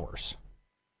 4 hours.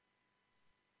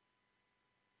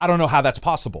 I don't know how that's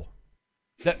possible.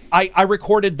 I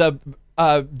recorded the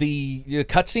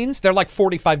cutscenes. They're like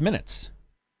 45 minutes.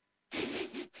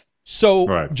 So,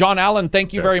 right. John Allen,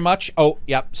 thank you very much. Oh,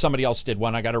 yep, somebody else did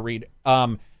one. I got to read.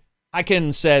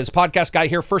 Iken says, podcast guy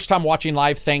here, first time watching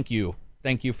live. Thank you.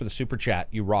 Thank you for the super chat.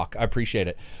 You rock. I appreciate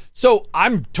it. So,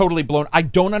 I'm totally blown. I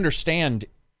don't understand,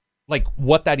 like,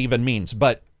 what that even means.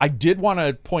 But I did want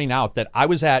to point out that I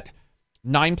was at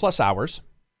 9+ hours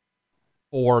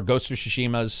for Ghost of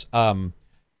Tsushima's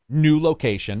new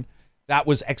location. That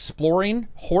was exploring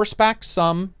horseback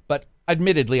some, but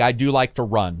admittedly, I do like to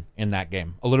run in that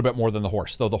game a little bit more than the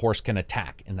horse, though the horse can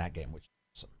attack in that game, which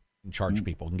can charge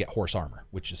people and get horse armor,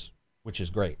 which is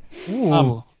great.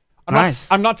 Ooh, nice.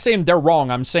 I'm not saying they're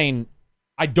wrong. I'm saying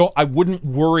I wouldn't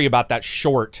worry about that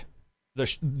short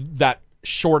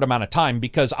amount of time,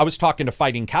 because I was talking to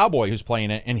Fighting Cowboy who's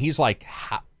playing it, and he's like,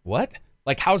 what?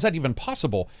 Like, how is that even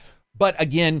possible? But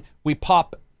again, we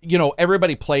pop. You know,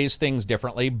 everybody plays things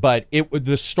differently, but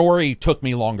the story took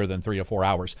me longer than 3 to 4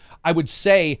 hours. I would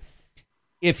say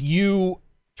if you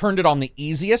turned it on the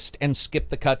easiest and skipped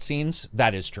the cutscenes,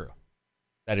 that is true.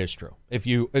 That is true.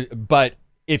 But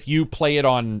if you play it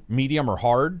on medium or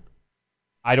hard,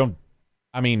 and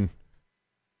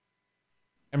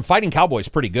Fighting Cowboy's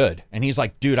pretty good, and he's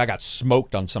like, dude, I got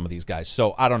smoked on some of these guys.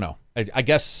 So I don't know. I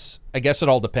guess it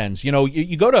all depends. You know,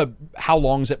 you go to how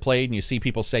long's it played, and you see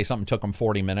people say something took them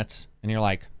 40 minutes, and you're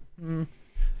like,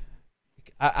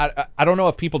 I don't know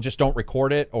if people just don't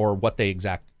record it or what they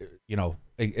exactly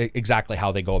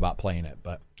how they go about playing it.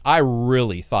 But I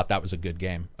really thought that was a good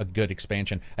game, a good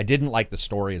expansion. I didn't like the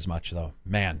story as much, though.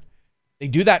 Man, they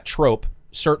do that trope.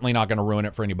 Certainly not going to ruin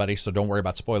it for anybody, so don't worry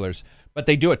about spoilers. But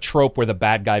they do a trope where the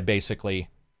bad guy basically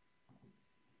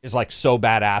is like so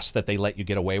badass that they let you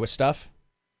get away with stuff.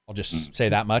 I'll just say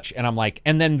that much. And I'm like,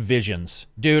 and then visions.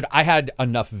 Dude, I had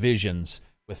enough visions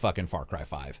with fucking Far Cry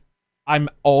 5. I'm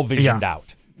all visioned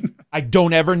out. I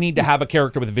don't ever need to have a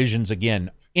character with visions again.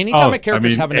 Anytime a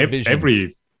character's having a vision.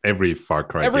 Every Far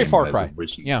Cry Every game Far has Cry. a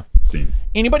vision Yeah. scene.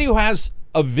 Anybody who has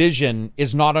a vision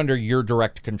is not under your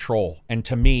direct control. And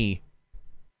to me,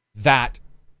 that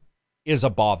is a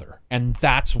bother. And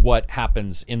that's what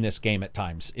happens in this game at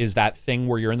times, is that thing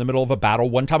where you're in the middle of a battle.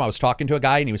 One time I was talking to a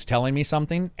guy and he was telling me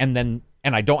something, and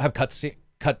I don't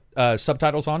have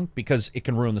subtitles on because it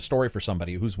can ruin the story for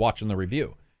somebody who's watching the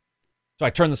review. So I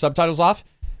turn the subtitles off.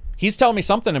 He's telling me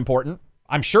something important.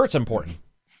 I'm sure it's important.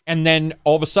 And then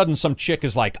all of a sudden some chick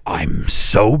is like, I'm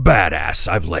so badass,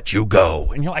 I've let you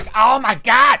go. And you're like, oh my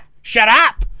God, shut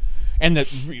up. And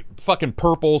the fucking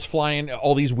purple's flying,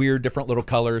 all these weird different little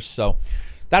colors. So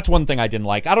that's one thing I didn't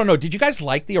like. I don't know. Did you guys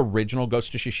like the original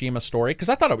Ghost of Tsushima story? Because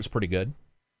I thought it was pretty good.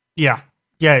 Yeah.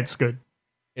 Yeah, it's good.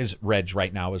 Is Reg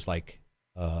right now is like,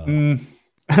 forgotten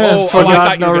I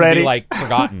thought you were gonna be like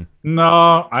forgotten.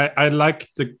 No, I like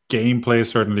the gameplay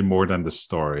certainly more than the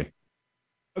story.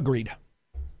 Agreed.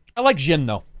 I like Jin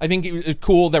though. I think it was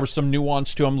cool. There was some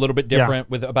nuance to him, a little bit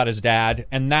different about his dad,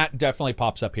 and that definitely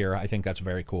pops up here. I think that's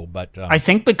very cool. But I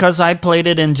think because I played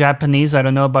it in Japanese, I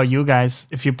don't know about you guys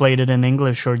if you played it in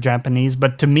English or Japanese,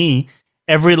 but to me,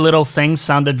 every little thing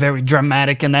sounded very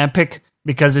dramatic and epic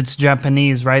because it's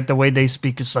Japanese, right? The way they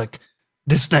speak is like,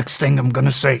 this next thing I'm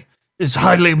gonna say is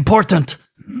highly important.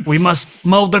 We must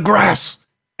mow the grass,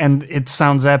 and it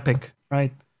sounds epic,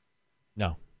 right?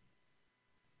 No.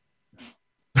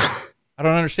 I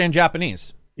don't understand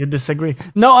Japanese. You disagree?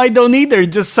 No, I don't either.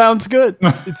 It just sounds good.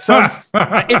 It sounds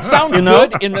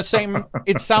good in the same.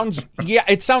 It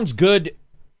sounds good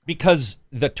because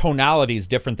the tonality is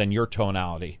different than your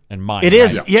tonality and mine. It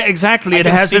is. Right? Yeah, exactly. It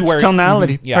has its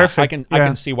tonality. Yeah, perfect. I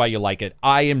can see why you like it.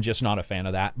 I am just not a fan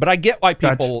of that, but I get why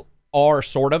people are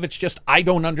sort of. It's just I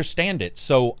don't understand it.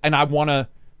 So, and I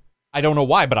don't know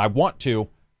why, but I want to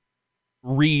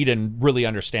read and really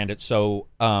understand it. So,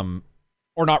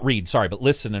 or not read, sorry, but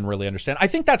listen and really understand. I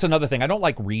think that's another thing. I don't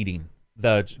like reading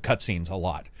the cutscenes a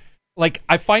lot. like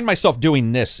I find myself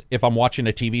doing this if I'm watching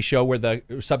a TV show where the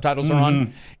subtitles are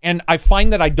on, and I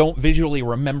find that I don't visually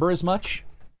remember as much.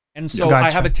 And so I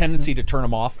Gotcha. have a tendency to turn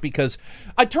them off because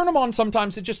I turn them on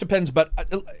sometimes. It just depends, but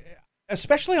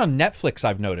especially on Netflix,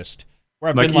 I've noticed where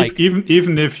I've been like,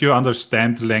 even if you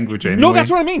understand the language anyway. no, that's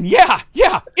what I mean. Yeah.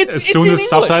 As soon as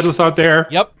subtitles are there.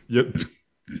 Yep.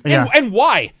 Yeah. And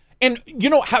why? And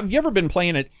have you ever been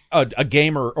playing a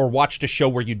game or watched a show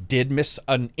where you did miss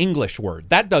an English word?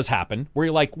 That does happen. Where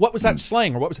you're like, what was that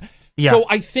slang or what was? Yeah. So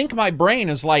I think my brain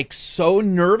is like so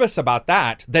nervous about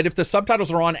that if the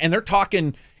subtitles are on and they're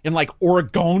talking in like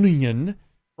Oregonian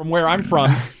from where I'm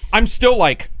from, I'm still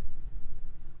like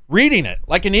reading it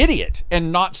like an idiot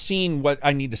and not seeing what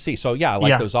I need to see. So yeah, I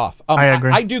like those off. I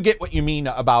agree. I do get what you mean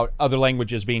about other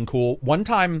languages being cool. One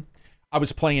time I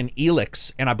was playing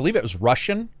Elix and I believe it was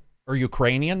Russian or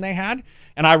Ukrainian they had,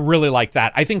 and I really like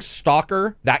that. I think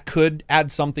Stalker, that could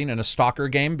add something in a Stalker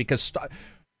game because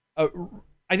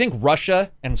I think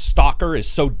Russia and Stalker is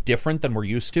so different than we're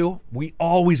used to. We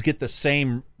always get the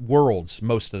same worlds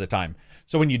most of the time.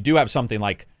 So when you do have something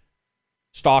like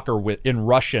Stalker in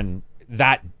Russian,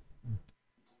 that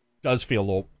does feel a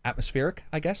little atmospheric,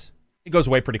 I guess. It goes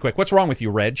away pretty quick. What's wrong with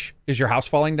you, Reg? Is your house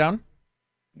falling down?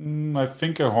 I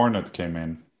think a hornet came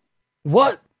in.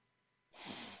 What?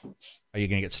 Are you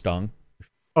going to get stung?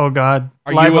 Oh God!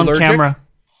 Are Live you on allergic? camera.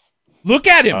 Look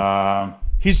at him.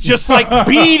 He's just like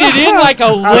beat it in like a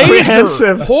laser.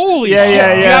 Apprehensive. Holy Yeah, shit.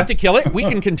 yeah, Do you yeah. have to kill it? We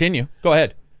can continue. Go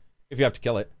ahead. If you have to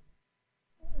kill it.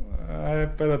 I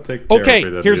better take care Okay,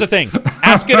 of it at here's the least. thing.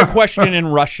 Ask it a question in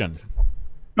Russian.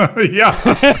 Yeah.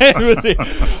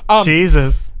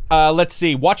 Jesus. Let's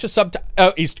see. Watch the subtitle.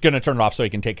 Oh, he's going to turn it off so he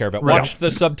can take care of it. Right. Watch the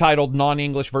subtitled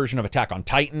non-English version of Attack on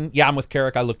Titan. Yeah, I'm with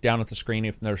Carrick. I look down at the screen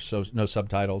if there's no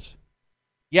subtitles.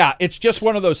 Yeah, it's just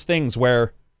one of those things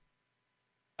where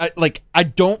I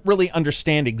don't really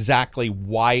understand exactly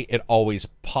why it always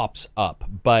pops up,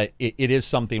 but it is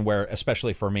something where,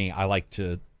 especially for me, I like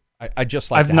to. I just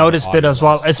like. I've noticed it as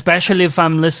well, especially if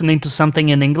I'm listening to something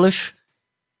in English.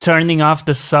 Turning off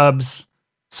the subs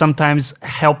sometimes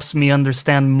helps me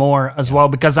understand more as well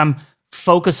because I'm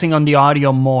focusing on the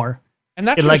audio more. And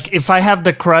that's Like if I have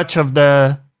the crutch of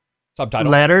the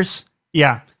subtitle. letters,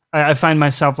 yeah, I find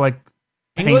myself like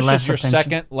paying English less is your attention.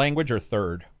 second language or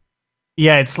third?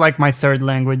 Yeah, it's like my third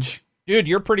language. Dude,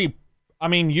 you're pretty. I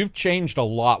mean, you've changed a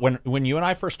lot. When you and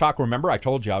I first talked, remember I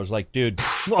told you I was like, dude.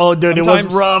 Oh, dude, it was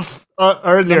Sometimes- rough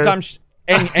earlier. Sometimes,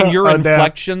 and your Oh, damn.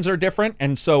 inflections are different,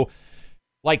 and so,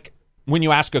 like when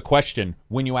you ask a question,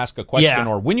 Yeah.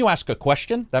 or when you ask a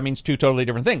question, that means two totally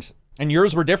different things. And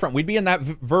yours were different. We'd be in that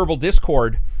verbal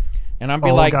Discord, and I'd be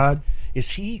Oh, like, God.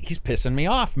 "Is he's pissing me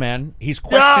off, man? He's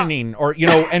questioning, or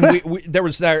and we there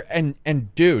was there, and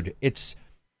dude, it's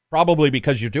probably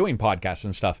because you're doing podcasts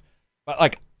and stuff, but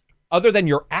like." Other than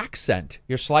your accent,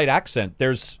 your slight accent,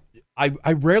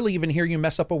 I rarely even hear you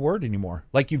mess up a word anymore.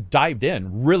 Like you've dived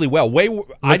in really well.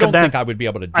 I don't think I would be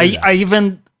able to do that. I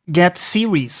even get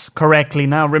series correctly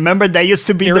now. Remember that used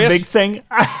to be Serious? the big thing.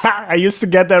 I used to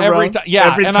get that every wrong. time. Yeah,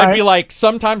 every and time. I'd be like,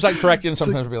 sometimes I'd correct you, and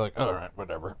sometimes I'd be like, all right,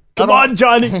 whatever. "Come on,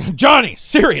 Johnny." Johnny,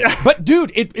 serious. But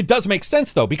dude, it does make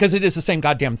sense though because it is the same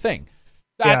goddamn thing.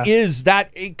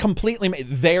 It completely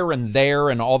there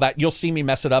and all that. You'll see me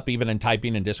mess it up even in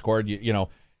typing in Discord.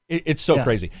 It's so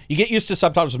crazy. You get used to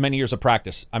subtitles with many years of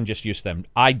practice. I'm just used to them.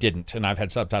 I didn't, and I've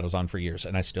had subtitles on for years,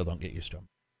 and I still don't get used to them.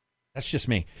 That's just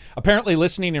me. Apparently,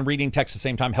 listening and reading text at the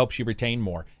same time helps you retain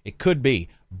more. It could be,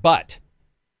 but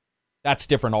that's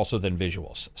different also than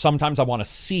visuals. Sometimes I want to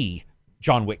see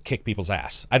John Wick kick people's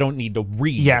ass. I don't need to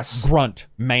read grunt,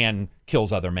 man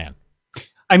kills other man.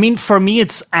 I mean, for me,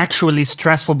 it's actually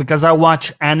stressful because I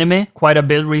watch anime quite a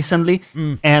bit recently,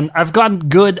 and I've gotten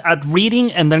good at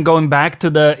reading and then going back to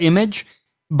the image.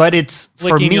 But it's for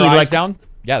Flicking me your eyes like down?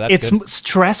 Yeah, that's it's good.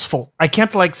 stressful. I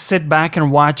can't like sit back and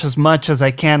watch as much as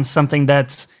I can something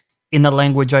that's in a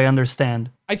language I understand.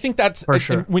 I think that's For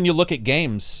sure. when you look at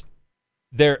games,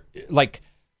 they're like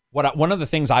one of the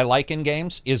things I like in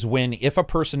games is when if a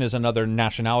person is another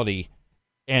nationality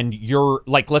and you're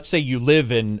like, let's say you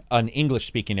live in an English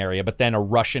speaking area, but then a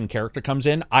Russian character comes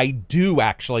in, I do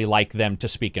actually like them to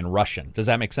speak in Russian. Does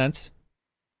that make sense?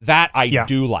 That I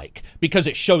do like because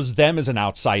it shows them as an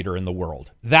outsider in the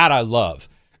world. That I love.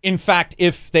 In fact,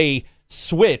 if they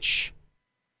switch,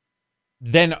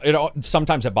 then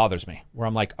sometimes it bothers me where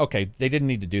I'm like, okay, they didn't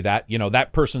need to do that.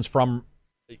 That person's from,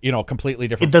 completely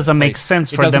different. It doesn't make place.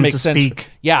 sense It for doesn't them make to sense speak.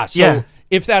 Yeah. So Yeah.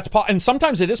 if that's and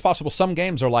sometimes it is possible. Some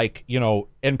games are like,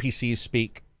 NPCs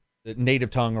speak native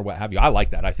tongue or what have you. I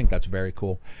like that. I think that's very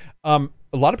cool. A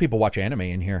lot of people watch anime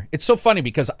in here. It's so funny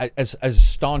because as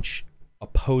staunch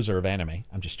opposer of anime.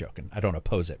 I'm just joking. I don't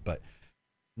oppose it, but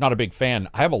not a big fan.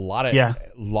 I have a lot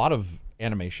of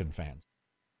animation fans.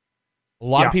 A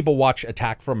lot of people watch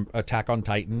Attack on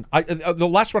Titan. The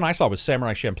last one I saw was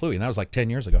Samurai Champloo, and that was like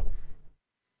 10 years ago.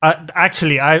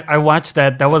 Actually, I watched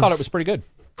that. I thought it was pretty good.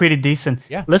 Pretty decent.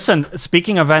 Yeah. Listen,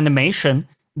 speaking of animation,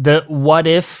 the What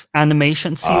If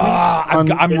animation series.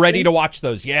 I'm ready to watch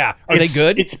those. Yeah. Are they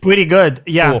good? It's pretty good.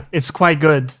 Yeah, Cool. it's quite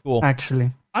good, Cool.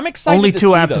 actually. I'm excited Only to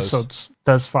 2 see episodes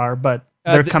thus far, but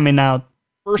they're coming out.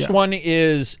 First one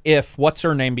is if what's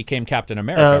her name became Captain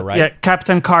America, right? Yeah,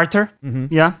 Captain Carter. Mhm.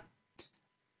 Yeah.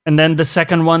 And then the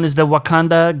second one is the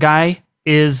Wakanda guy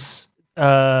is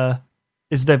the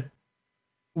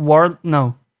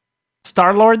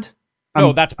Star-Lord?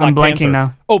 No, that's Black I'm blanking Panther.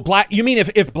 now. Oh, you mean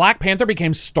if Black Panther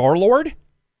became Star-Lord?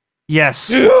 Yes.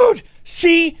 Dude,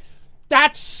 see?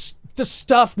 That's the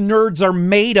stuff nerds are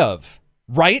made of,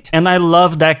 right? And I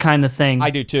love that kind of thing.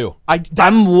 I do too.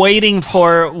 I'm waiting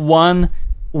for one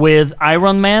with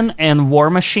Iron Man and War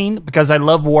Machine because I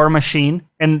love War Machine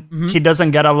and he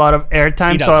doesn't get a lot of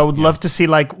airtime, so I would love to see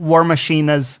like War Machine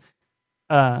as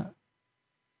a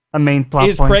main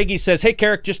plot point. Craigie says, "Hey,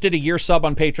 Carrick, just did a year sub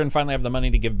on Patreon. Finally have the money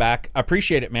to give back.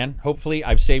 Appreciate it, man. Hopefully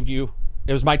I've saved you.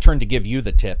 It was my turn to give you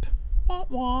the tip. Wah,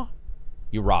 wah.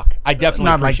 You rock. I definitely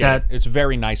Not like appreciate that. it. It's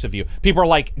very nice of you. People are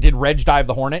like, did Reg die of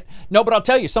the Hornet? No, but I'll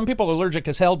tell you, some people are allergic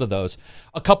as hell to those.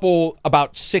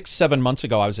 About 6-7 months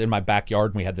ago, I was in my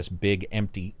backyard and we had this big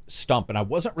empty stump and I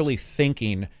wasn't really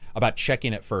thinking about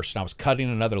checking it first. And I was cutting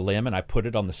another limb and I put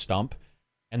it on the stump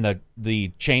and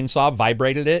the chainsaw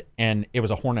vibrated it and it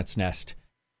was a hornet's nest.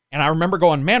 And I remember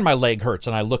going, man, my leg hurts.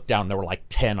 And I looked down, there were like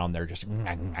 10 on there, just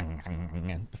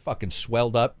fucking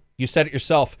swelled up. You said it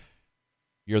yourself.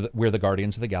 We're the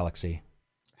Guardians of the Galaxy.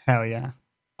 Hell yeah.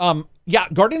 Yeah,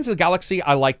 Guardians of the Galaxy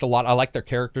I liked a lot. I like their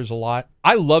characters a lot.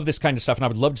 I love this kind of stuff, and I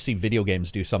would love to see video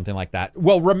games do something like that.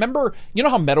 Well, remember, you know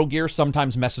how Metal Gear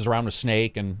sometimes messes around with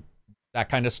Snake and that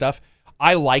kind of stuff?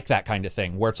 I like that kind of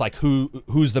thing, where it's like,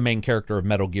 who's the main character of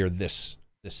Metal Gear this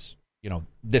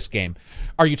game?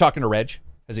 Are you talking to Reg?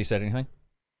 Has he said anything?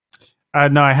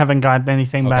 No, I haven't got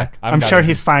anything back. I haven't I'm got sure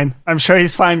anything. he's fine. I'm sure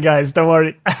he's fine, guys. Don't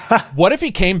worry. What if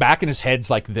he came back and his head's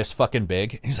like this fucking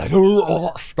big? He's like,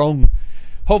 oh, stung.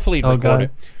 Hopefully he'd record God.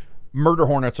 it. Murder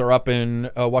Hornets are up in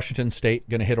Washington State,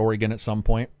 gonna hit Oregon at some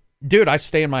point. Dude, I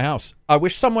stay in my house. I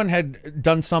wish someone had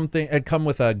done something, had come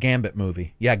with a Gambit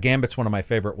movie. Yeah, Gambit's one of my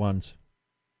favorite ones.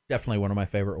 Definitely one of my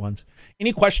favorite ones.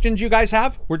 Any questions you guys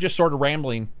have? We're just sort of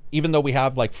rambling, even though we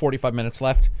have like 45 minutes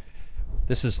left.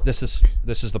 This is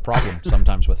the problem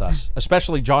sometimes with us,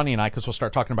 especially Johnny and I, because we'll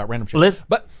start talking about random shit.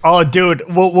 But oh, dude,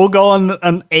 we'll go on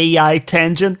an AI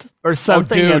tangent or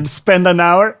something and spend an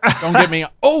hour. Don't get me.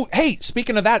 Oh, hey,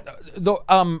 speaking of that,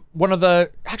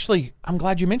 actually, I'm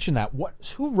glad you mentioned that.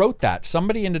 Who wrote that?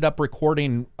 Somebody ended up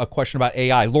recording a question about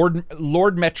AI. Lord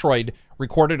Metroid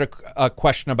recorded a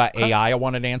question about AI I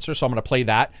wanted to answer, so I'm going to play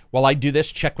that. While I do this,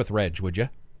 check with Reg, would you?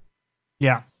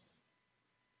 Yeah.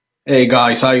 Hey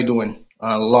guys, how you doing?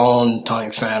 A long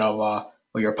time fan of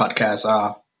your podcast,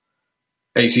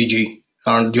 ACG.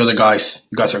 The other guys,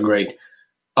 you guys are great.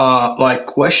 My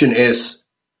question is,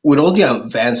 with all the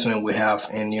advancement we have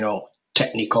in,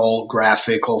 technical,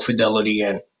 graphical fidelity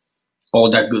and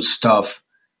all that good stuff,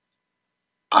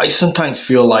 I sometimes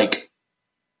feel like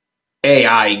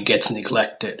AI gets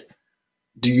neglected.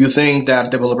 Do you think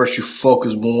that developers should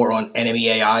focus more on enemy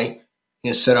AI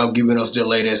instead of giving us the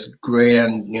latest great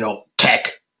and,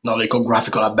 tech, analytical,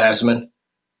 graphical advancement?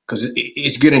 Because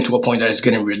it's getting to a point that it's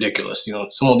getting ridiculous.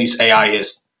 Some of these AI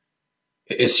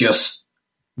it's just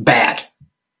bad.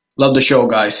 Love the show,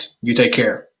 guys. You take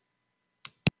care.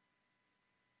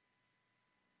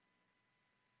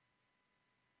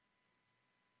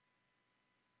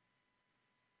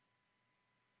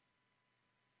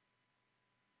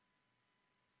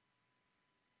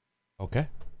 Okay.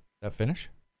 That finish?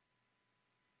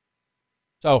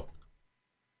 So,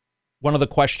 one of the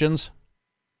questions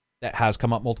that has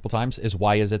come up multiple times is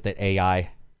why is it that AI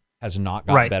has not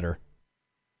gotten better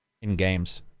in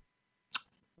games?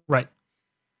 Right.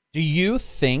 Do you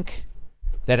think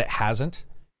that it hasn't?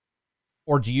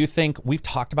 Or do you think, we've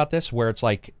talked about this, where it's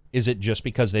like, is it just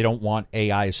because they don't want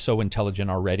AI so intelligent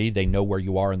already, they know where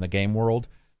you are in the game world?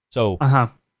 So,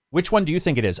 which one do you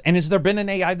think it is? And has there been an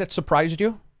AI that surprised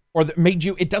you? Or that made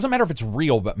you, it doesn't matter if it's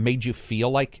real, but made you feel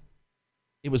like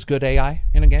it was good AI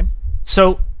in a game?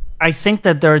 So I think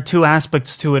that there are two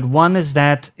aspects to it. One is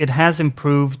that it has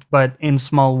improved, but in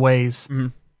small ways. Mm-hmm.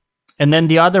 And then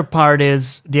the other part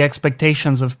is the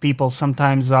expectations of people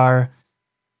sometimes are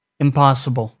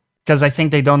impossible. Because I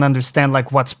think they don't understand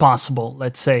like what's possible,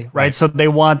 let's say, right? So they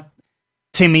want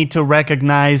Timmy to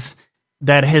recognize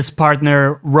that his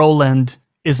partner Roland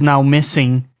is now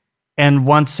missing and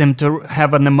wants him to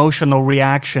have an emotional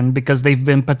reaction because they've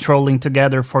been patrolling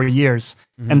together for years.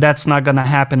 And that's not going to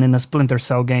happen in a Splinter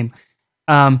Cell game.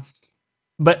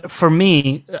 But for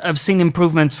me, I've seen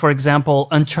improvements. For example,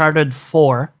 Uncharted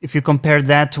 4, if you compare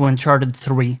that to Uncharted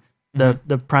 3,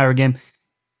 the prior game,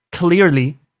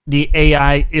 clearly the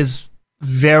AI is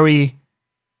very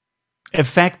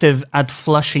effective at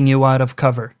flushing you out of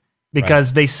cover,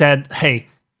 because they said, hey,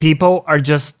 people are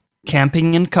just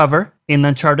camping in cover in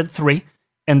Uncharted 3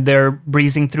 and they're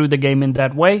breezing through the game in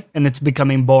that way and it's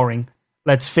becoming boring.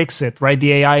 Let's fix it, right?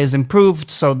 The AI is improved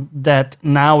so that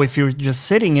now if you're just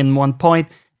sitting in one point,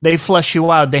 they flush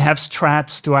you out. They have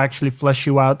strats to actually flush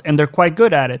you out, and they're quite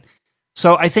good at it.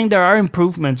 So I think there are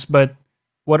improvements, but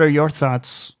what are your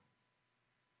thoughts?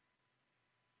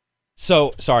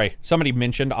 So, sorry, somebody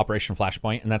mentioned Operation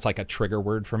Flashpoint, and that's like a trigger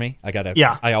word for me.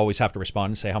 I always have to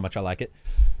respond and say how much I like it.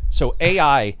 So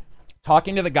AI,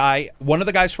 talking to the guy, one of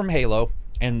the guys from Halo,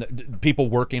 and the people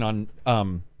working on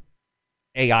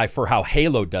AI for how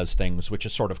Halo does things, which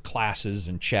is sort of classes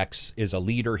and checks. Is a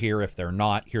leader here? If they're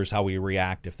not, here's how we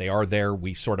react. If they are there,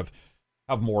 we sort of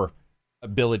have more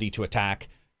ability to attack.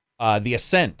 The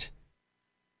Ascent.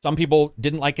 Some people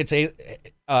didn't like its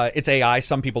AI.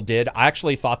 Some people did. I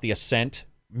actually thought the Ascent,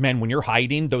 man, when you're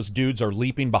hiding, those dudes are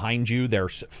leaping behind you. They're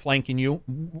flanking you.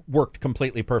 Worked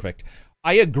completely perfect.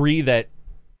 I agree that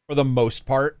for the most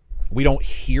part, we don't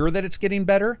hear that it's getting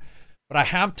better. But I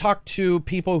have talked to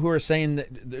people who are saying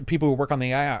that people who work on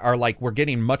the AI are like, we're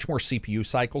getting much more CPU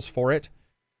cycles for it.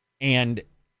 And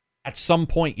at some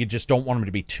point, you just don't want them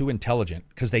to be too intelligent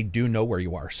because they do know where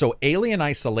you are. So Alien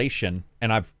Isolation,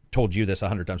 and I've told you this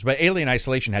 100 times, but Alien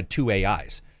Isolation had two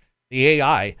AIs. The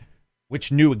AI,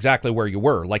 which knew exactly where you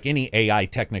were, like any AI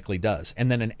technically does.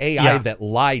 And then an AI that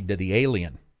lied to the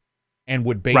alien and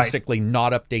would basically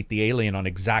not update the alien on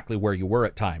exactly where you were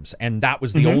at times. And that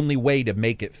was the only way to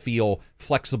make it feel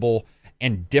flexible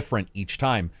and different each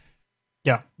time.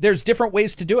 Yeah. There's different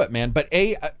ways to do it, man. But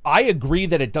I agree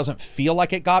that it doesn't feel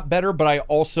like it got better, but I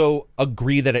also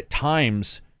agree that at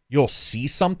times you'll see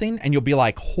something and you'll be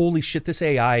like, holy shit, this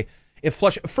AI,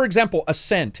 for example,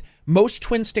 Ascent, most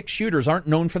twin stick shooters aren't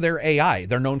known for their AI.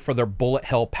 They're known for their bullet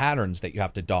hell patterns that you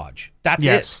have to dodge. That's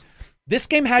it. This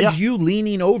game had you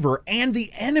leaning over, and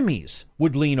the enemies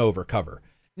would lean over cover.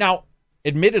 Now,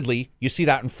 admittedly, you see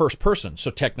that in first person, so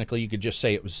technically you could just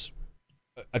say it was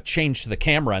a change to the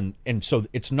camera, and so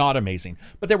it's not amazing.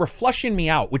 But they were flushing me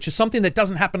out, which is something that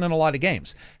doesn't happen in a lot of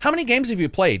games. How many games have you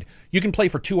played? You can play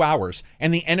for 2 hours,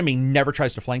 and the enemy never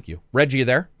tries to flank you. Reggie, you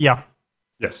there? Yeah.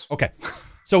 Yes. Okay.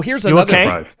 So here's another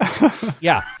okay?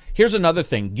 Here's another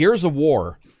thing. Gears of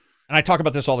War, and I talk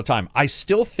about this all the time. I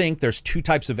still think there's two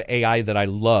types of AI that I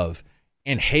love,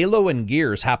 and Halo and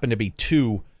Gears happen to be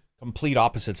two complete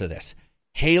opposites of this.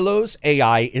 Halo's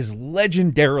AI is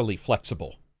legendarily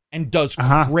flexible and does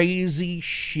crazy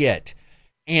shit,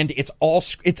 and it's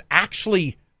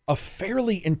actually a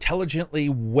fairly intelligently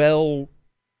well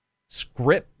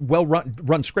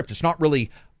run script. It's not really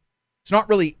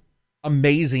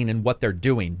amazing in what they're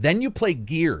doing. Then you play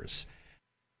Gears.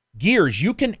 Gears,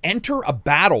 you can enter a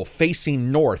battle facing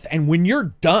north, and when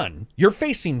you're done, you're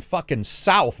facing fucking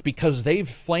south because they've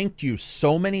flanked you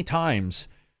so many times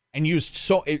and used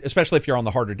especially if you're on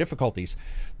the harder difficulties.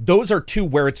 Those are two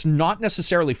where it's not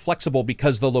necessarily flexible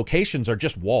because the locations are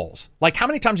just walls. Like, how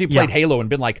many times have you played Halo and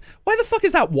been like, why the fuck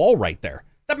is that wall right there?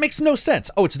 That makes no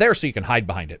sense. Oh, it's there so you can hide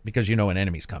behind it because you know an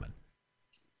enemy's coming.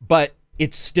 But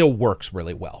it still works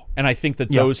really well. And I think that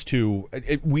those two,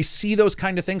 we see those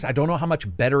kind of things. I don't know how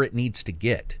much better it needs to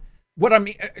get. What I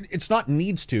mean, it's not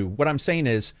needs to. What I'm saying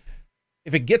is,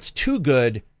 if it gets too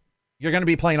good, you're going to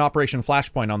be playing Operation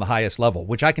Flashpoint on the highest level,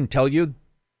 which I can tell you,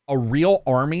 a real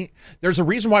army, there's a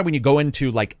reason why when you go into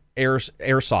like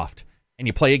Airsoft and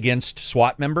you play against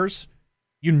SWAT members,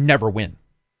 you never win.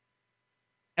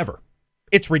 Ever.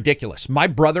 It's ridiculous. My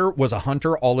brother was a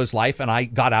hunter all his life, and I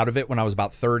got out of it when I was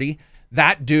about 30.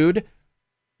 That dude,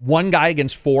 one guy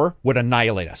against 4 would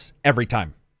annihilate us every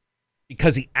time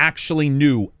because he actually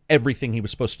knew everything he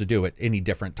was supposed to do at any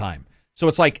different time. So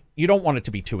it's like, you don't want it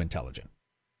to be too intelligent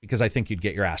because I think you'd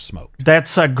get your ass smoked.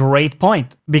 That's a great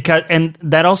point, and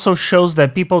that also shows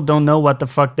that people don't know what the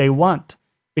fuck they want,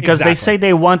 because they say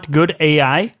they want good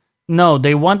AI. No,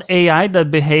 they want AI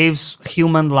that behaves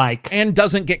human-like and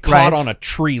doesn't get caught on a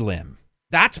tree limb.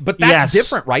 That's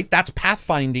different, right? That's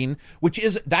pathfinding,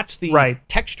 that's the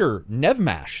texture nev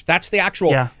mesh. That's the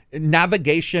actual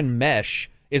navigation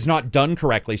mesh is not done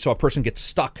correctly, so a person gets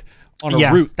stuck on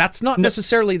a route. That's not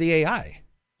necessarily the AI.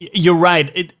 You're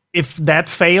right. if that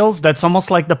fails, that's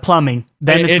almost like the plumbing.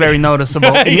 Then it's It- very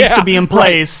noticeable. It needs Yeah, to be in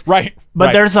place. Right. But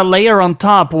right. there's a layer on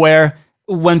top where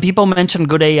when people mention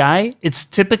good AI, it's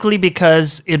typically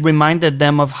because it reminded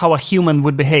them of how a human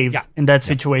would behave in that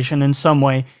situation in some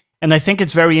way. And I think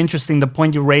it's very interesting the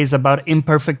point you raise about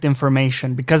imperfect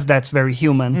information, because that's very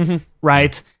human,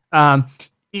 right?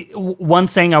 One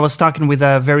thing, I was talking with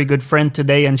a very good friend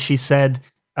today, and she said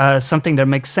something that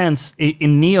makes sense.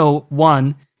 In Neo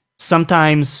 1,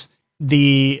 sometimes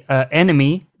the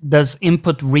enemy does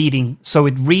input reading. So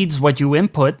it reads what you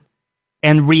input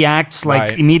and reacts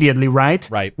like Right. immediately, right?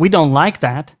 Right. We don't like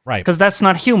that. Right. Because that's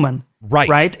not human. Right.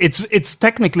 Right? It's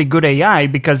technically good AI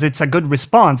because it's a good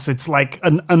response. It's like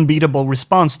an unbeatable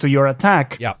response to your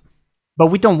attack. Yeah. But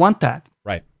we don't want that.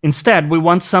 Right. Instead, we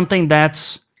want something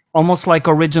that's almost like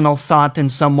original thought in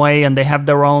some way, and they have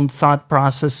their own thought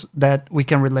process that we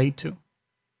can relate to.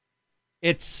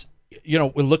 It's, we're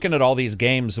looking at all these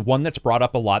games. One that's brought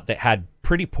up a lot that had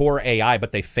pretty poor AI,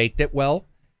 but they faked it well.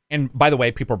 And by the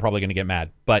way, people are probably going to get mad,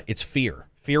 but it's Fear.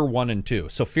 Fear 1 and 2.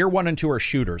 So Fear 1 and 2 are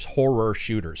shooters, horror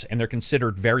shooters, and they're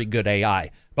considered very good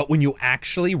AI. But when you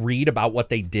actually read about what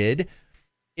they did,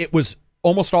 it was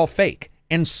almost all fake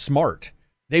and smart.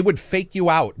 They would fake you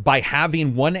out by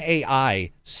having one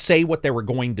AI say what they were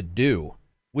going to do,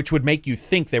 which would make you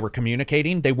think they were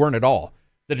communicating. They weren't at all.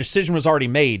 The decision was already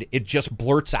made. It just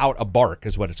blurts out a bark,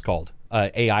 is what it's called.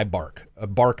 AI bark. A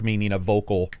bark meaning a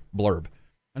vocal blurb.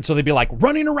 And so they'd be like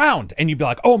running around, and you'd be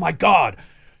like, oh my God,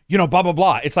 blah, blah,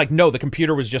 blah. It's like, no, the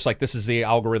computer was just like, this is the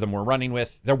algorithm we're running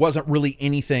with. There wasn't really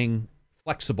anything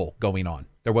flexible going on.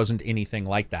 There wasn't anything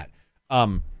like that.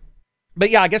 But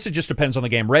yeah, I guess it just depends on the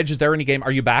game. Reg, is there any game?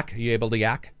 Are you back? Are you able to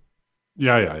yak?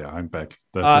 Yeah, I'm back.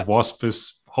 The wasp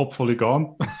is hopefully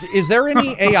gone. Is there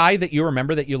any AI that you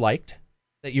remember that you liked?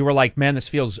 That you were like, man, this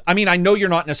feels... I mean, I know you're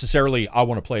not necessarily, I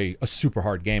want to play a super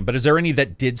hard game, but is there any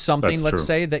that did something, That's let's true.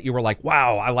 say, that you were like,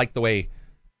 wow, I like the way...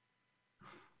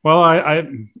 Well,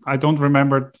 I don't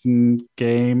remember the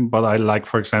game, but I like,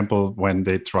 for example, when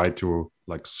they try to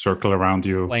like circle around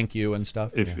you, Flank you and stuff.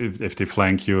 if they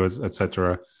flank you,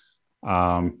 etc.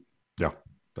 Yeah,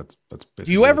 that's basically.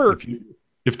 Do you ever...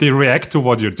 if they react to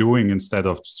what you're doing instead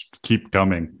of just keep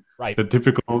coming? Right. The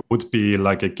typical would be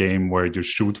like a game where you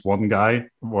shoot one guy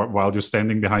while you're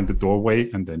standing behind the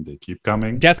doorway, and then they keep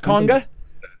coming. Death Conga?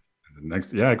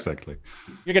 Yeah, exactly.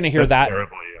 You're going to hear That's that.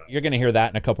 terrible, yeah. You're going to hear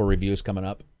that in a couple reviews coming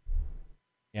up.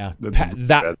 Yeah. That's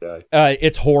That bad guy.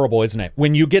 it's horrible, isn't it?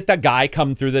 When you get that guy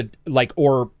come through the like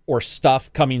or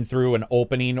stuff coming through an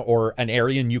opening or an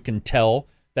area, and you can tell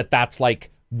that that's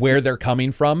like where they're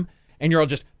coming from, and you're all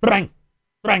just bang,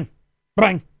 bang,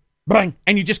 bang, bang,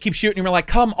 and you just keep shooting. And you're like,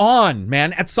 come on,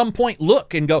 man! At some point,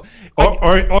 look and go. Or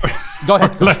Go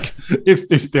ahead. or like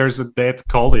if there's a dead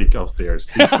colleague of theirs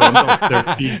in front of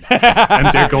their feet, and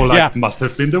they go like, Yeah. must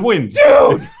have been the wind.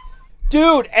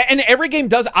 Dude, and every game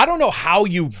does. I don't know how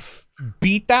you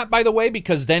beat that, by the way,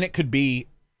 because then it could be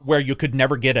where you could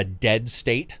never get a dead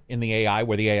state in the AI,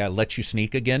 where the AI lets you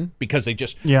sneak again, because they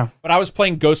just... Yeah. But I was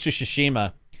playing Ghost of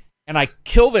Tsushima, and I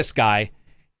kill this guy,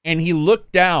 and he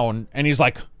looked down, and he's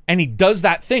like... And he does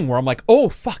that thing where I'm like, oh,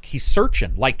 fuck, he's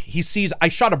searching. Like, he sees... I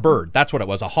shot a bird. That's what it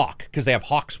was, a hawk, because they have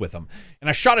hawks with them. And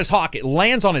I shot his hawk. It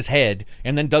lands on his head,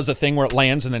 and then does a thing where it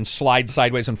lands and then slides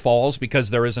sideways and falls because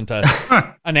there isn't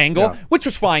an angle, Yeah. which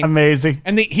was fine. Amazing.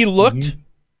 And he looked,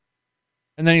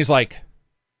 and then he's like,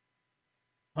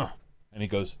 huh. And he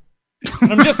goes,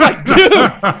 and I'm just like,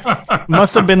 dude,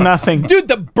 Must have been nothing. dude,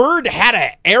 the bird had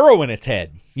an arrow in its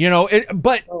head,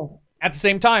 but at the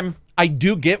same time, I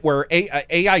do get where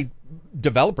AI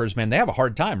developers, man, they have a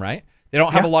hard time, right? They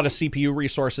don't have a lot of CPU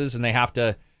resources, and they have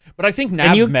to... But I think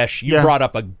NavMesh, you brought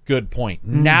up a good point.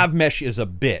 NavMesh is a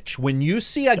bitch. When you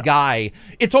see a guy,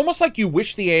 it's almost like you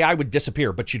wish the AI would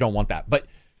disappear, but you don't want that. But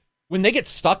when they get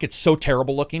stuck, it's so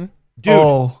terrible looking.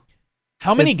 Dude,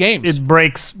 how many games It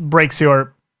breaks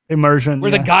your immersion.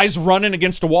 where the guy's running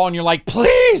against a wall and you're like,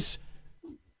 please,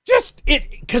 just it,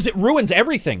 because it ruins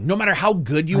everything. No matter how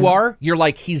good you are, you're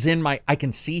like, I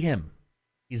can see him.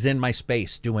 He's in my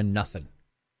space doing nothing.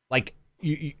 Like,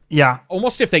 Yeah.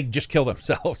 almost if they just kill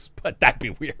themselves, but that'd be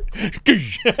weird.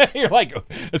 You're like,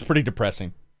 it's pretty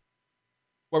depressing.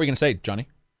 What were we going to say, Johnny?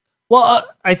 Well,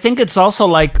 I think it's also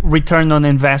like return on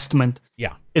investment.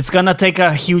 Yeah. It's going to take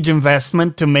a huge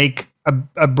investment to make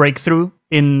a breakthrough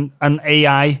in an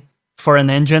AI for an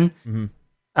engine.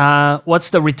 What's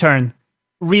the return?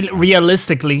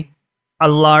 Realistically, a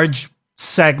large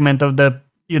segment of the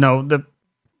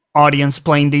audience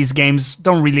playing these games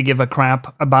don't really give a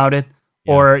crap about it,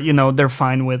 or they're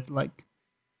fine with like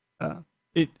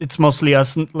it's mostly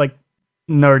us like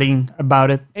nerding about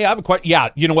it. Hey, I have a question. Yeah,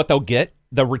 you know what they'll get?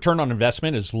 The return on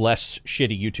investment is less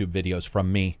shitty YouTube videos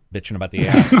from me bitching about the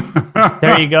AI.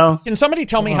 There you go. Can somebody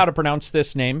tell me how to pronounce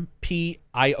this name?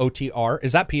 Piotr.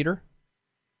 Is that Peter?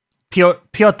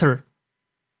 Piotr,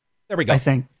 There we go. I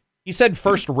think. He said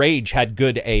First Rage had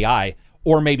good AI,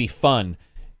 or maybe fun.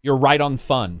 You're right on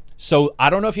fun. So I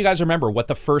don't know if you guys remember what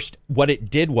it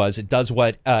did was it does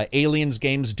what Aliens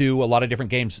games do, a lot of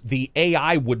different games. The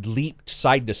AI would leap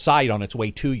side to side on its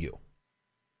way to you.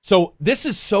 So this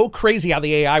is so crazy how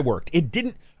the AI worked.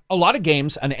 A lot of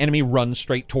games, an enemy runs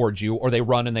straight towards you, or they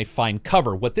run and they find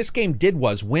cover. What this game did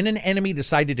was when an enemy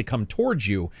decided to come towards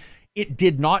you, it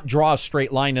did not draw a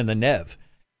straight line in the Nev.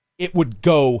 It would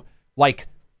go like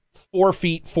 4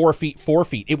 feet, 4 feet, 4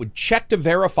 feet. It would check to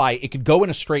verify it could go in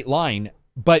a straight line,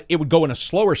 but it would go in a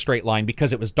slower straight line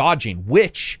because it was dodging,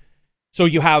 so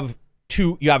you have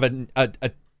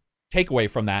a takeaway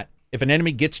from that. If an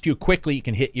enemy gets to you quickly, it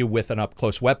can hit you with an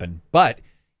up-close weapon. But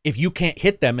if you can't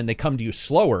hit them and they come to you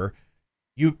slower,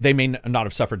 they may not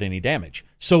have suffered any damage.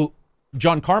 So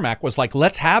John Carmack was like,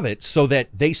 let's have it so that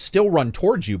they still run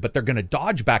towards you, but they're going to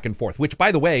dodge back and forth, which,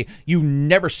 by the way, you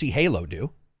never see Halo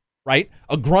do. Right?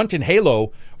 A grunt in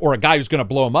Halo or a guy who's going to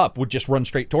blow him up would just run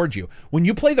straight towards you. When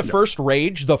you play the First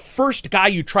Rage, the first guy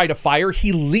you try to fire,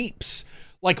 he leaps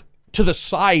like to the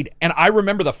side. And I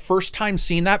remember the first time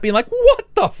seeing that being like, what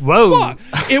the fuck?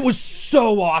 It was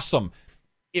so awesome.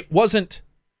 It wasn't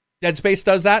Dead Space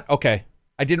does that. Okay.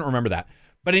 I didn't remember that.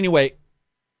 But anyway,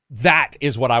 that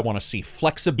is what I want to see.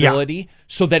 Flexibility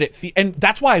so that and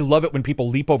that's why I love it when people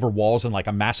leap over walls in like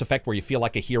a Mass Effect where you feel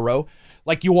like a hero.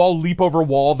 Like you all leap over a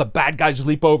wall, the bad guys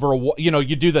leap over a wall. You know,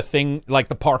 you do the thing like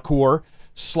the parkour,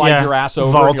 slide your ass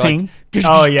over. Vaulting.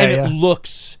 It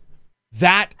looks,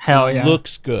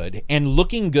 looks good. And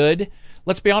looking good,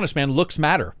 let's be honest, man, looks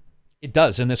matter. It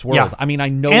does in this world. Yeah. I mean, I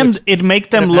know and it make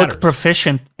them look matters.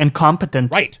 proficient and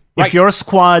competent. Right. If your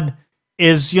squad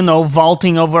is,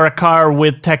 vaulting over a car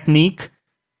with technique,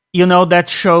 that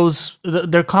shows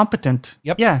they're competent.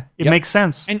 Yep. Yeah, it makes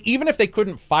sense. And even if they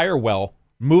couldn't fire well,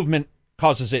 movement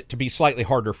causes it to be slightly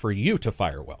harder for you to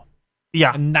fire well.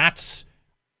 Yeah. And that's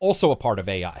also a part of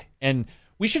AI. And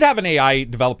we should have an AI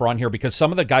developer on here because some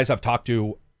of the guys I've talked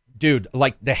to, dude,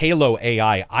 like the Halo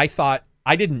AI,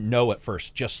 I didn't know at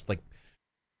first just like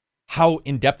how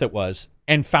in-depth it was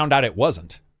and found out it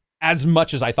wasn't as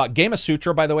much as I thought. Game of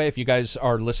Sutra, by the way, if you guys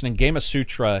are listening, Game of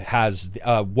Sutra has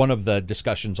one of the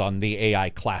discussions on the AI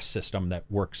class system that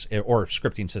works, or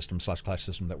scripting system / class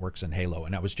system that works in Halo.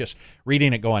 And I was just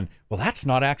reading it going, well, that's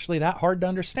not actually that hard to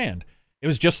understand. It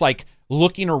was just like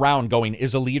looking around going,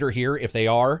 is a leader here? If they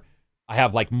are, I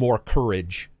have like more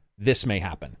courage. This may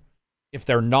happen. If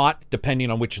they're not, depending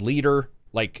on which leader,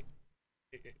 like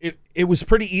it was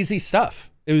pretty easy stuff.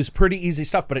 It was pretty easy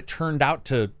stuff, but it turned out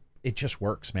to, it just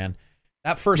works, man.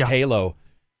 That first Halo,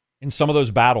 in some of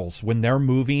those battles, when they're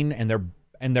moving and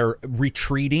they're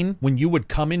retreating, when you would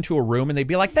come into a room and they'd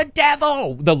be like, the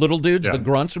devil! The little dudes, the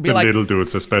grunts would be like... The little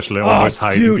dudes especially, always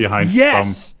hiding behind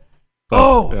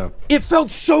some... It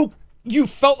felt so... You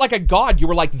felt like a god. You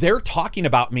were like, they're talking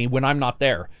about me when I'm not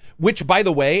there. Which, by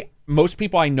the way, most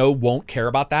people I know won't care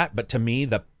about that, but to me,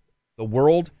 the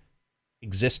world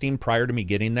existing prior to me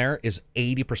getting there is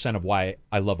 80% of why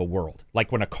I love a world.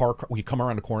 Like when you come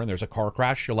around a corner and there's a car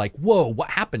crash, you're like, whoa,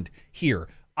 what happened here?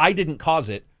 I didn't cause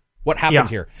it. What happened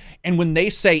here? And when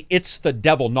they say it's the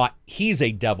devil, not he's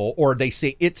a devil, or they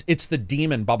say it's the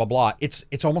demon, blah, blah, blah,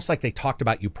 it's almost like they talked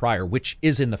about you prior, which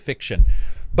is in the fiction.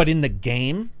 But in the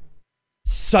game,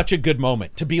 such a good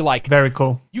moment to be like, very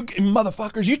cool. You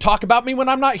motherfuckers, you talk about me when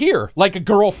I'm not here. Like a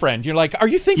girlfriend. You're like, are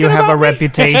you thinking you have about a me?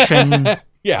 reputation.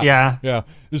 Yeah.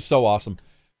 This is so awesome.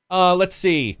 Let's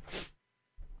see.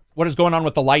 What is going on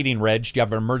with the lighting, Reg? Do you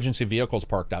have emergency vehicles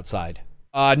parked outside?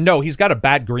 No, he's got a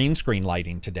bad green screen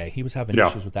lighting today. He was having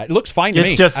issues with that. It looks fine to me.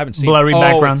 It's just I haven't seen blurry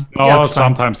background.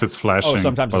 Sometimes it's flashing,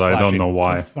 sometimes but it's I flashing. don't know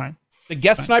why. That's fine. The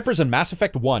Geth snipers in Mass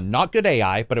Effect 1, not good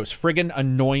AI, but it was friggin'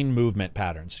 annoying movement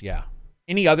patterns. Yeah.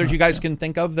 Any others you guys can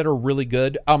think of that are really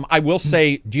good? I will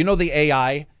say, do you know the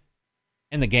AI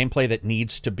and the gameplay that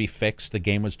needs to be fixed? The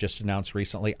game was just announced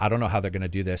recently. I don't know how they're going to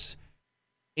do this.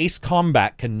 Ace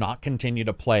Combat cannot continue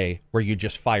to play where you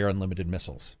just fire unlimited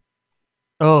missiles.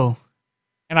 Oh.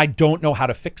 And I don't know how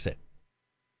to fix it.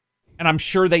 And I'm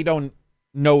sure they don't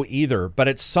know either. But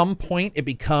at some point,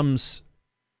 it's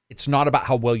not about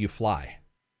how well you fly.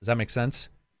 Does that make sense?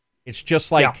 It's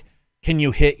just like, can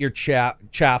you hit your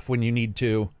chaff when you need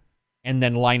to and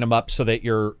then line them up so that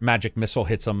your magic missile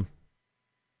hits them?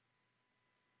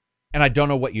 And I don't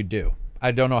know what you do.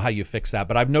 I don't know how you fix that.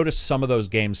 But I've noticed some of those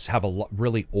games have a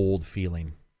really old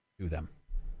feeling to them.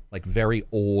 like very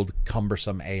old,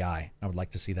 cumbersome AI. I would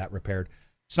like to see that repaired.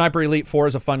 Sniper Elite 4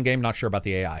 is a fun game. Not sure about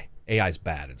the AI. AI's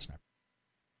bad in Sniper.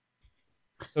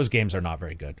 Those games are not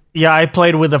very good. Yeah, I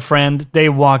played with a friend. They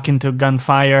walk into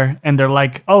gunfire and they're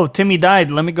like, "Oh, Timmy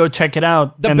died. Let me go check it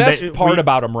out." The and best part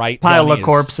about them, right? pile Johnny, of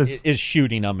corpses is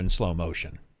shooting them in slow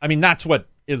motion. I mean, that's what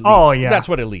Elite. That's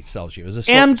what Elite sells you. Is a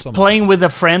slow playing with a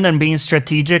friend and being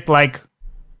strategic, like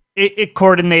it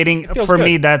coordinating. For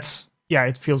me,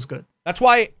 it feels good. That's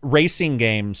why racing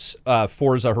games,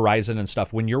 Forza Horizon and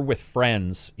stuff, when you're with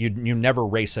friends, you never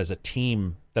race as a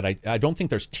team. That I don't think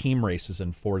there's team races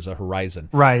in Forza Horizon.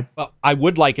 Right. But I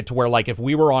would like it to where, like, if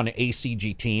we were on an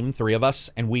ACG team, 3 of us,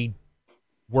 and we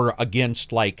were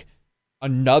against, like,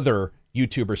 another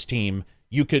YouTuber's team,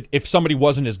 you could, if somebody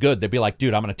wasn't as good, they'd be like,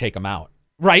 dude, I'm going to take them out.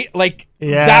 Right? Like,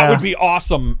 that would be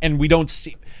awesome. And we don't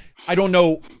see, I don't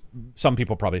know, some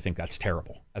people probably think that's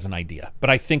terrible as an idea, but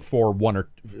I think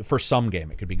for some game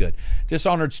it could be good.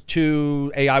 Dishonored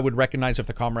 2 AI would recognize if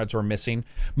the comrades were missing.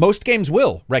 Most games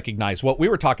will recognize. What we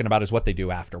were talking about is what they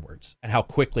do afterwards and how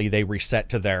quickly they reset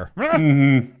to their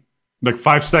like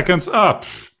 5 seconds up.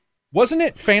 Wasn't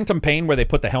it Phantom Pain where they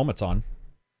put the helmets on?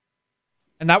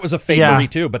 And that was a fatality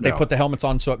too, but they put the helmets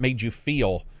on so it made you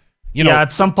feel, you know. Yeah,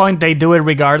 at some point they do it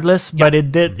regardless, but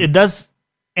it does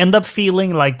end up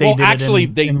feeling like they did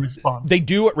it in response. They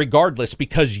do it regardless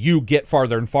because you get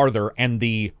farther and farther and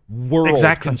the world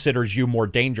considers you more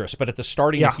dangerous. But at the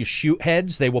starting, if you shoot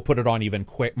heads, they will put it on even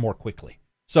more quickly.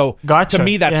 So to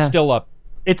me, that's still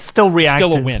it's still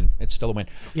reactive. Still a win. It's still a win.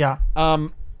 Yeah.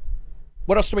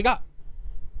 What else do we got?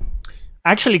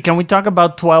 Actually, can we talk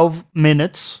about 12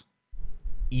 minutes?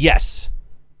 Yes.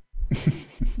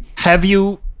 Have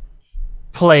you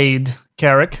played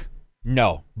Carrick?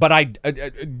 No, but I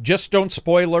just don't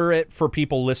spoiler it for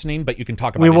people listening. But you can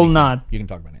talk about. We will not. You can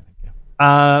talk about anything.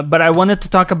 Yeah. But I wanted to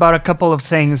talk about a couple of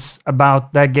things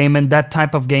about that game and that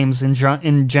type of games in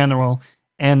general,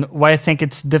 and why I think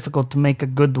it's difficult to make a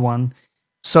good one.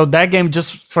 So that game,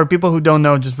 just for people who don't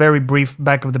know, just very brief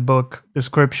back of the book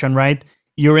description, right?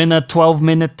 You're in a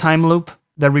 12-minute time loop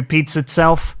that repeats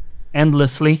itself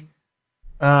endlessly.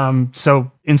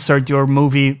 So insert your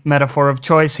movie metaphor of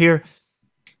choice here.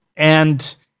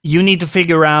 And you need to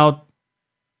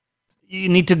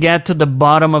get to the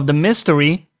bottom of the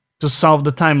mystery to solve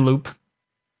the time loop.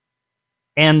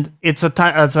 And it's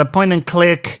a point and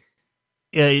click.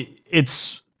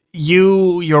 It's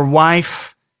you, your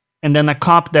wife, and then a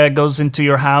cop that goes into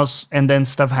your house, and then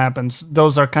stuff happens.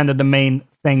 Those are kind of the main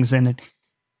things in it.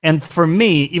 And for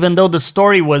me, even though the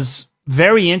story was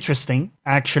very interesting,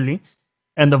 actually,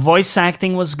 and the voice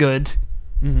acting was good,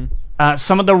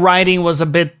 some of the writing was a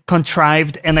bit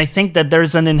contrived, and I think that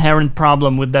there's an inherent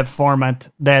problem with that format,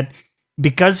 that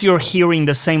because you're hearing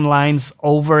the same lines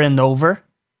over and over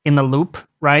in a loop,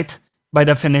 right, by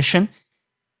definition,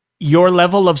 your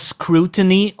level of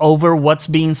scrutiny over what's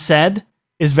being said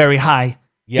is very high.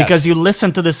 Yes. Because you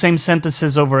listen to the same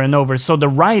sentences over and over. So the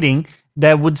writing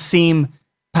that would seem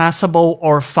passable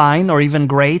or fine or even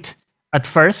great at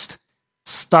first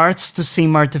starts to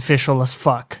seem artificial as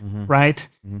fuck, right?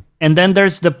 And then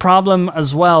there's the problem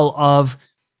as well of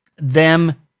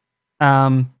them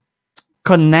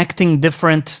connecting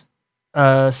different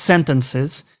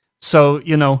sentences. So,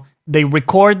 you know, they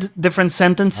record different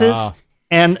sentences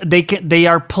and they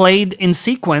are played in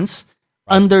sequence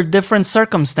under different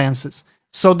circumstances.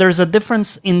 So there's a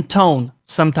difference in tone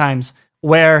sometimes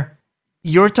where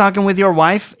you're talking with your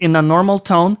wife in a normal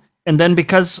tone, and then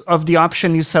because of the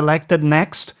option you selected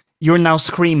next, you're now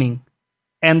screaming.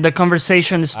 And the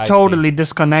conversation is totally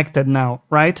disconnected now,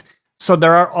 right? So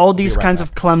there are all these kinds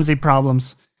of clumsy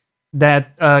problems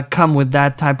that come with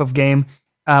that type of game,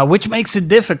 which makes it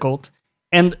difficult.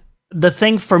 And the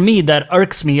thing for me that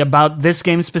irks me about this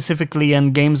game specifically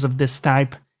and games of this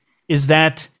type is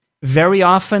that very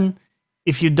often,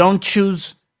 if you don't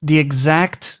choose the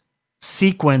exact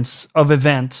sequence of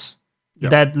events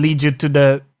that lead you to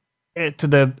the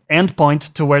end point,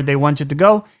 to where they want you to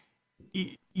go,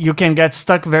 you can get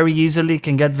stuck very easily,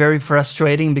 can get very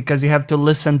frustrating because you have to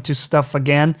listen to stuff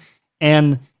again.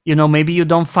 And, you know, maybe you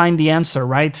don't find the answer,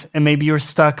 right? And maybe you're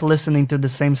stuck listening to the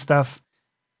same stuff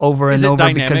over and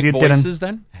over because you didn't. Voices,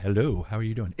 then? Hello, how are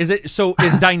you doing? Is it so?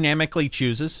 It dynamically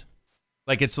chooses,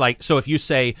 like it's like, so if you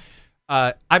say,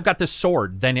 "I've got this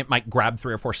sword," then it might grab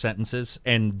 3 or 4 sentences,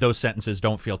 and those sentences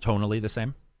don't feel tonally the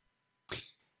same.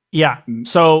 Yeah.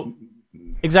 So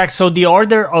exactly. So the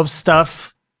order of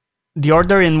stuff, the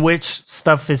order in which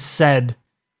stuff is said,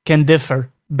 can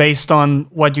differ based on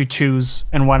what you choose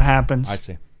and what happens. I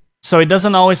see. So it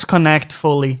doesn't always connect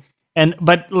fully.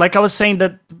 But like I was saying,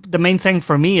 that the main thing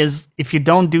for me is if you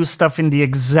don't do stuff in the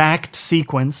exact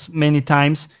sequence many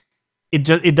times,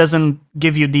 it doesn't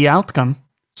give you the outcome.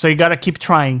 So you got to keep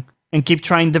trying and keep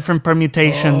trying different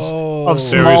permutations of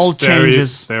small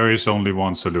changes. There is only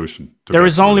one solution. There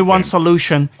is only one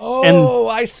solution. Oh,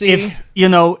 I see.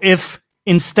 If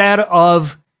instead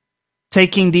of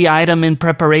taking the item in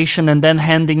preparation and then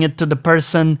handing it to the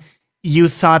person, you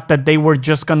thought that they were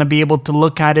just going to be able to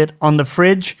look at it on the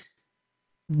fridge,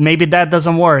 maybe that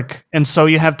doesn't work. And so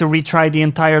you have to retry the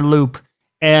entire loop.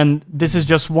 And this is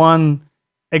just one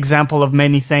example of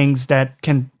many things that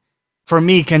can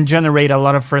generate a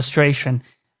lot of frustration.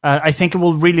 I think it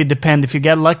will really depend. If you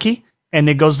get lucky and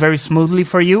it goes very smoothly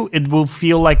for you, it will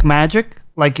feel like magic,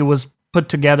 like it was put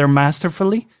together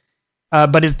masterfully.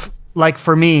 But if, like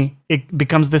for me, it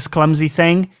becomes this clumsy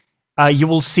thing, you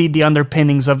will see the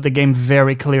underpinnings of the game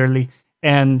very clearly,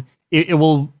 and it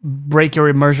will break your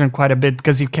immersion quite a bit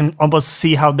because you can almost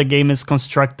see how the game is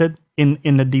constructed in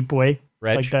a deep way.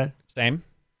 Reg, like that. Same.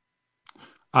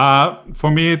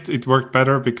 For me, it worked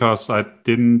better because I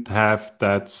didn't have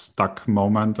that stuck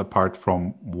moment apart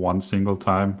from one single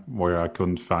time where I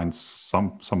couldn't find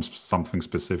something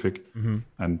specific,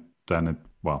 and then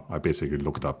I basically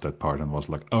looked up that part and was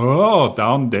like, oh,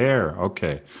 down there,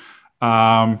 okay.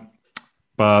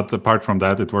 But apart from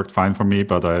that, it worked fine for me.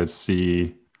 But I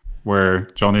see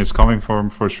where Johnny is coming from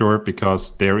for sure,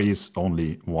 because there is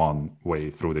only one way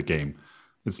through the game.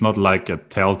 It's not like a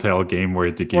Telltale game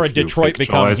where they give you or a Detroit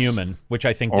Become choice, Human, which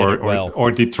I think did it well.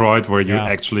 Or Detroit, where you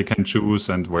actually can choose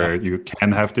and where you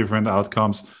can have different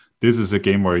outcomes. This is a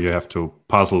game where you have to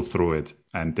puzzle through it,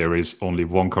 and there is only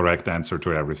one correct answer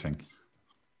to everything.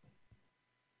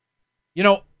 You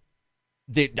know,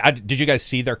 did you guys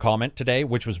see their comment today,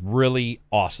 which was really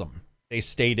awesome? They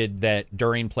stated that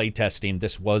during playtesting,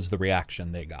 this was the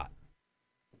reaction they got.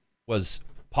 Was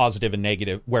positive and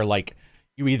negative, where like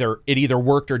it either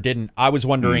worked or didn't. I was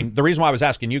wondering, the reason why I was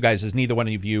asking you guys is neither one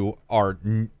of you are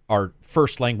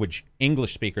first language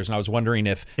English speakers, and I was wondering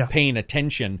if paying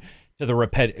attention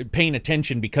to paying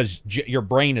attention because your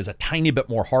brain is a tiny bit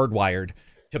more hardwired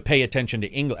to pay attention to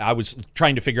English. I was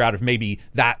trying to figure out if maybe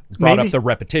that brought up the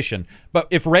repetition. But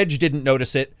if Reg didn't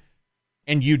notice it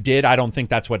and you did, I don't think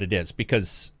that's what it is,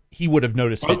 because he would have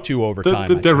noticed it too over time.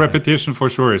 The repetition for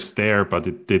sure is there, but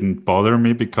it didn't bother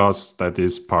me because that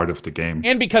is part of the game.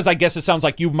 And because I guess it sounds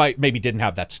like you maybe didn't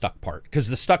have that stuck part, because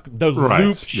the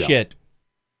loop shit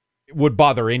would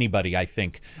bother anybody, I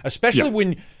think. Especially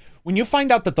when you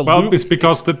find out that the loop... Well, it's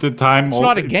because the time... It's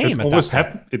not a game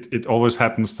it always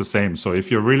happens the same. So if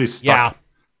you're really stuck,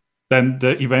 then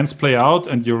the events play out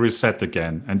and you reset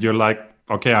again. And you're like,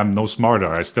 okay, I'm no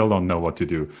smarter. I still don't know what to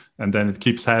do. And then it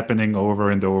keeps happening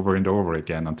over and over and over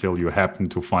again until you happen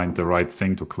to find the right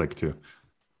thing to click to.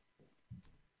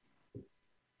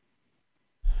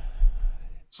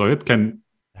 So it can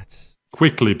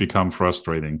quickly become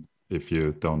frustrating if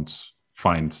you don't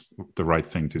find the right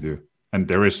thing to do. And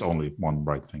there is only one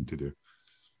right thing to do.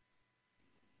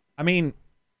 I mean,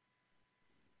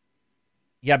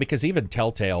 yeah, because even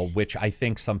Telltale, which I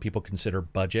think some people consider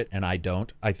budget, and I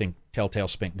don't. I think Telltale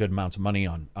spent good amounts of money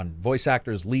on voice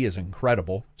actors. Lee is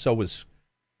incredible. So was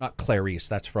not Clarice.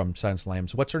 That's from Silence of the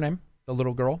Lambs. What's her name? The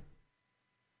little girl.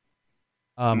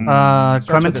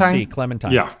 Clementine.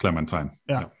 Clementine. Yeah, Clementine.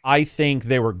 Yeah. I think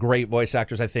they were great voice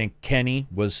actors. I think Kenny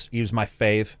was my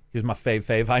fave. He was my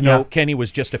fave. I know Kenny was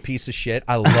just a piece of shit.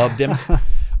 I loved him.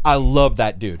 I love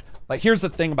that dude. But here's the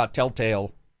thing about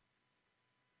Telltale.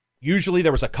 Usually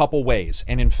there was a couple ways,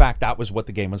 and in fact that was what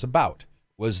the game was about,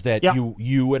 was that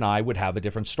you and I would have a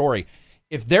different story.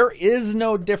 If there is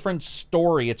no different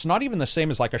story, it's not even the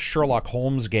same as like a Sherlock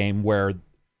Holmes game where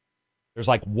there's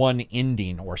like one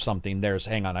ending or something.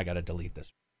 Hang on, I got to delete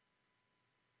this.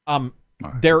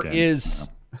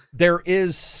 There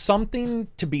is something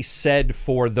to be said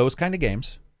for those kind of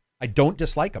games. I don't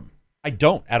dislike them. I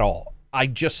don't at all. I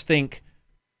just think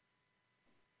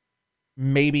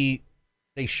maybe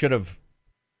they should have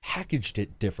packaged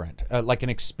it different, like an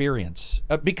experience,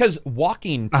 because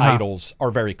walking titles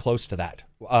are very close to that.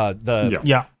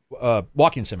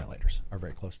 Walking simulators are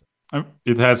very close to that.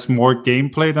 It has more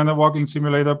gameplay than a walking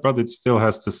simulator, but it still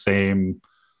has the same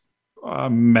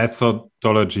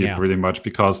methodology pretty much,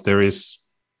 because there is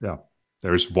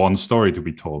one story to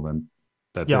be told, and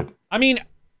that's it. I mean,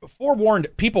 forewarned,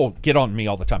 people get on me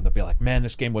all the time. They'll be like, man,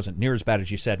 this game wasn't near as bad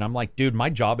as you said. And I'm like, dude, my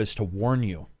job is to warn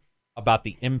you about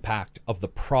the impact of the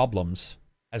problems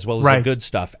as well as the good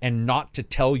stuff, and not to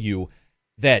tell you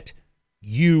that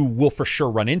you will for sure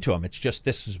run into them. It's just,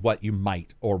 this is what you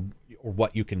might or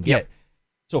what you can get.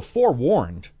 So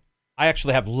forewarned, I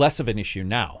actually have less of an issue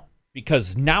now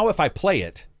because now if I play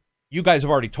it, you guys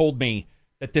have already told me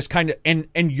that this kind of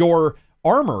and your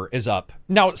armor is up.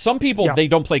 Now, some people they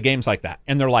don't play games like that,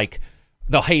 and they're like,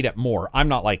 they'll hate it more. I'm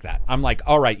not like that. I'm like,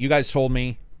 all right, you guys told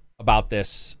me about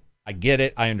this. I get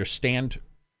it. I understand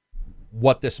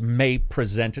what this may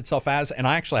present itself as, and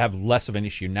I actually have less of an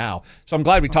issue now. So I'm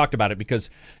glad we talked about it, because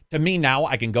to me now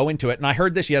I can go into it, and I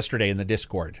heard this yesterday in the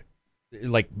Discord.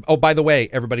 Like, oh, by the way,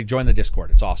 everybody join the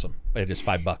Discord. It's awesome. It is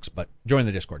 $5, but join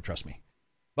the Discord, trust me.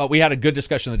 But we had a good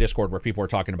discussion in the Discord where people were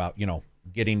talking about, you know,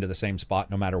 getting to the same spot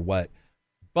no matter what.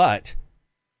 But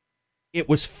it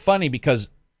was funny because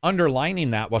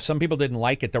underlining that, while some people didn't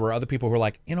like it, there were other people who were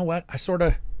like, you know what? I sort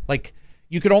of, like,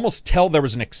 you could almost tell there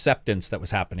was an acceptance that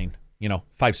was happening. You know,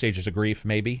 5 stages of grief,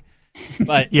 maybe.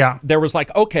 But there was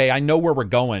like, okay, I know where we're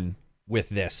going with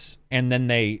this. And then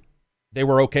they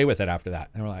were okay with it after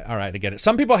that. They were like, all right, I get it.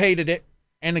 Some people hated it.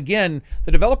 And again,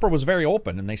 the developer was very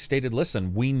open, and they stated,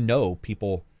 listen, we know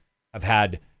people have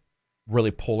had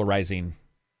really polarizing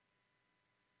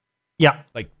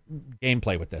like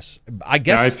gameplay with this. I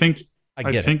guess I think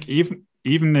I think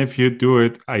even if you do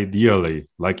it ideally,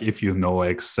 like if you know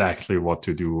exactly what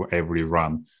to do every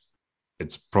run,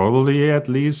 it's probably at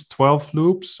least 12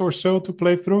 loops or so to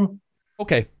play through.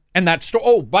 Okay. And that's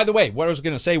oh, by the way, what I was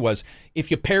going to say was, if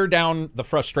you pare down the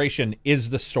frustration, is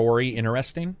the story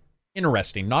interesting?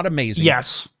 Interesting, not amazing.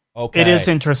 Yes. Okay. It is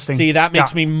interesting. See, that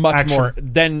makes me much more.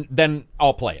 Then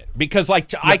I'll play it, because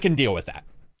like I can deal with that.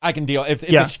 I can deal if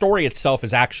the story itself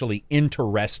is actually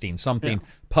interesting, something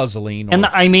puzzling. Or, and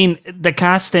I mean, the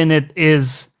cast in it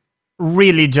is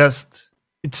really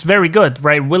it's very good,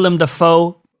 right? Willem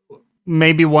Dafoe,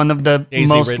 maybe one of the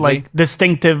most like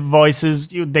distinctive voices.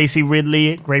 Daisy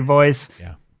Ridley, great voice.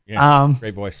 Yeah.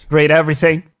 Great voice. Great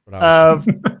everything.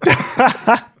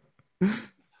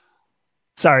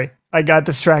 Sorry, I got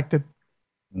distracted.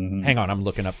 Hang on, I'm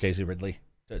looking up Daisy Ridley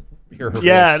to hear her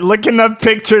voice. Looking up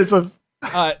pictures of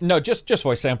no, just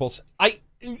voice samples.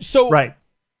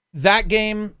 That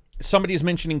game, somebody's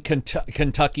mentioning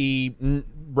Kentucky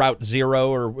Route 0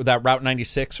 or that Route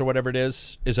 96 or whatever it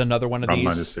is another one of Route these.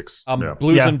 96.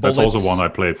 Blues and Bullets. That's also one I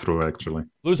played through, actually.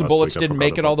 Blues and Bullets didn't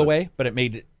make it all the way, but it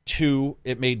made to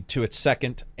its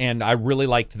second, and I really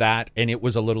liked that, and it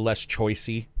was a little less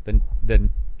choicey than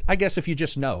I guess if you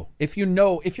just know. If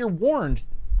you're warned,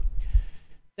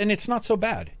 then it's not so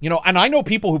bad. You know, and I know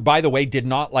people who, by the way, did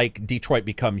not like Detroit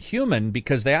Become Human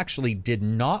because they actually did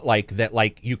not like that,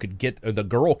 like, you could get the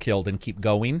girl killed and keep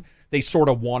going. They sort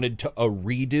of wanted a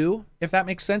redo, if that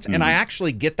makes sense. And I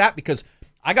actually get that, because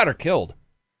I got her killed.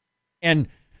 And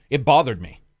it bothered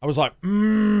me. I was like,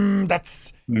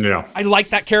 that's... Yeah. I like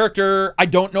that character. I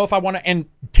don't know if I want to... And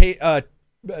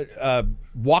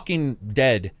Walking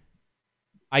Dead,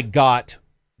 I got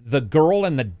the girl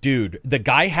and the dude. The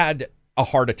guy had a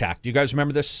heart attack. Do you guys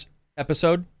remember this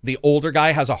episode? The older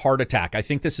guy has a heart attack. I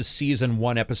think this is season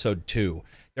 1, episode 2.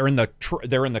 They're in the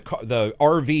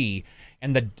RV,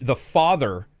 and the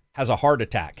father has a heart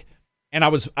attack. And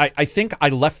I think I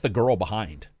left the girl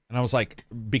behind. And I was like,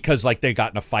 because like they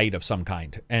got in a fight of some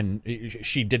kind, and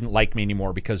she didn't like me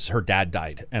anymore because her dad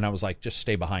died. And I was like, just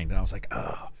stay behind. And I was like,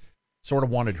 oh, sort of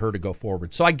wanted her to go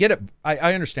forward. So I get it.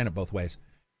 I understand it both ways.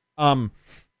 I'm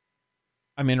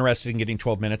interested in getting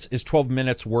 12 minutes. Is 12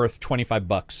 minutes worth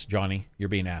 $25, Johnny? You're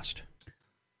being asked.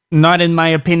 Not in my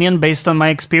opinion, based on my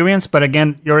experience. But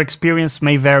again, your experience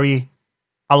may vary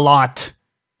a lot.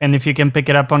 And if you can pick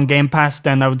it up on Game Pass,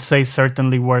 then I would say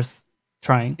certainly worth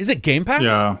trying. Is it Game Pass?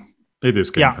 Yeah, it is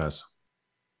Game Pass.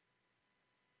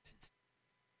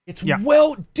 It's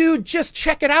well, dude, just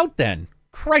check it out then.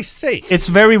 Christ's sake. It's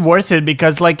very worth it,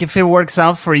 because like if it works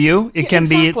out for you, it can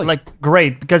be like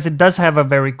great, because it does have a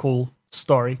very cool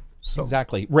story. So.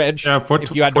 Exactly. Reg, yeah, for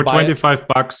if you had to buy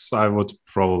 $25, I would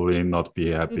probably not be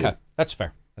happy. Okay, that's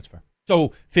fair. That's fair.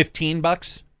 So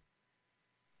 $15?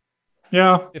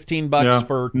 Yeah. $15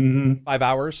 for 5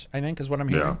 hours, I think, is what I'm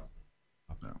hearing.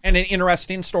 Yeah. And an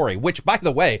interesting story, which, by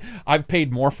the way, I've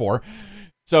paid more for.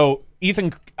 So I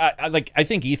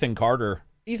think Ethan Carter,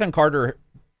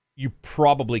 you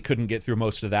probably couldn't get through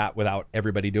most of that without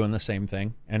everybody doing the same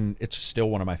thing. And it's still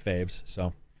one of my faves.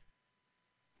 So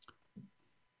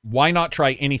why not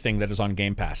try anything that is on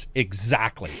Game Pass?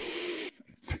 Exactly.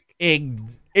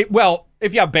 Well,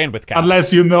 if you have bandwidth caps.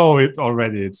 Unless you know it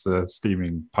already, it's a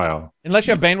steaming pile. Unless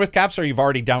you have bandwidth caps, or you've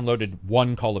already downloaded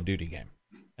one Call of Duty game.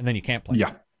 And then you can't play.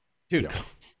 Yeah. Dude,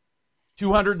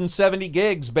 270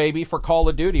 gigs, baby, for Call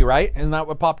of Duty, right? Isn't that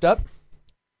what popped up?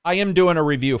 I am doing a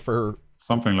review for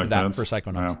something like that for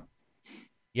Psychonauts.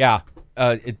 Yeah.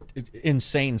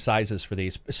 Insane sizes for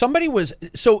these.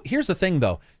 So here's the thing,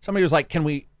 though. Somebody was like, can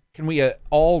we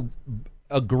all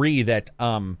agree that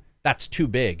that's too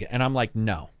big. And I'm like,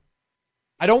 no.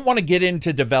 I don't want to get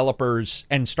into developers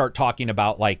and start talking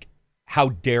about, like, how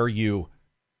dare you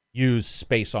use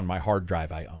space on my hard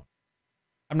drive I own.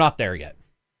 I'm not there yet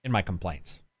in my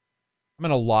complaints. I'm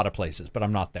in a lot of places, but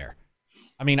I'm not there.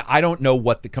 I mean, I don't know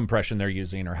what the compression they're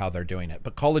using or how they're doing it,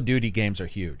 but Call of Duty games are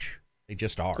huge. They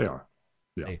just are. They are.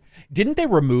 Yeah. Didn't they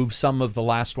remove some of the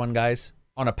last one, guys,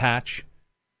 on a patch?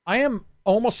 I am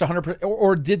almost 100%,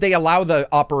 or did they allow the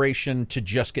operation to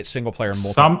just get single player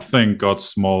multiplayer? Something got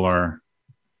smaller,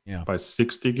 by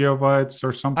 60 gigabytes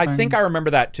or something. I think I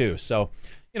remember that too. So,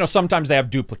 sometimes they have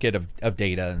duplicate of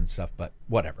data and stuff, but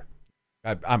whatever.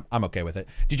 I'm okay with it.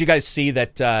 Did you guys see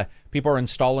that people are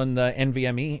installing the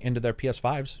NVMe into their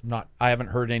PS5s? I haven't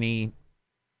heard any.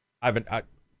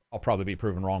 I'll probably be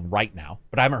proven wrong right now,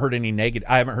 but I haven't heard any negative.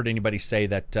 I haven't heard anybody say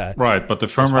that. Right, but the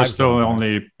firmware is still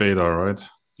only beta, right?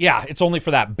 Yeah, it's only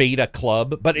for that beta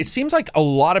club, but it seems like a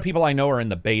lot of people I know are in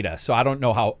the beta, so I don't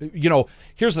know how.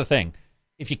 Here's the thing.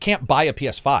 If you can't buy a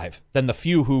PS5, then the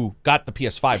few who got the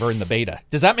PS5 are in the beta.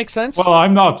 Does that make sense? Well,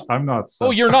 I'm not. So.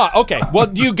 Oh, you're not? Okay. Well,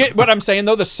 do you get what I'm saying,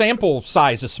 though? The sample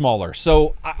size is smaller.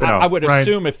 So I would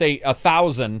assume if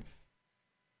 1,000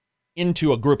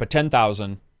 into a group of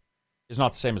 10,000 is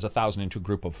not the same as 1,000 into a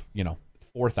group of,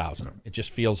 4,000. It just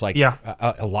feels like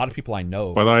a lot of people I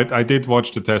know. But I did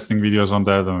watch the testing videos on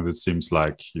that, and it seems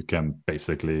like you can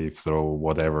basically throw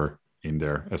whatever in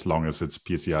there as long as it's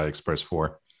PCI Express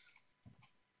 4.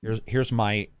 Here's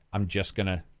my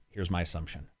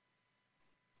assumption.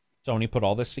 Sony put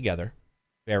all this together,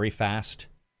 very fast,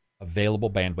 available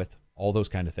bandwidth, all those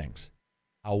kind of things.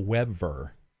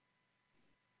 However,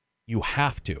 you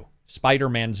have to.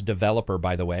 Spider-Man's developer,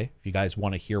 by the way, if you guys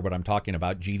want to hear what I'm talking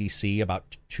about, GDC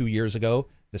about 2 years ago,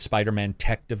 the Spider-Man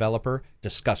tech developer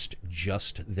discussed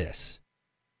just this.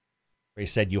 He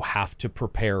said you have to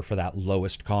prepare for that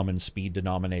lowest common speed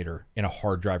denominator in a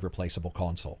hard drive replaceable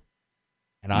console.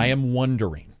 And I am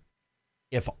wondering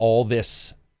if all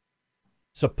this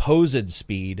supposed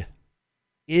speed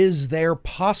is there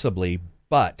possibly,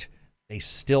 but they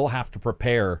still have to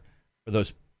prepare for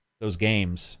those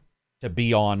games to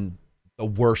be on the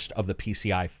worst of the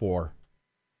PCI 4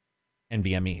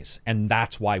 NVMEs. And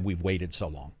that's why we've waited so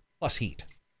long. Plus heat.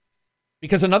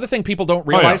 Because another thing people don't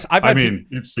realize...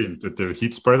 you've seen the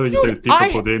heat spreader people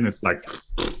put in, it's like...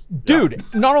 Dude,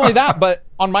 not only that, but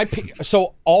on my...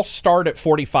 So I'll start at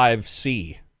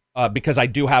 45C because I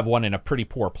do have one in a pretty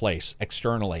poor place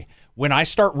externally. When I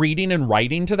start reading and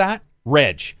writing to that,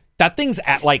 that thing's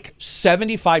at like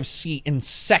 75C in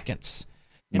seconds.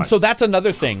 And so that's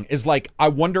another thing is like, I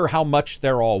wonder how much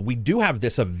we do have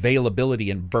this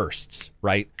availability in bursts,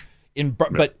 right?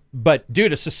 But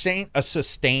dude, a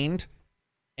sustained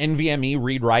NVMe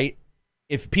read-write,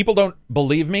 if people don't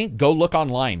believe me, go look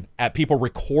online at people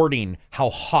recording how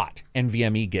hot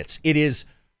NVMe gets. It is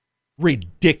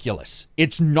ridiculous.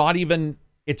 It's not even,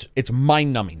 it's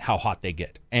mind-numbing how hot they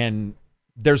get. And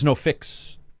there's no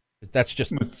fix. That's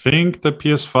just... I think the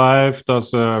PS5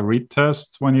 does a read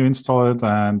test when you install it,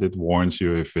 and it warns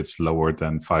you if it's lower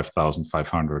than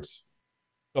 5,500.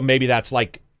 So maybe that's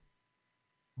like...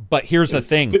 But here's the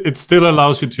thing. It still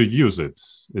allows you to use it.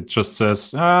 It just says,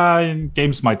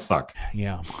 games might suck.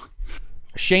 Yeah.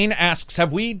 Shane asks,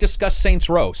 have we discussed Saints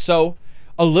Row? So,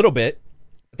 a little bit.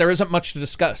 But there isn't much to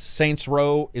discuss. Saints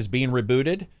Row is being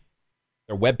rebooted.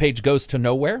 Their webpage goes to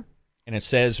nowhere, and it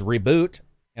says reboot,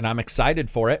 and I'm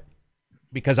excited for it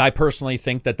because I personally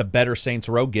think that the better Saints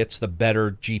Row gets, the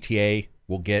better GTA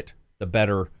will get, the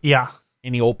better...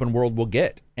 any open world will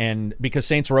get. And because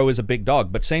Saints Row is a big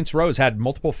dog, but Saints Row has had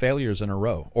multiple failures in a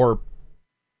row. It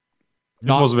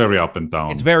was very up and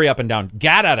down. It's very up and down.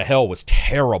 Gat Out of Hell was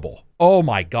terrible. Oh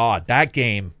my God, that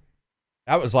game.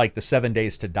 That was like the 7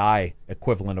 Days to Die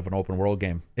equivalent of an open world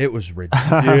game. It was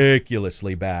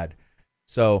ridiculously bad.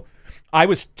 So I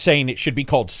was saying it should be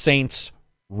called Saints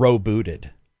Row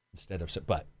Booted instead of,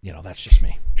 but that's just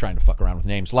me trying to fuck around with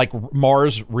names like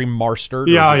Mars Remastered.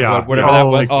 Whatever that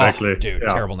was. Exactly. Oh, dude,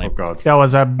 terrible name. Oh, God. That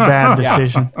was a bad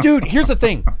decision. Dude, here's the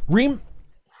thing.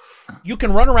 You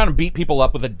can run around and beat people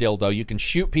up with a dildo. You can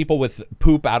shoot people with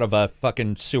poop out of a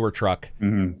fucking sewer truck.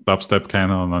 Mm-hmm. Dubstep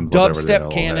cannon and Dubstep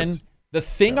cannon. The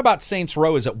thing about Saints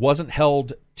Row is it wasn't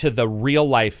held to the real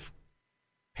life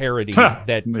parody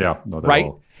that right?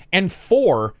 All. And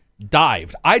 4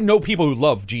 dived. I know people who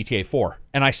love GTA 4,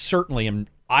 and I certainly am.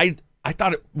 I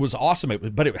thought it was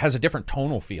awesome, but it has a different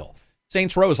tonal feel.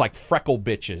 Saints Row is like freckle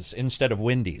bitches instead of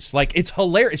Wendy's. Like, it's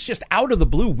hilarious. It's just out of the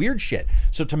blue weird shit.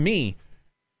 So to me,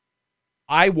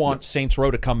 I want Saints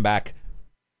Row to come back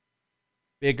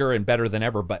bigger and better than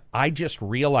ever. But I just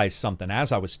realized something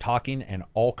as I was talking and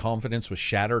all confidence was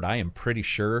shattered. I am pretty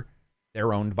sure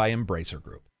they're owned by Embracer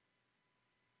Group.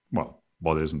 Well,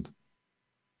 what isn't?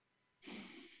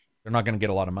 They're not going to get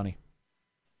a lot of money.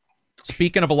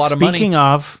 Speaking of a lot of money. Speaking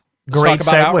of, let's great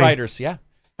talk about segue. Outriders. Yeah.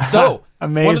 So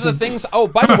one of the Amazing. things. Oh,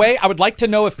 by the way, I would like to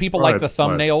know if people like Right, the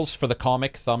thumbnails for the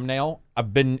comic thumbnail.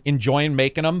 I've been enjoying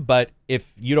making them, but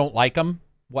if you don't like them,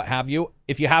 what have you?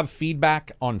 If you have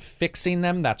feedback on fixing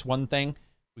them, that's one thing.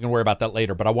 We can worry about that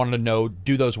later. But I wanted to know: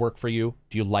 do those work for you?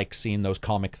 Do you like seeing those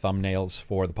comic thumbnails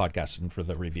for the podcast and for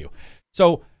the review?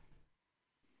 So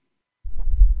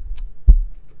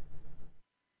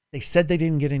they said they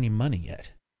didn't get any money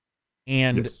yet.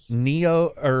 And Yes. Neo,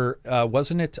 or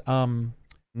wasn't it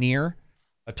Nier,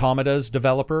 Automata's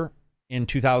developer in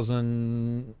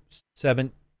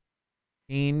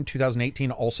 2017,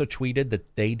 2018, also tweeted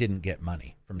that they didn't get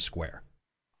money from Square.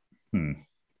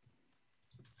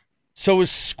 So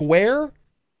is Square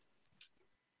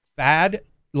bad?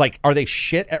 Like, are they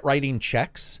shit at writing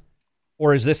checks?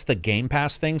 Or is this the Game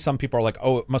Pass thing? Some people are like,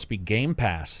 oh, it must be Game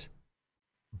Pass.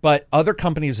 But other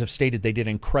companies have stated they did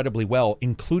incredibly well,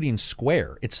 including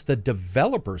Square. It's the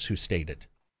developers who stated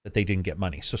that they didn't get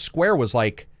money. So Square was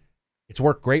like, it's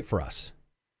worked great for us.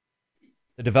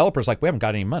 The developers like, we haven't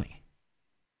got any money.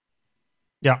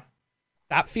 Yeah.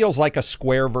 That feels like a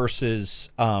Square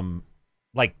versus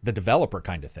like the developer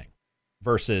kind of thing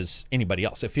versus anybody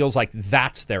else. It feels like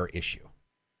that's their issue.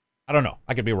 I don't know.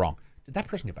 I could be wrong. Did that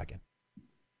person get back in?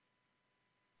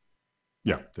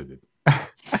 Yeah, they did.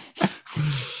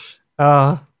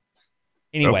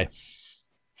 Anyway,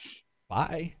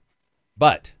 bye.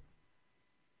 But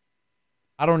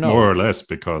I don't know. More or less,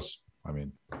 because, I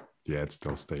mean, the ad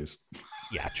still stays.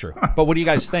 Yeah, true. But what do you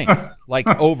guys think? Like,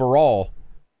 overall,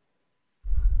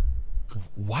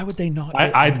 why would they not?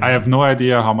 I have no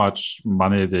idea how much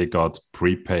money they got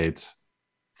prepaid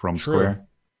from True. Square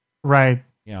Right.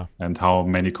 Yeah. and how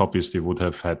many copies they would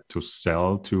have had to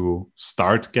sell to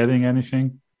start getting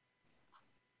anything.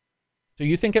 So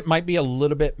you think it might be a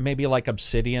little bit maybe like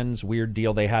Obsidian's weird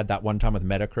deal they had that one time with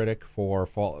Metacritic for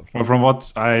Well, from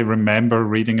what I remember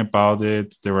reading about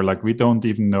it, they were like, we don't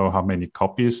even know how many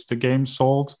copies the game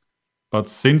sold. But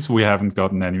since we haven't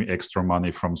gotten any extra money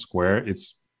from Square,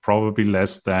 it's probably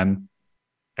less than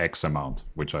X amount,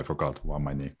 which I forgot how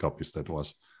many copies that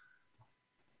was.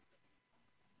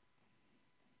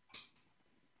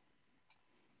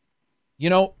 You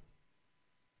know,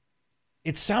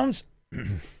 it sounds.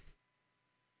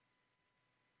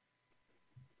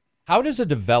 How does a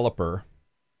developer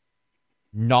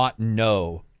not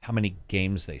know how many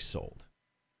games they sold?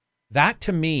 That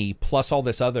to me, plus all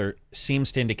this other,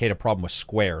 seems to indicate a problem with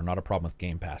Square, not a problem with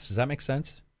Game Pass. Does that make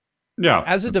sense? Yeah.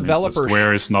 As a that means that developer,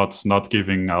 Square is not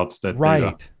giving out that right?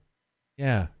 data.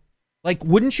 Yeah. Like,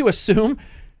 wouldn't you assume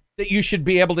that you should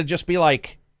be able to just be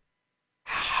like,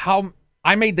 how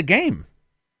I made the game?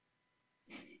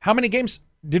 How many games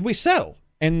did we sell?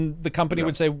 And the company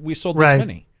would say, we sold this Right.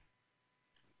 many.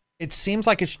 It seems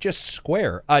like it's just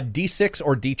Square. D6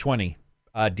 or D20?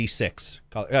 D6.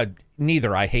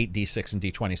 Neither. I hate D6 and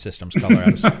D20 systems,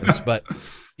 Colorado systems, but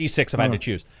D6 if I had to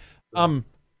choose. I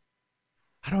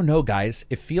don't know, guys.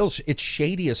 It's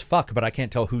shady as fuck, but I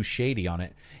can't tell who's shady on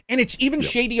it. And it's even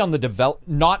shady on the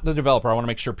not the developer. I want to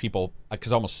make sure people,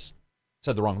 because I almost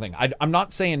said the wrong thing. I'm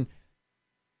not saying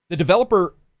the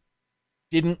developer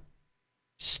didn't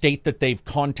state that they've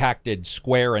contacted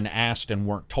Square and asked and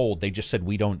weren't told. They just said,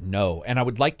 we don't know. And I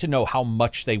would like to know how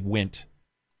much they went,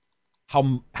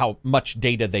 how much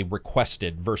data they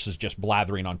requested versus just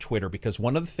blathering on Twitter. Because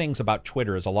one of the things about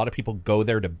Twitter is a lot of people go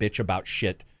there to bitch about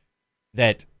shit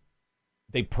that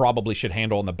they probably should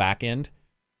handle on the back end.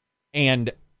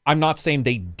 And I'm not saying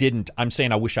they didn't. I'm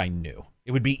saying I wish I knew.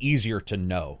 It would be easier to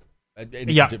know.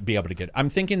 To be able to get it. I'm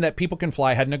thinking that People Can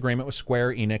Fly had an agreement with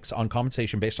Square Enix on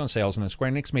compensation based on sales, and then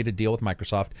Square Enix made a deal with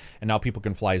Microsoft, and now People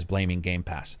Can Fly is blaming Game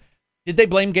Pass. Did they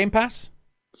blame Game Pass?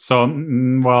 So,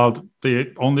 well,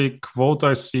 the only quote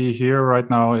I see here right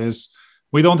now is,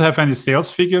 we don't have any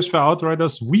sales figures for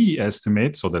Outriders. We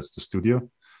estimate, so that's the studio,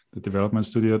 the development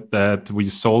studio, that we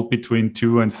sold between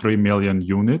 2 and 3 million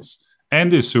units,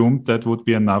 and assumed that would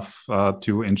be enough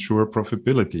to ensure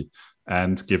profitability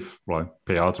and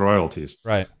pay out royalties.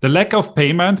 Right. The lack of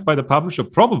payment by the publisher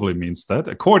probably means that,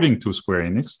 according to Square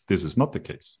Enix, this is not the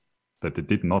case, that they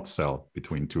did not sell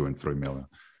between 2 and 3 million.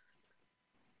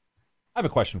 I have a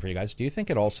question for you guys. Do you think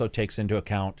it also takes into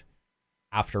account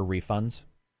after refunds?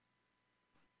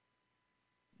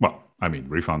 Well, I mean,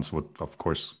 refunds would, of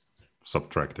course,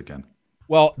 subtract again.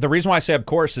 Well, the reason why I say of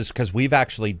course is because we've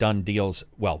actually done deals.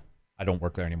 Well, I don't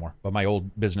work there anymore, but my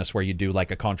old business where you do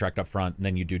like a contract up front and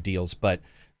then you do deals, but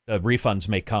the refunds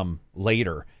may come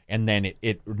later, and then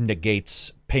it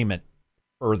negates payment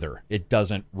further. It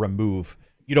doesn't remove.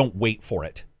 You don't wait for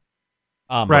it.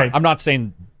 Right. I'm not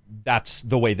saying that's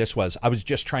the way this was. I was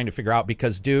just trying to figure out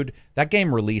because, dude, that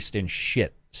game released in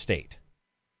shit state.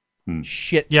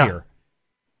 Shit tier.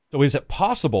 So is it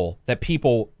possible that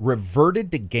people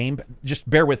reverted to Game... Just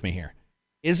bear with me here.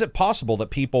 Is it possible that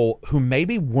people who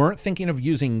maybe weren't thinking of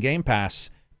using Game Pass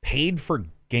paid for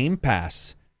Game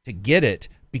Pass to get it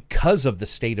because of the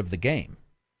state of the game?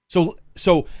 So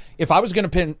if I was going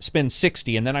to spend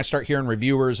 60 and then I start hearing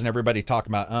reviewers and everybody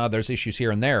talking about, there's issues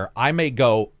here and there, I may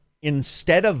go,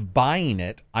 instead of buying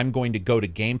it, I'm going to go to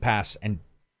Game Pass, and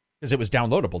because it was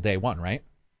downloadable day one, right?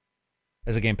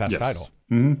 As a Game Pass title.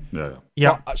 Mm-hmm.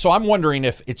 Yeah. Well, so I'm wondering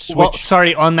if it's switched. Well,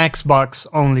 sorry, on Xbox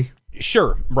only.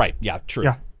 Sure. Right. Yeah, true.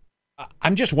 Yeah.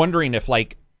 I'm just wondering if,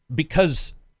 like,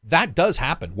 because that does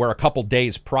happen where a couple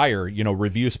days prior,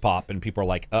 reviews pop and people are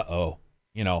like,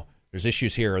 there's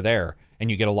issues here or there, and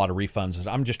you get a lot of refunds.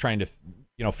 I'm just trying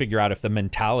to, figure out if the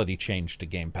mentality changed to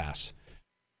Game Pass.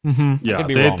 Mm-hmm.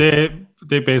 Yeah,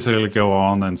 they basically go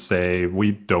on and say,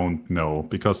 we don't know,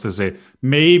 because they say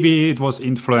maybe it was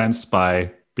influenced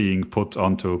by being put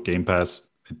onto Game Pass.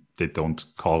 They don't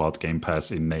call out Game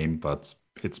Pass in name, but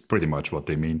it's pretty much what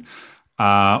they mean.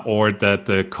 Or that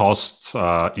the costs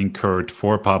incurred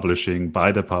for publishing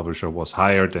by the publisher was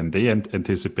higher than they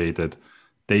anticipated.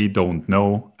 They don't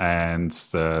know. And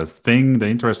the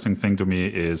interesting thing to me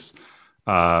is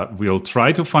we'll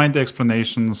try to find the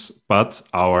explanations, but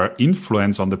our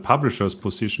influence on the publisher's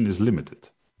position is limited.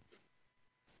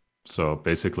 So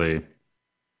basically,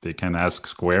 they can ask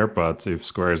Square, but if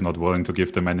Square is not willing to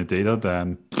give them any data,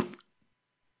 then...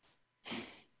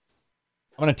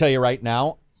 I'm going to tell you right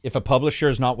now, if a publisher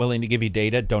is not willing to give you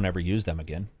data, don't ever use them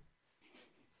again.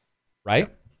 Right?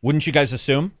 Yeah. Wouldn't you guys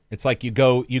assume? It's like you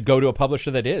go to a publisher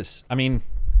that is. I mean,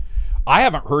 I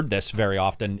haven't heard this very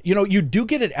often. You do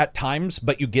get it at times,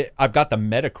 but I've got the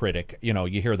Metacritic,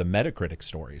 you hear the Metacritic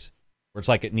stories where it's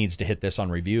like it needs to hit this on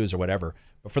reviews or whatever.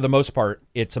 But for the most part,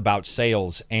 it's about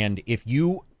sales. And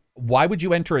why would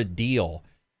you enter a deal?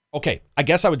 Okay, I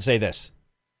guess I would say this.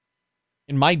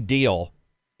 In my deal,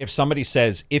 if somebody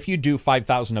says, if you do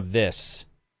 5,000 of this,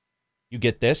 you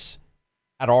get this.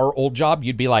 At our old job,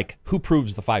 you'd be like, who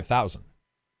proves the 5,000?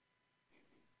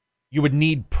 You would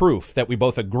need proof that we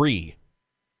both agree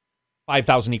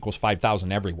 5,000 equals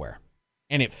 5,000 everywhere.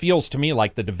 And it feels to me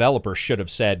like the developer should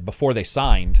have said before they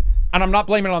signed, and I'm not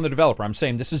blaming it on the developer, I'm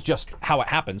saying this is just how it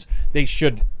happens. They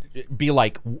should be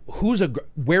like,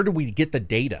 where do we get the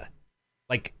data?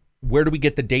 Like, where do we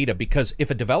get the data? Because if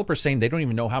a developer's saying they don't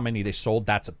even know how many they sold,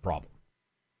 that's a problem.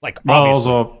 Like,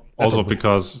 also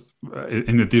because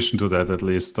in addition to that, at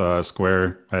least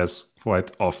Square has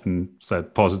quite often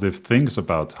said positive things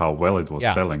about how well it was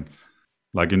selling.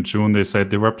 Like in June, they said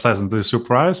they were pleasantly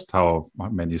surprised how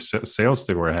many sales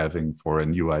they were having for a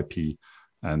new IP,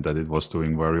 and that it was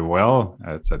doing very well,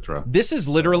 etc. This is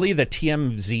literally the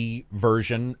TMZ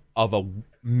version of a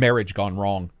marriage gone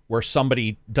wrong, where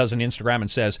somebody does an Instagram and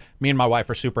says, me and my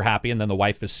wife are super happy, and then the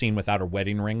wife is seen without her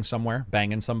wedding ring somewhere,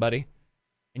 banging somebody.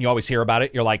 And you always hear about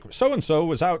it. You're like, so-and-so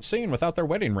was out seen without their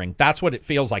wedding ring. That's what it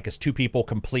feels like, is two people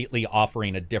completely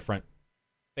offering a different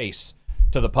face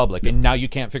to the public. And now you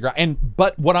can't figure out.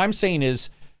 But what I'm saying is,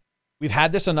 we've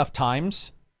had this enough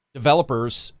times.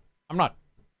 Developers, I'm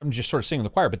just sort of singing the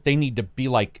choir, but they need to be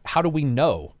like, how do we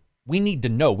know? We need to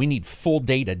know. We need full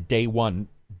data day one,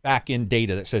 back-end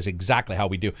data that says exactly how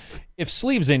we do. If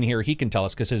Sleeve's in here, he can tell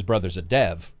us because his brother's a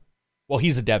dev. Well,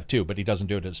 he's a dev too, but he doesn't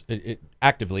do it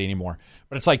actively anymore.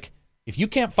 But it's like, if you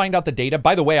can't find out the data,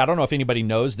 by the way, I don't know if anybody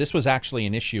knows, this was actually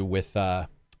an issue with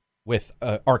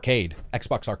Arcade,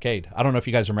 Xbox Arcade. I don't know if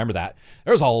you guys remember that.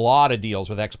 There was a lot of deals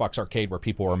with Xbox Arcade where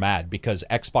people were mad because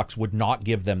Xbox would not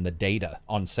give them the data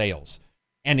on sales.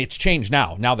 And it's changed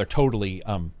now. Now they're totally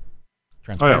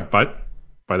transparent. Oh yeah,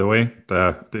 by the way,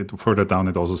 further down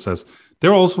it also says,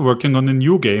 they're also working on a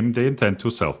new game they intend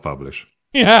to self-publish.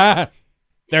 Yeah.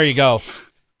 There you go.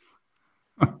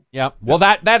 Yeah. Well,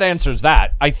 that answers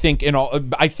that. I think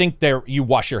you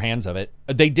wash your hands of it.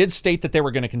 They did state that they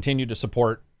were going to continue to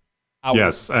support.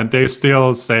 Yes, and they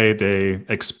still say they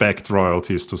expect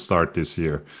royalties to start this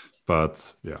year.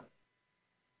 But yeah.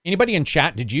 Anybody in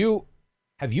chat?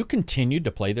 Have you continued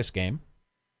to play this game?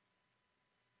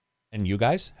 And you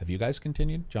guys, have you guys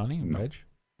continued, Johnny and Reg?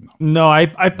 No, I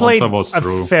played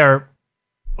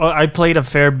I played a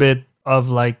fair bit of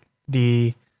like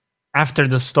after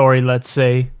the story, let's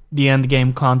say, the end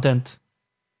game content.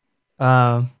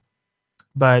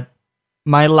 But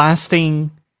my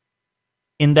lasting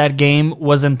in that game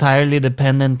was entirely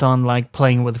dependent on like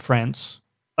playing with friends.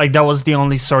 Like that was the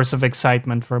only source of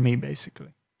excitement for me,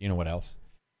 basically. You know what else?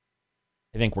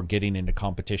 I think we're getting into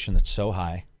competition that's so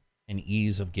high and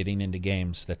ease of getting into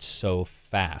games that's so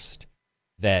fast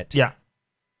that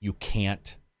you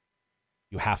can't,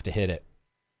 you have to hit it.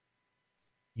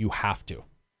 You have to.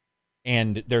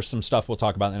 And there's some stuff we'll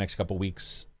talk about in the next couple of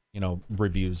weeks, you know,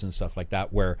 reviews and stuff like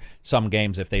that, where some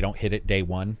games, if they don't hit it day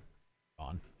one,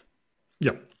 gone.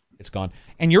 Yep. It's gone.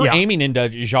 And you're aiming into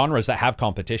genres that have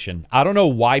competition. I don't know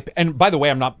why. And by the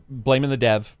way, I'm not blaming the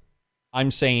dev.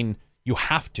 I'm saying you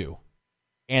have to.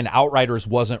 And Outriders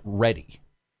wasn't ready.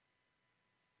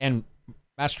 And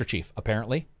Master Chief,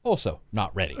 apparently, also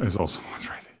not ready. It's also not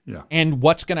ready, yeah. And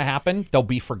what's going to happen? They'll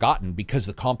be forgotten because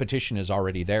the competition is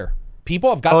already there.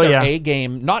 People have got their A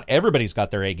game. Not everybody's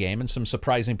got their A game, and some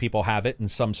surprising people have it,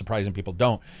 and some surprising people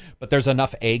don't. But there's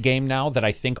enough A game now that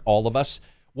I think all of us...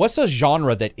 What's a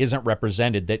genre that isn't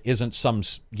represented, that isn't some,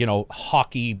 you know,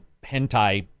 hockey,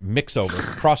 hentai,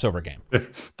 crossover game?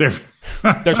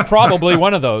 There's probably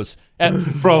one of those. And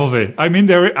probably. I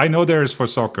mean, I know there is for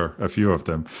soccer, a few of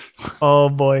them. Oh,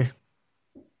 boy.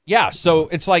 Yeah, so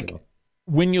it's like,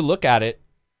 when you look at it,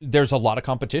 there's a lot of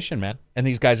competition, man. And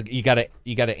these guys, you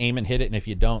gotta aim and hit it, and if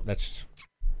you don't, that's,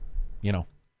 you know,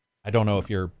 I don't know if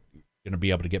you're going to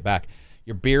be able to get back.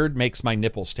 Your beard makes my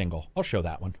nipples tingle. I'll show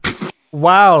that one.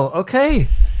 Wow, okay.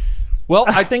 Well,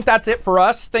 I think that's it for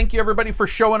us. Thank you, everybody, for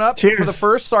showing up for the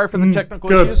first. Sorry for the technical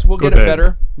good. issues. We'll Good get it head.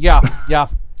 better.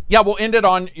 Yeah, we'll end it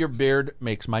on your beard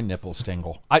makes my nipples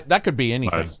tingle. That could be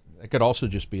anything. Nice. It could also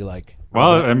just be like...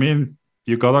 Well, I mean,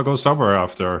 you gotta go somewhere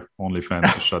after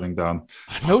OnlyFans is shutting down.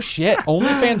 No shit.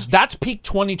 OnlyFans, that's peak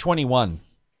 2021.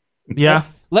 Yeah.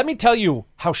 Let me tell you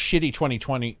how shitty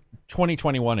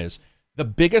 2021 is. The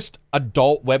biggest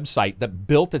adult website that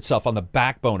built itself on the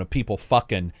backbone of people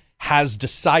fucking has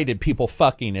decided people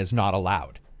fucking is not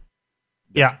allowed.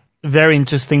 Yeah. Very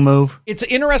interesting move. It's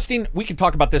interesting. We could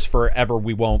talk about this forever.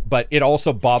 We won't. But it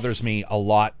also bothers me a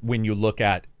lot when you look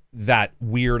at that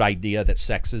weird idea that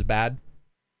sex is bad.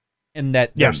 And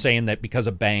that they're saying that because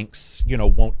of banks, you know,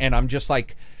 won't. And I'm just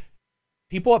like,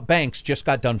 people at banks just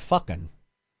got done fucking.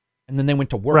 And then they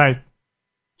went to work. Right.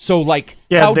 So, like,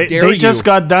 Yeah, how they dare you? just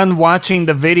got done watching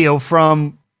the video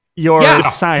from your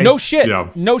side. No shit. Yeah.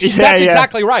 No shit. Yeah, That's yeah.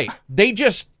 exactly right. They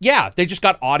just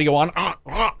got audio on,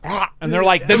 and they're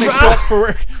like, then they show up for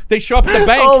work. They show up at the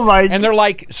bank, Oh my and they're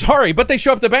like, sorry, but they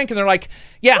show up at the bank, and they're like,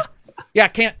 yeah,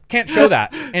 can't show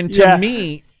that. And to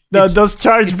me, those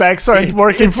chargebacks aren't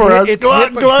working for us.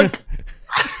 Glug, glug.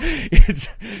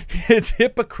 it's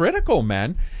hypocritical,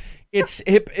 man.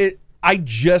 It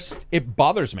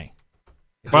bothers me.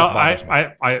 Well,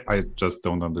 I just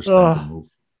don't understand the move.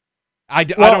 I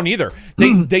don't either.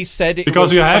 They said it because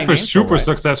was you have a financial, super right?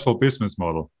 successful business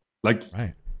model. Like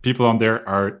people on there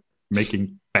are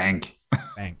making bank.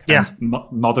 Yeah.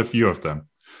 Not a few of them.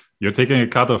 You're taking a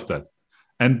cut of that.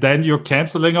 And then you're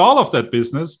canceling all of that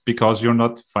business because you're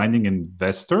not finding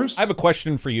investors. I have a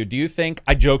question for you. Do you think,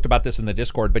 I joked about this in the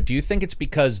Discord, but do you think it's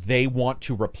because they want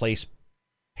to replace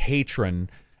Patron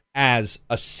as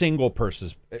a single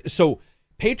person's? So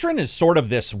Patron is sort of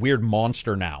this weird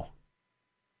monster now.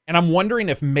 And I'm wondering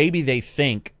if maybe they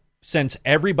think, since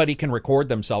everybody can record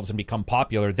themselves and become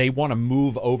popular, they want to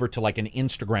move over to like an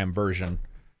Instagram version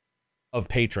of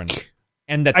Patron.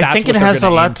 And that's I think what it they're has a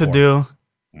gonna aim lot to for. do.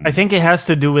 I think it has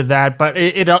to do with that, but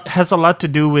it has a lot to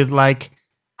do with like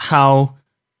how,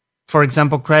 for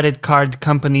example, credit card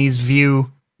companies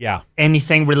view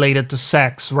anything related to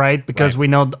sex, right? Because we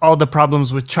know all the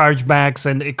problems with chargebacks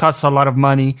and it costs a lot of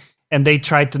money, and they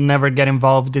try to never get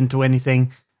involved into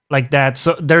anything like that.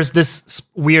 So there's this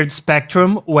weird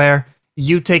spectrum where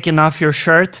you taking off your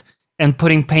shirt and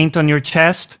putting paint on your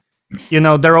chest, you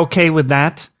know, they're okay with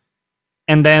that.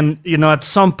 And then, you know, at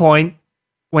some point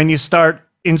when you start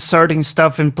inserting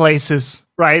stuff in places,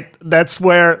 right? That's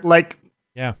where like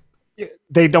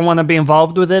they don't want to be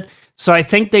involved with it. So I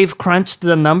think they've crunched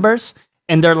the numbers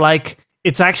and they're like,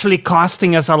 it's actually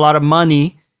costing us a lot of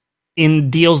money in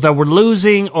deals that we're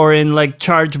losing or in like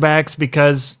chargebacks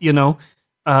because, you know,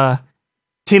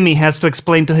 Timmy has to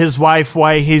explain to his wife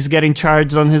why he's getting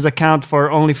charged on his account for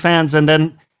OnlyFans, and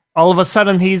then all of a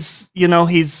sudden he's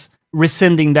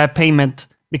rescinding that payment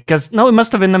because no, it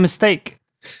must have been a mistake.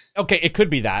 Okay, it could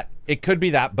be that.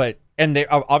 But and they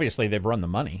obviously they've run the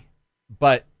money,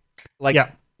 but like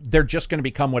they're just going to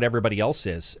become what everybody else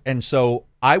is. And so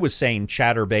I was saying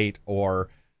Chatterbait or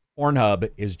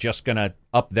Pornhub is just going to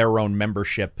up their own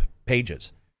membership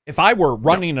pages. If I were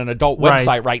running an adult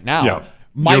website right now,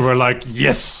 You were like,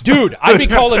 yes. Dude, I'd be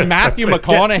calling Matthew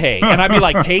McConaughey, and I'd be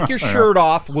like, take your shirt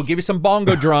off, we'll give you some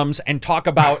bongo drums, and talk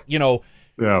about,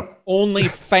 Yeah. only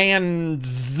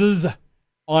fans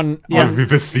on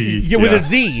With a Z. yeah, with a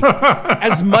Z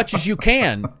as much as you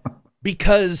can,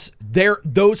 because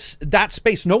that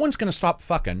space, no one's going to stop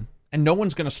fucking, and no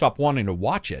one's going to stop wanting to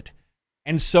watch it.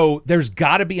 And so there's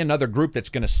got to be another group that's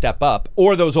going to step up,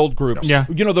 or those old groups. Yeah.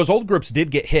 Those old groups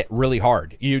did get hit really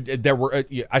hard.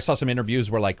 I saw some interviews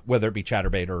where, like, whether it be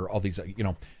Chatterbait or all these,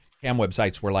 cam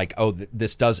websites were like, oh,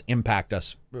 this does impact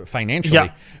us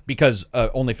financially because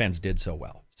OnlyFans did so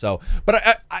well. So,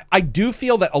 but I do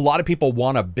feel that a lot of people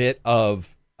want a bit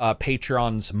of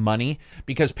Patreon's money,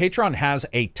 because Patreon has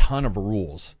a ton of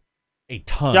rules, a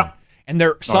ton, and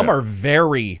some are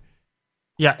very.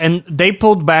 Yeah, and they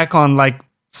pulled back on like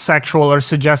sexual or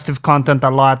suggestive content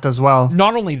a lot as well.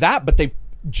 Not only that, but they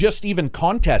just even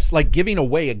contests, like giving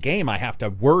away a game, I have to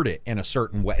word it in a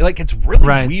certain way. Like, it's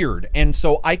really weird. And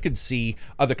so I could see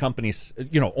other companies,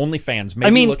 OnlyFans,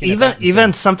 maybe looking at that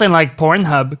even something like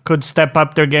Pornhub could step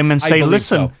up their game and say,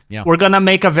 listen, we're going to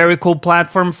make a very cool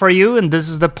platform for you, and this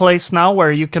is the place now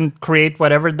where you can create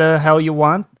whatever the hell you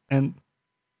want. And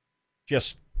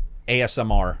just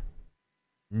ASMR,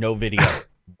 no video.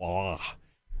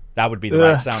 That would be the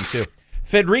right sound too.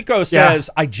 Federico says,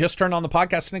 I just turned on the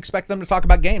podcast and expect them to talk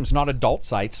about games, not adult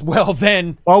sites. Well,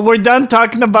 then. Well, we're done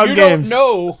talking about games. You don't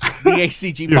know the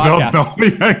ACG you podcast. Don't know.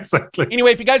 Yeah, exactly.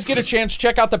 Anyway, if you guys get a chance,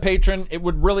 check out the Patreon. It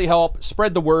would really help.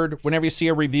 Spread the word. Whenever you see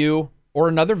a review or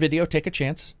another video, take a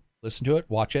chance. Listen to it.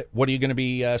 Watch it. What are you going to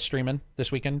be streaming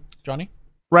this weekend, Johnny?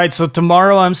 Right, so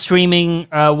tomorrow I'm streaming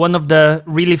one of the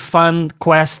really fun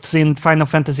quests in Final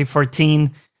Fantasy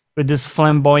XIV with this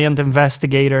flamboyant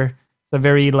investigator. It's a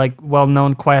very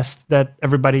well-known quest that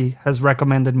everybody has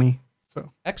recommended me. So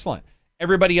excellent.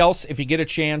 Everybody else, if you get a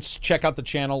chance, check out the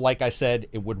channel. Like I said,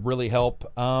 it would really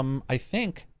help. I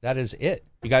think that is it.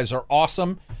 You guys are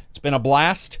awesome. It's been a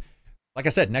blast. Like I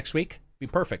said, next week be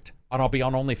perfect, and I'll be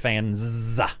on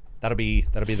OnlyFans. That'll be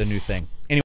the new thing. Anyway.